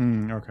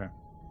 Okay.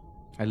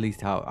 At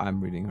least how I'm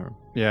reading her.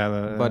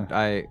 Yeah. But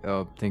I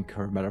think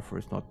her metaphor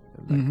is not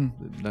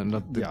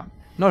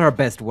not her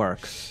best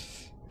work.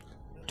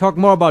 Talk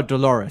more about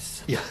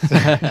Dolores. Yes.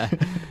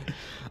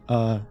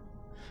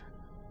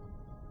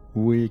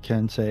 We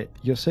can say,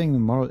 you're saying the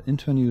moral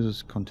intern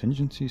uses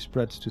contingency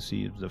spreads to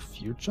see the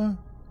future?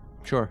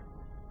 Sure.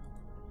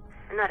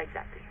 Not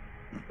exactly.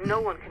 No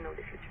one can know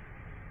the future.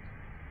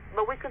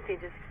 But with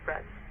contingency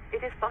spreads,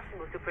 it is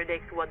possible to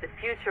predict what the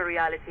future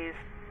realities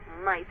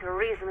might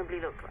reasonably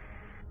look like.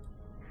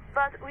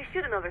 But we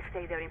shouldn't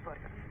overstate their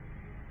importance.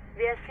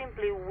 They are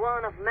simply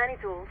one of many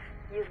tools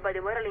used by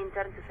the moral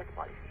intern to set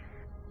policy.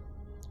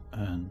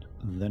 And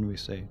then we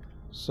say,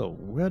 so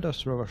where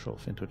does Rochelle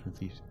fit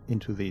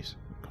into these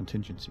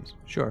contingencies?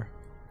 Sure.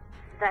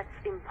 That's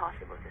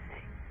impossible to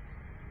say.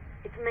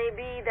 It may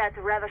be that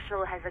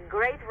Ravachol has a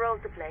great role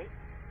to play,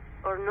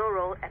 or no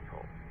role at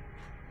all.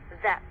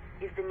 That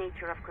is the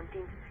nature of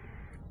contingency.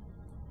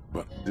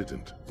 But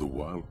didn't the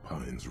Wild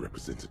Pines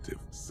representative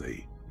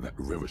say that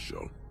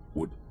Revachol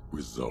would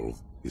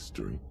resolve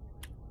history?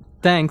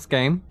 Thanks,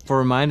 game, for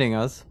reminding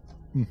us.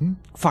 Mm-hmm.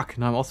 Fuck,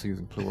 now I'm also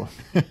using plural.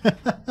 You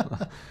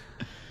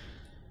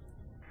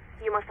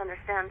must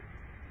understand,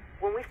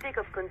 when we speak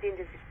of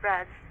contingency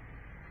spreads,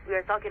 we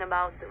are talking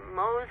about the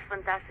most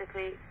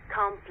fantastically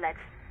complex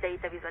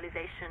data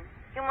visualization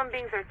human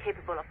beings are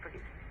capable of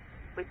producing,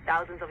 with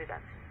thousands of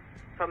events,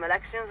 from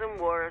elections and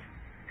wars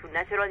to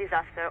natural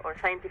disaster or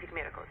scientific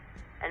miracles,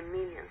 and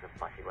millions of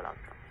possible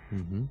outcomes.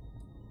 Mm-hmm.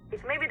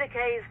 It may be the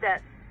case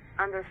that,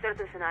 under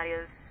certain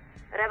scenarios,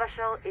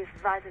 Revachol is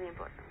vitally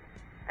important,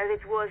 as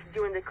it was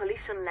during the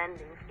Coalition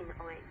landings in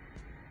 08.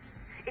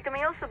 It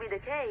may also be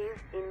the case,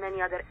 in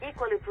many other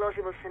equally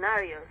plausible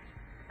scenarios,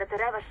 that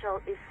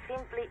Revachol is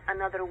simply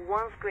another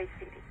once great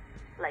city,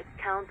 like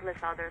countless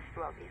others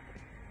throughout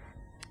history.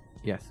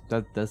 Yes,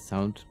 that does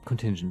sound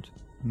contingent.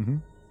 Mm-hmm.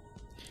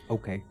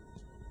 Okay.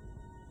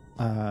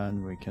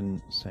 And we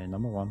can say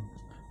number one,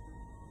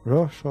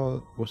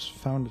 Revachol was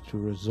founded to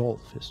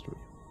resolve history.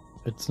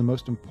 It's the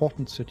most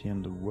important city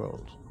in the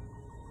world.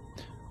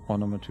 Or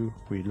number two,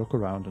 we look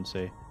around and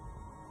say,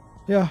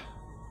 yeah,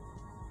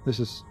 this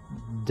is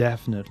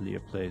definitely a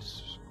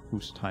place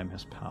whose time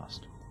has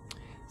passed.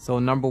 So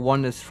number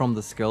one is from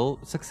the skill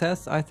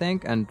success, I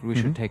think, and we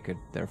should take it,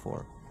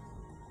 therefore.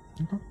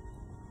 Okay.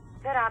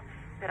 Perhaps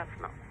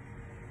not.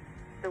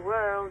 The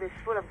world is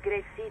full of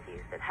great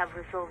cities that have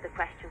resolved the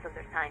questions of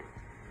their time.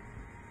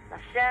 La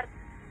Chère,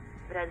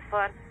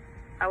 Bradford,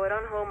 our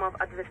own home of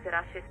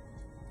Advesterashit.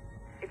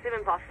 It's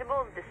even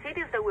possible the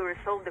cities that will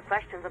resolve the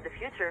questions of the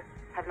future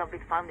have not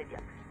been founded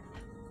yet.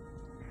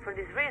 For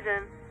this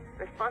reason,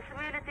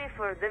 responsibility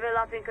for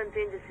developing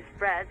contingency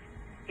spreads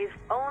is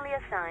only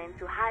assigned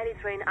to highly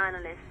trained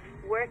analysts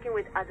working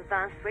with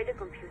advanced radio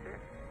computers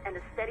and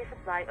a steady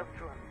supply of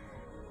drones.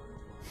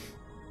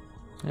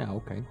 Yeah,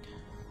 okay.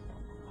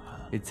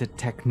 It's a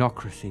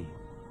technocracy.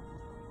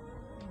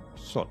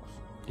 Sort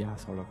of. Yeah,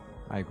 sort of.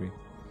 I agree.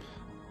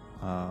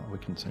 We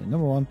can say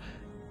number one,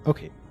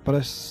 okay, but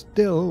I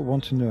still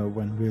want to know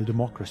when real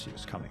democracy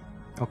is coming.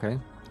 Okay.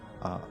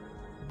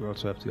 We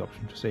also have the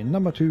option to say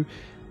number two,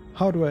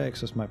 how do I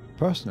access my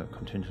personal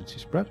contingency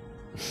spread?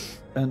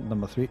 And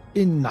number three,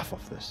 enough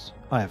of this.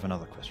 I have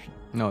another question.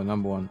 No,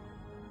 number one.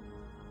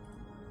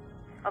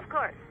 Of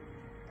course.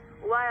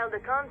 While the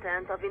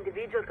content of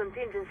individual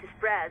contingency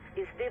spreads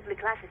is deeply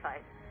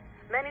classified,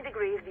 many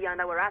degrees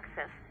beyond our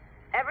access,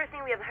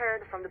 everything we have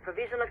heard from the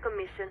Provisional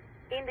Commission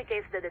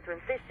indicates that the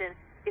transition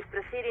is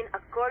proceeding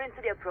according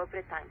to the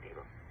appropriate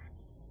timetable.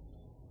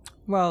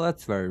 Well,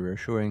 that's very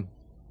reassuring.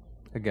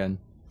 Again.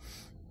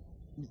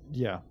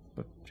 Yeah,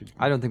 but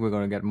I don't think we're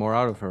going to get more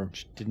out of her.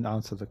 She didn't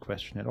answer the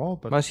question at all.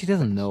 But well, she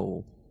doesn't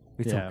know.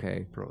 It's yeah,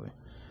 okay. Probably.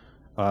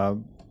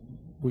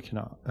 We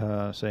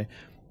can say,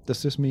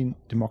 does this mean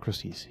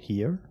democracy is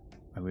here?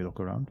 And we look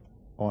around.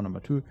 Or number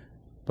two,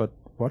 but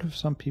what if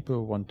some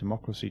people want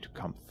democracy to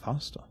come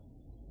faster?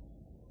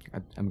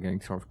 I'm getting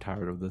sort of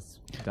tired of this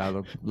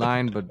dialogue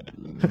line, but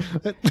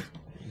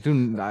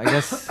I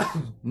guess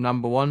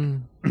number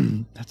one.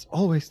 That's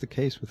always the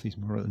case with these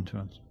moral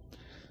interns.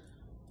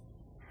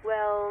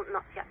 Well,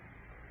 not yet.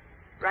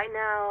 Right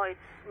now, it's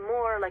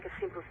more like a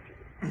simple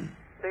seed,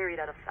 buried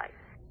out of sight.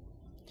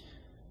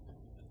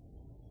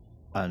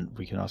 And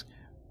we can ask,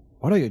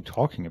 what are you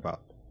talking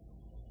about?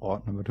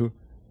 Or number two,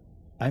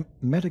 I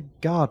met a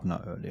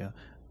gardener earlier,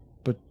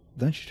 but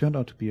then she turned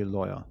out to be a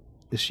lawyer.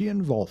 Is she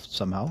involved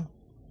somehow?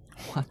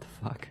 What the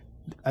fuck?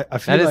 I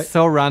feel that like is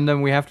so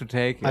random, we have to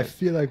take it. I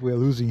feel like we're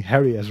losing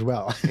Harry as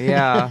well.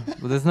 Yeah,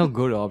 but there's no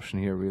good option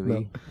here,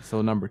 really. No.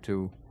 So number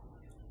two.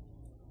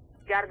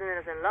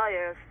 Gardeners and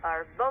lawyers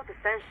are both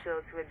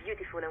essential to a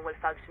beautiful and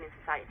well-functioning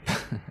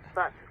society.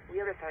 But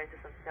we are referring to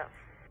something else.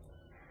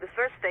 The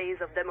first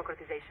phase of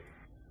democratization.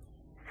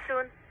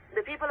 Soon,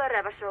 the people at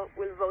Revachol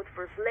will vote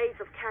for slates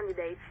of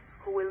candidates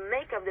who will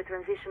make up the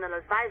Transitional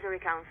Advisory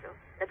Council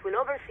that will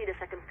oversee the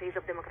second phase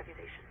of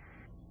democratization.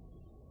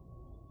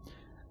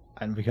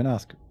 And we can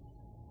ask,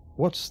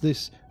 what's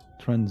this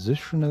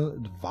Transitional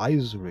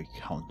Advisory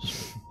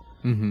Council?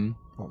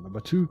 Well, number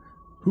two,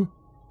 who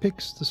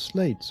picks the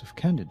slates of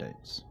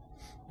candidates?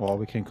 Or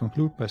we can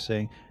conclude by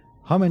saying,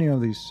 how many of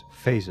these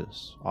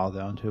phases are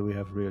there until we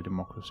have real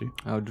democracy?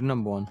 I'll do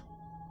number one.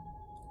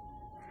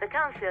 The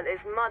Council is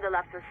modeled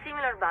after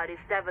similar bodies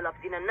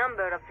developed in a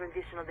number of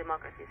transitional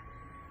democracies.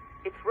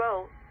 Its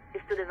role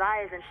is to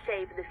devise and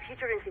shape the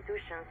future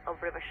institutions of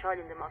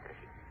Revacholian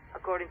democracy,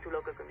 according to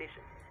local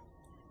conditions.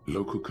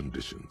 Local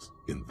conditions,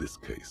 in this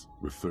case,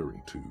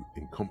 referring to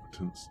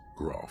incompetence,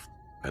 graft,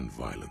 and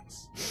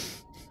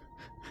violence.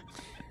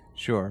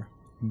 Sure.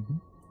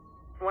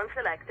 Once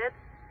elected,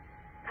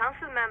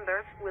 Council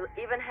members will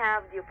even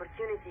have the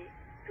opportunity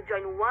to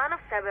join one of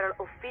several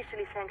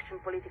officially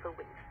sanctioned political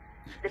wings,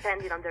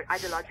 depending on their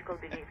ideological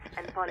beliefs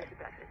and policy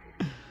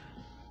preferences.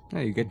 Yeah,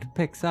 you get to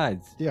pick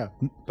sides. Yeah.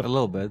 But a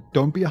little bit.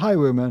 Don't be a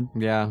highwayman.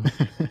 Yeah.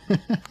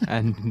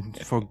 And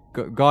for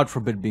God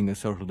forbid being a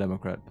social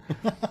democrat.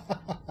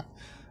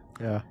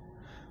 Yeah.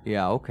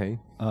 Yeah, okay.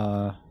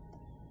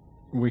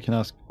 We can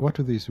ask, what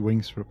do these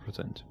wings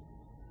represent?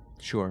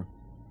 Sure.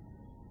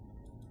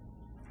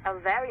 A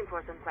very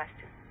important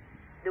question.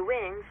 The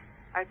wings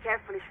are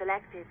carefully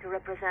selected to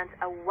represent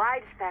a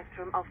wide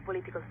spectrum of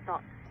political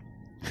thought.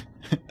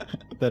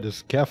 That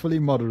is carefully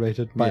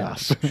moderated by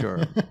us.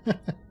 Sure.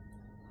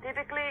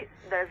 Typically,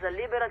 there's a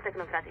liberal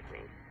technocratic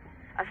wing,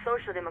 a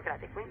social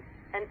democratic wing,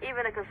 and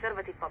even a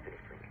conservative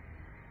populist wing.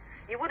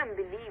 You wouldn't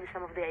believe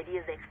some of the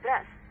ideas they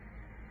express,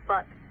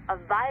 but a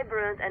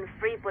vibrant and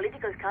free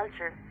political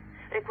culture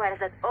requires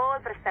that all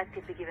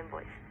perspectives be given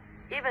voice,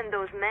 even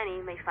those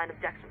many may find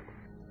objectionable.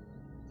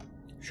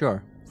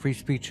 Sure. Free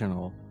speech and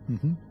all.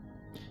 Mm-hmm.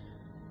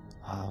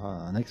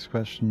 Next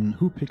question.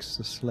 Who picks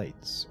the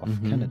slates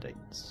of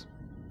candidates?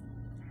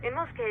 In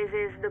most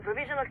cases, the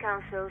Provisional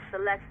Council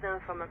selects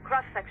them from a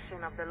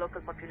cross-section of the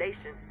local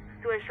population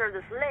to ensure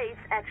the slates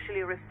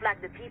actually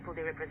reflect the people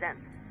they represent.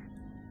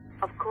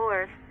 Of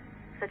course,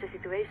 such a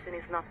situation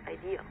is not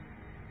ideal.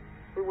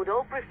 We would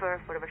all prefer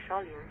for the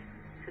Vashalians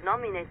to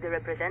nominate the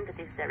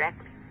representatives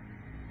directly.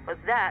 But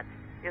that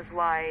is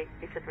why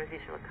it's a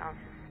Provisional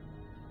Council.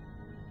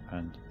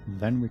 And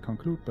then we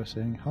conclude by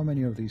saying how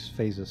many of these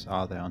phases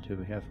are there until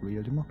we have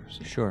real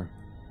democracy? Sure.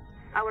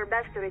 Our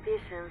best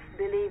theoreticians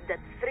believe that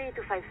 3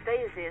 to 5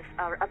 phases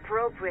are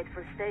appropriate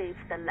for states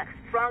that lack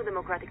strong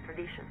democratic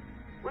tradition,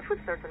 which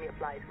would certainly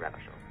apply to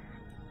Ravachol.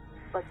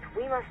 But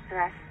we must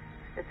stress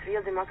that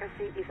real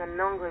democracy is an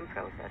ongoing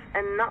process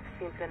and not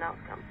simply an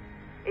outcome.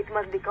 It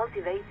must be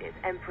cultivated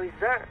and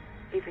preserved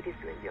if it is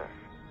to endure.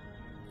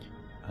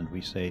 And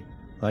we say,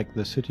 like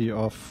the city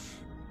of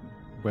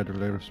where the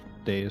latest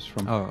day is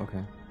from. Oh,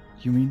 okay.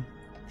 You mean?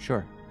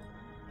 Sure.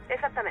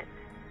 Exactamente.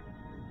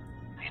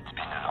 It's been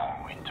a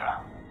long winter.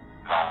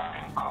 Long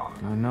and cold.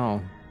 Oh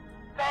no.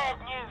 Bad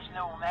news,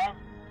 little man.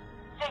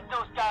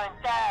 Signal's going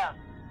down.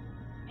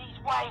 These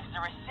waves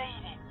are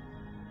receding.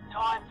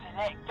 Time to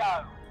let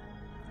go.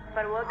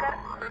 Sir Walker,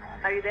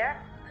 are you there?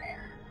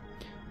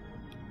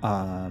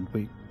 And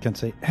we can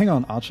say, hang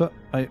on, Archer.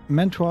 I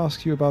meant to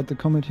ask you about the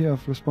Committee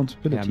of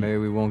Responsibility. Yeah, maybe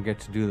we won't get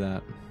to do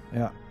that.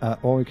 Yeah,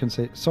 or we can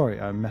say, sorry,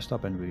 I messed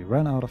up and we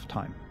ran out of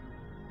time.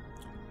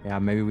 Yeah,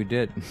 maybe we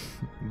did.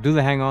 Do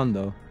the hang on,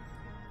 though.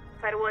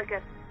 Sir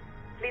Walker,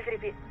 please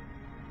repeat.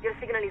 Your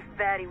signal is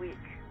very weak.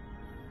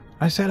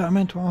 I said I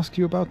meant to ask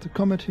you about the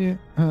Committee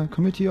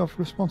of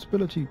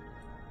Responsibility.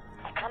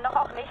 Kann doch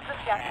auch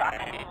nächstes Jahr zur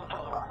Akademie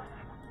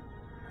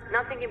gehen.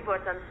 Nothing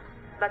important.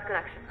 Bad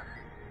connection.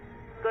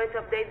 Going to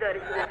update the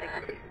receiver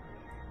frequency.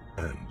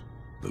 And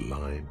the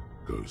line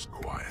goes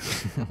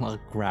quiet. Well,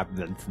 crap,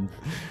 Vincent.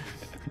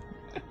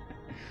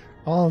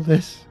 All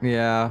this.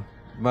 Yeah,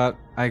 but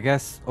I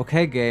guess,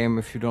 okay, game,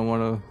 if you don't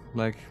want to,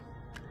 like,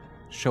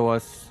 show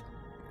us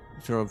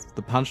sort of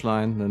the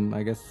punchline, then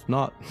I guess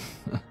not.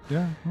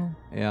 Yeah. Well.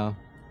 Yeah.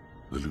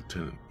 The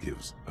lieutenant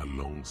gives a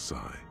long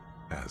sigh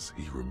as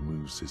he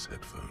removes his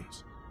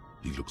headphones.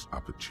 He looks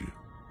up at you.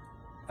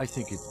 I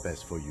think it's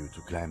best for you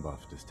to climb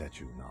off the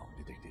statue now,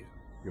 Detective.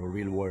 Your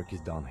real work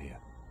is done here.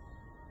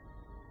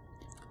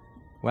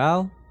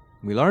 Well,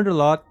 we learned a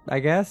lot, I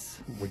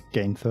guess. We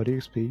gained 30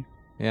 XP.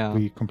 Yeah.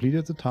 We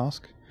completed the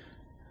task.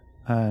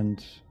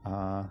 And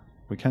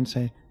we can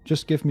say,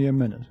 just give me a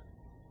minute.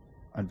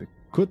 And we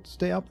could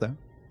stay up there.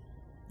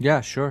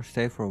 Yeah, sure.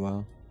 Stay for a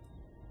while.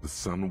 The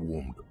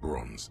sun-warmed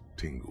bronze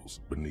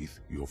tingles beneath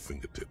your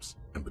fingertips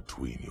and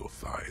between your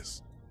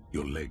thighs.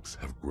 Your legs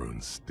have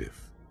grown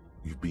stiff.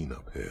 You've been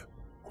up here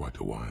quite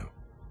a while.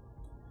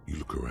 You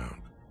look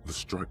around. The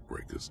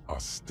strikebreakers are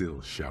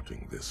still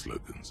shouting their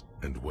slogans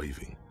and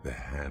waving their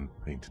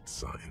hand-painted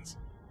signs.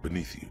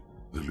 Beneath you,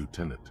 the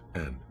lieutenant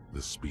and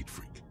the speed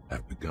freak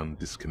have begun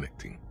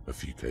disconnecting a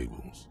few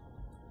cables.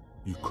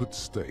 You could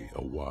stay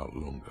a while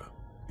longer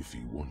if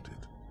you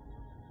wanted.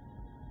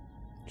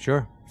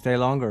 Sure, stay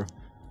longer.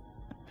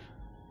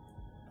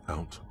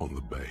 Out on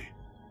the bay,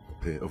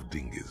 a pair of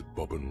dinghies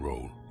bob and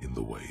roll in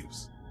the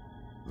waves.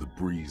 The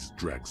breeze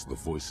drags the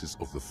voices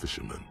of the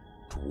fishermen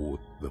toward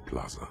the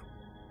plaza,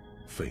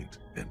 faint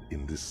and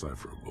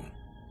indecipherable.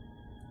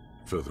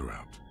 Further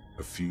out,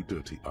 a few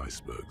dirty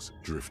icebergs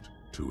drift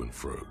to and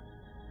fro.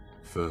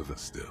 Further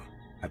still,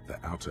 at the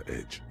outer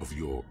edge of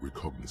your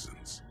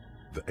recognizance,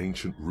 the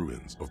ancient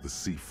ruins of the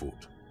sea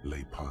fort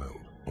lay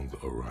piled on the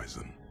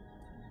horizon.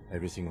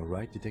 Everything all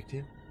right,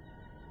 Detective?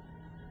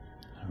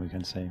 We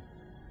can say,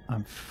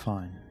 I'm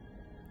fine.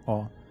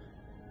 Or,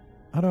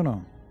 I don't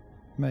know.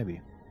 Maybe.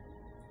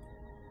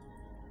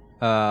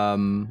 I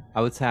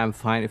would say I'm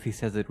fine if he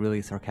says it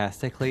really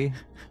sarcastically,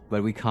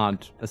 but we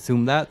can't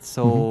assume that,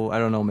 so I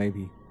don't know,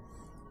 maybe.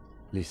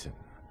 Listen,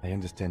 I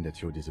understand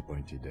that you're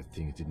disappointed that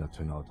things did not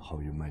turn out how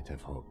you might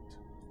have hoped.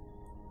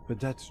 But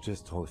that's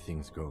just how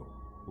things go.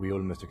 We all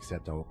must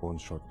accept our own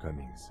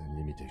shortcomings and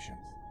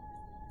limitations.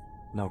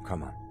 Now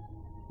come on.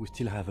 We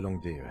still have a long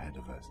day ahead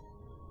of us.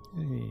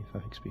 Yay,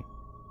 5 XP.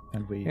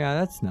 And we Yeah,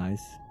 that's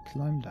nice.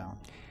 climb down.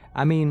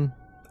 I mean,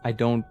 I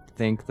don't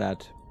think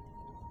that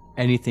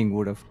anything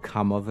would have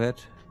come of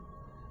it,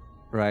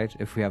 right,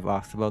 if we have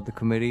asked about the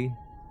committee.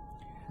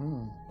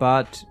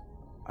 But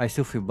I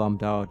still feel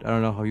bummed out. I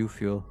don't know how you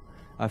feel.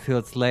 I feel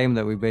it's lame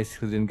that we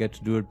basically didn't get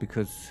to do it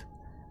because,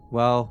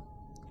 well,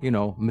 you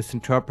know,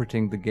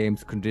 misinterpreting the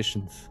game's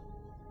conditions.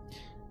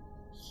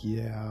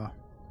 Yeah.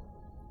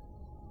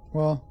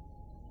 Well,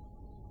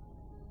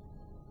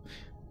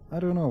 I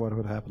don't know what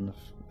would happen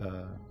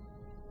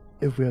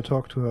if we had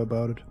talked to her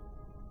about it.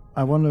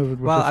 I wonder if it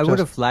would. Well, I would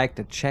have liked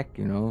a check,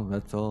 you know.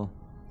 That's all.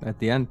 At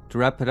the end, to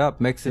wrap it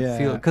up, makes it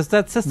feel, because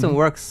that system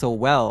works so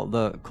well.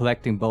 The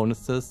collecting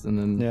bonuses and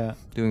then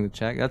doing the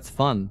check. That's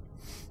fun.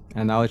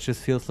 And now it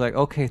just feels like,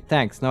 okay,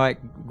 thanks. Now I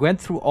went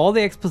through all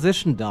the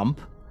exposition dump,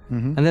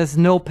 and there's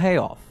no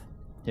payoff.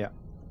 Yeah.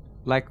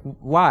 Like,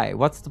 why?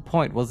 What's the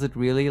point? Was it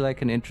really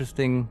like an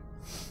interesting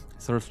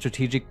sort of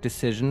strategic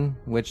decision?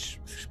 Which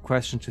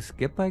question to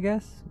skip, I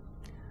guess?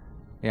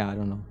 Yeah, I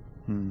don't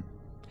know.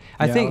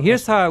 I think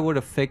here's how I would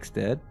have fixed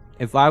it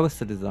if I was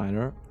the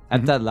designer.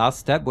 At that last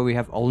step where we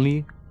have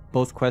only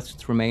both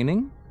questions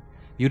remaining,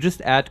 you just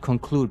add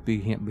conclude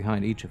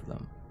behind each of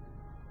them.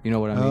 You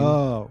know what I mean?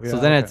 Oh, yeah. So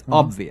then it's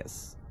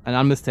obvious and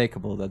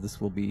unmistakable that this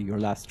will be your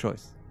last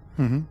choice.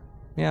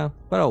 Yeah,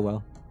 but oh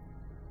well.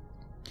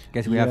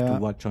 Guess we have to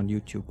watch on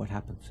YouTube what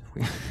happens if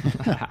we...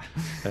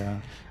 Yeah.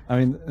 I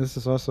mean, this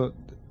is also...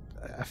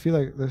 I feel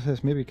like this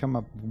has maybe come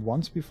up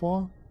once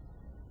before.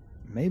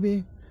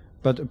 Maybe.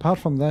 But apart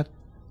from that,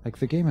 like,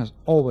 the game has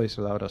always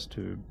allowed us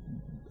to...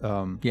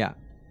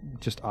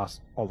 just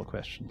ask all the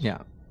questions. Yeah.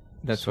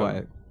 That's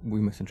why we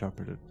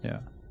misinterpreted.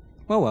 Yeah.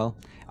 Well.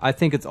 I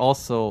think it's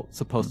also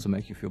supposed to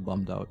make you feel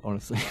bummed out,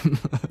 honestly.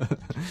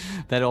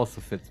 That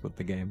also fits with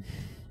the game.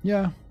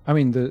 Yeah. I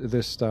mean,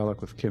 this dialogue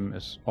with Kim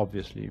is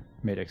obviously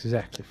made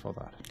exactly for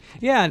that.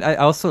 Yeah, and I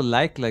also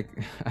like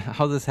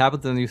how this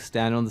happens when you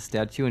stand on the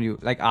statue and you,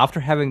 like, after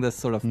having this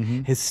sort of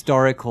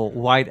historical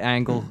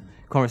wide-angle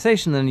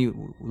conversation, then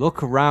you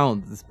look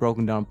around this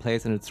broken down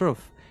place and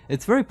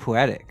it's very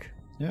poetic.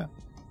 Yeah.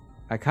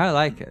 I kind of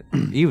like it,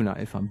 even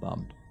if I'm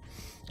bummed.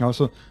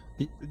 Also,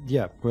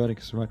 yeah, poetic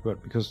is the right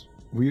word, because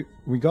we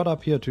got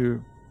up here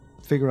to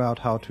figure out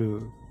how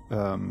to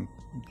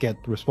get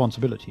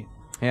responsibility.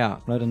 Yeah.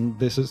 Right, and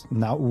this is,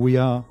 now we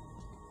are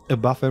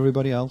above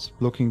everybody else,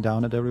 looking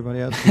down at everybody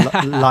else,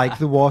 like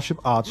the Warship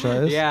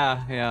Archer is.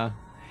 Yeah.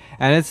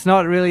 And it's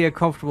not really a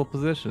comfortable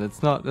position.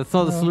 That's not the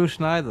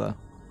solution either.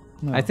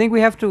 No. I think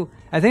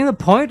the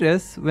point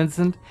is,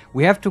 Vincent,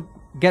 we have to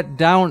get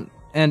down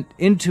and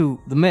into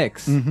the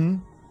mix.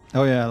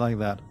 Oh yeah, I like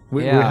that.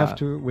 We have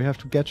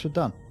to get shit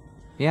done.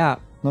 Yeah.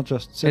 Not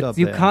just sit up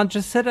there. You can't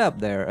just sit up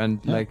there and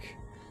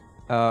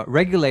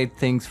regulate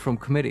things from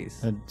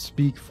committees. And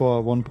speak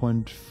for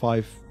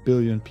 1.5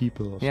 billion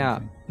people or something. Yeah.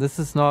 This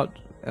is not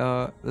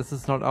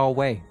our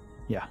way.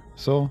 Yeah.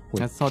 So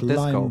let's not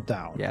disco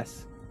down.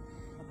 Yes.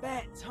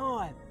 About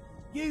time.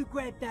 You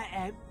grab that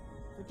amp,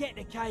 forget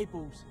the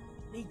cables.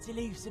 Need to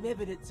leave some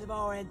evidence of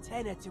our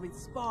antenna to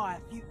inspire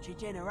future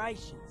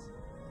generations.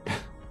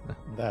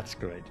 That's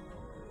great.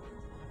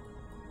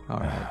 All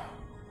right.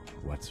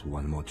 What's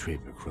one more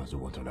trip across the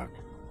waterlock?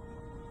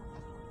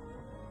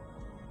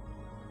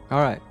 All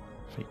right.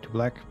 Fade to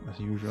black, as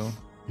usual.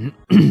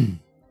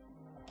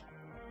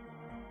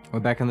 We're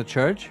back in the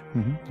church?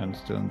 And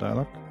still in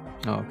dialogue.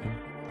 Oh, okay.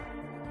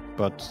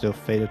 But still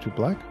faded to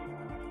black?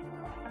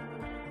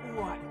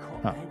 Alright,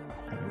 Cotman.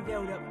 We've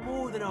held up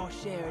more than our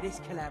share of this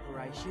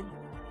collaboration.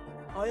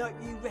 I hope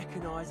you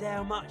recognise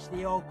how much the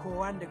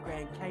hardcore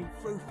underground came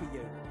through for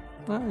you.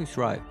 Oh, he's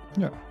right.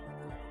 Yeah.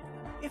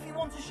 If you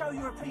want to show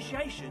your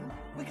appreciation,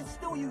 we can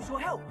still use your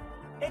help.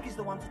 Egg is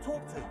the one to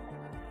talk to.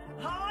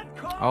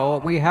 Hardcore! Oh,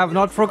 we have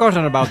not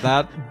forgotten about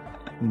that.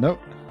 Nope.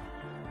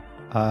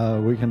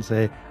 We can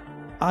say,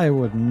 I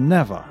would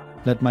never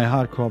let my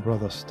hardcore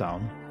brothers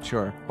down.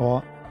 Sure.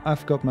 Or,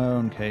 I've got my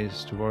own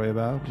case to worry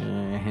about.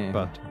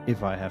 But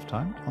if I have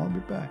time, I'll be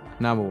back.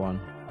 Number one.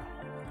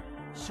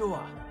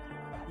 Sure.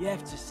 You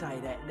have to say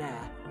that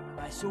now,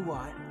 but it's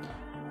alright.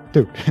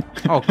 Dude.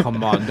 Oh,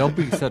 come on. Don't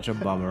be such a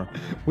bummer.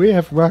 We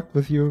have worked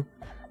with you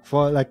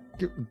for, like,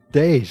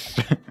 days.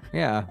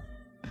 Yeah.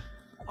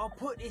 I'll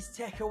put this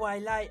tech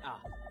away later.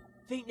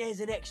 Think there's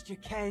an extra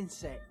can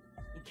set,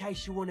 in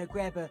case you want to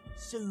grab a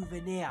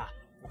souvenir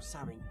or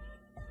something.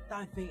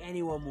 Don't think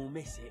anyone will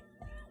miss it.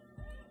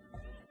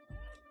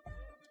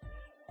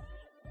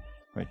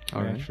 Wait,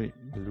 can we actually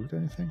loot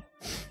anything?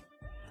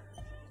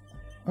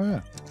 Oh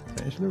yeah,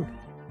 there's loot.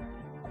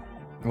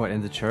 What,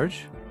 in the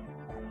church?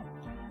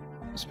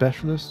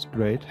 Specialist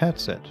grade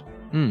headset.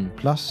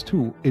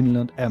 +2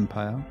 Inland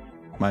Empire,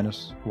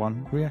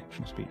 -1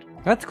 reaction speed.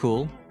 That's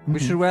cool. We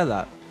should wear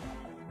that.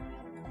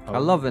 I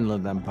love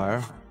Inland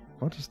Empire.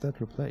 What does that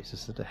replace?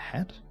 Is it a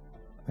head?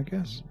 I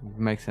guess.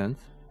 Makes sense.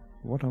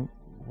 What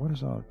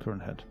is our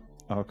current head?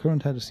 Our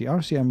current head is the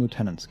RCM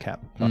Lieutenant's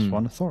cap,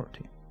 +1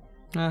 authority.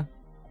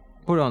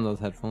 Put on those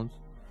headphones.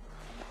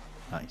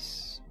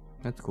 Nice.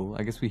 That's cool.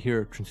 I guess we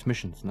hear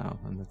transmissions now,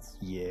 and that's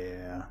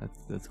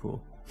that's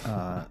cool.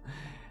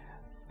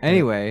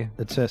 Anyway,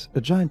 it says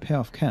a giant pair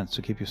of cans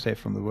to keep you safe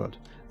from the world.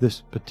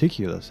 This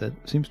particular set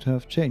seems to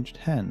have changed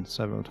hands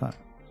several times.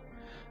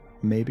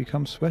 May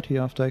become sweaty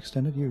after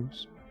extended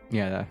use.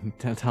 Yeah,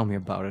 tell me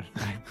about it.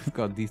 I've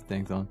got these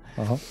things on.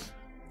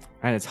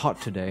 And it's hot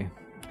today.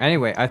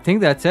 Anyway, I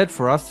think that's it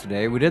for us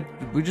today. We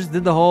just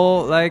did the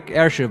whole like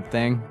airship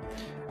thing.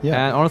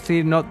 Yeah. And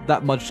honestly, not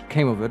that much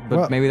came of it, but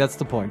well, maybe that's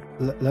the point.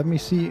 Let me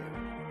see.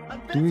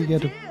 Do we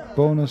get a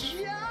bonus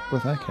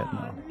with Egghead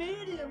now?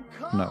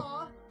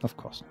 No, of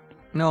course not.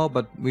 No,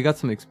 but we got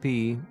some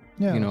XP.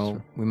 Yeah, you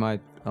know, we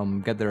might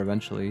get there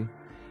eventually.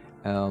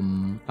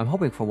 I'm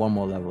hoping for one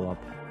more level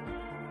up.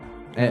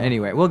 Yeah.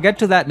 Anyway, we'll get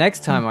to that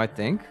next time, I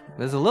think.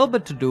 There's a little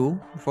bit to do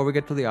before we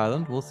get to the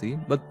island. We'll see.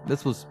 But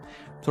this was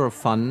sort of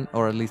fun,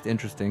 or at least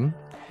interesting.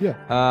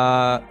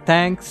 Yeah.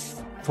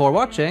 Thanks for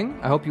watching.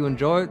 I hope you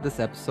enjoyed this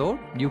episode.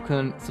 You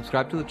can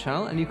subscribe to the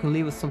channel and you can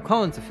leave us some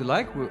comments if you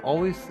like. We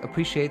always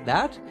appreciate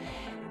that.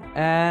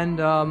 And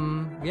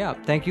yeah,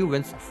 thank you,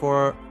 Vince,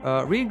 for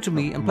reading to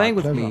me and playing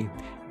with me.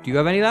 Do you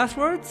have any last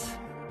words?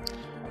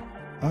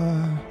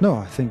 No,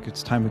 I think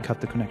it's time we cut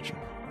the connection.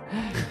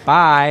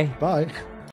 Bye. Bye.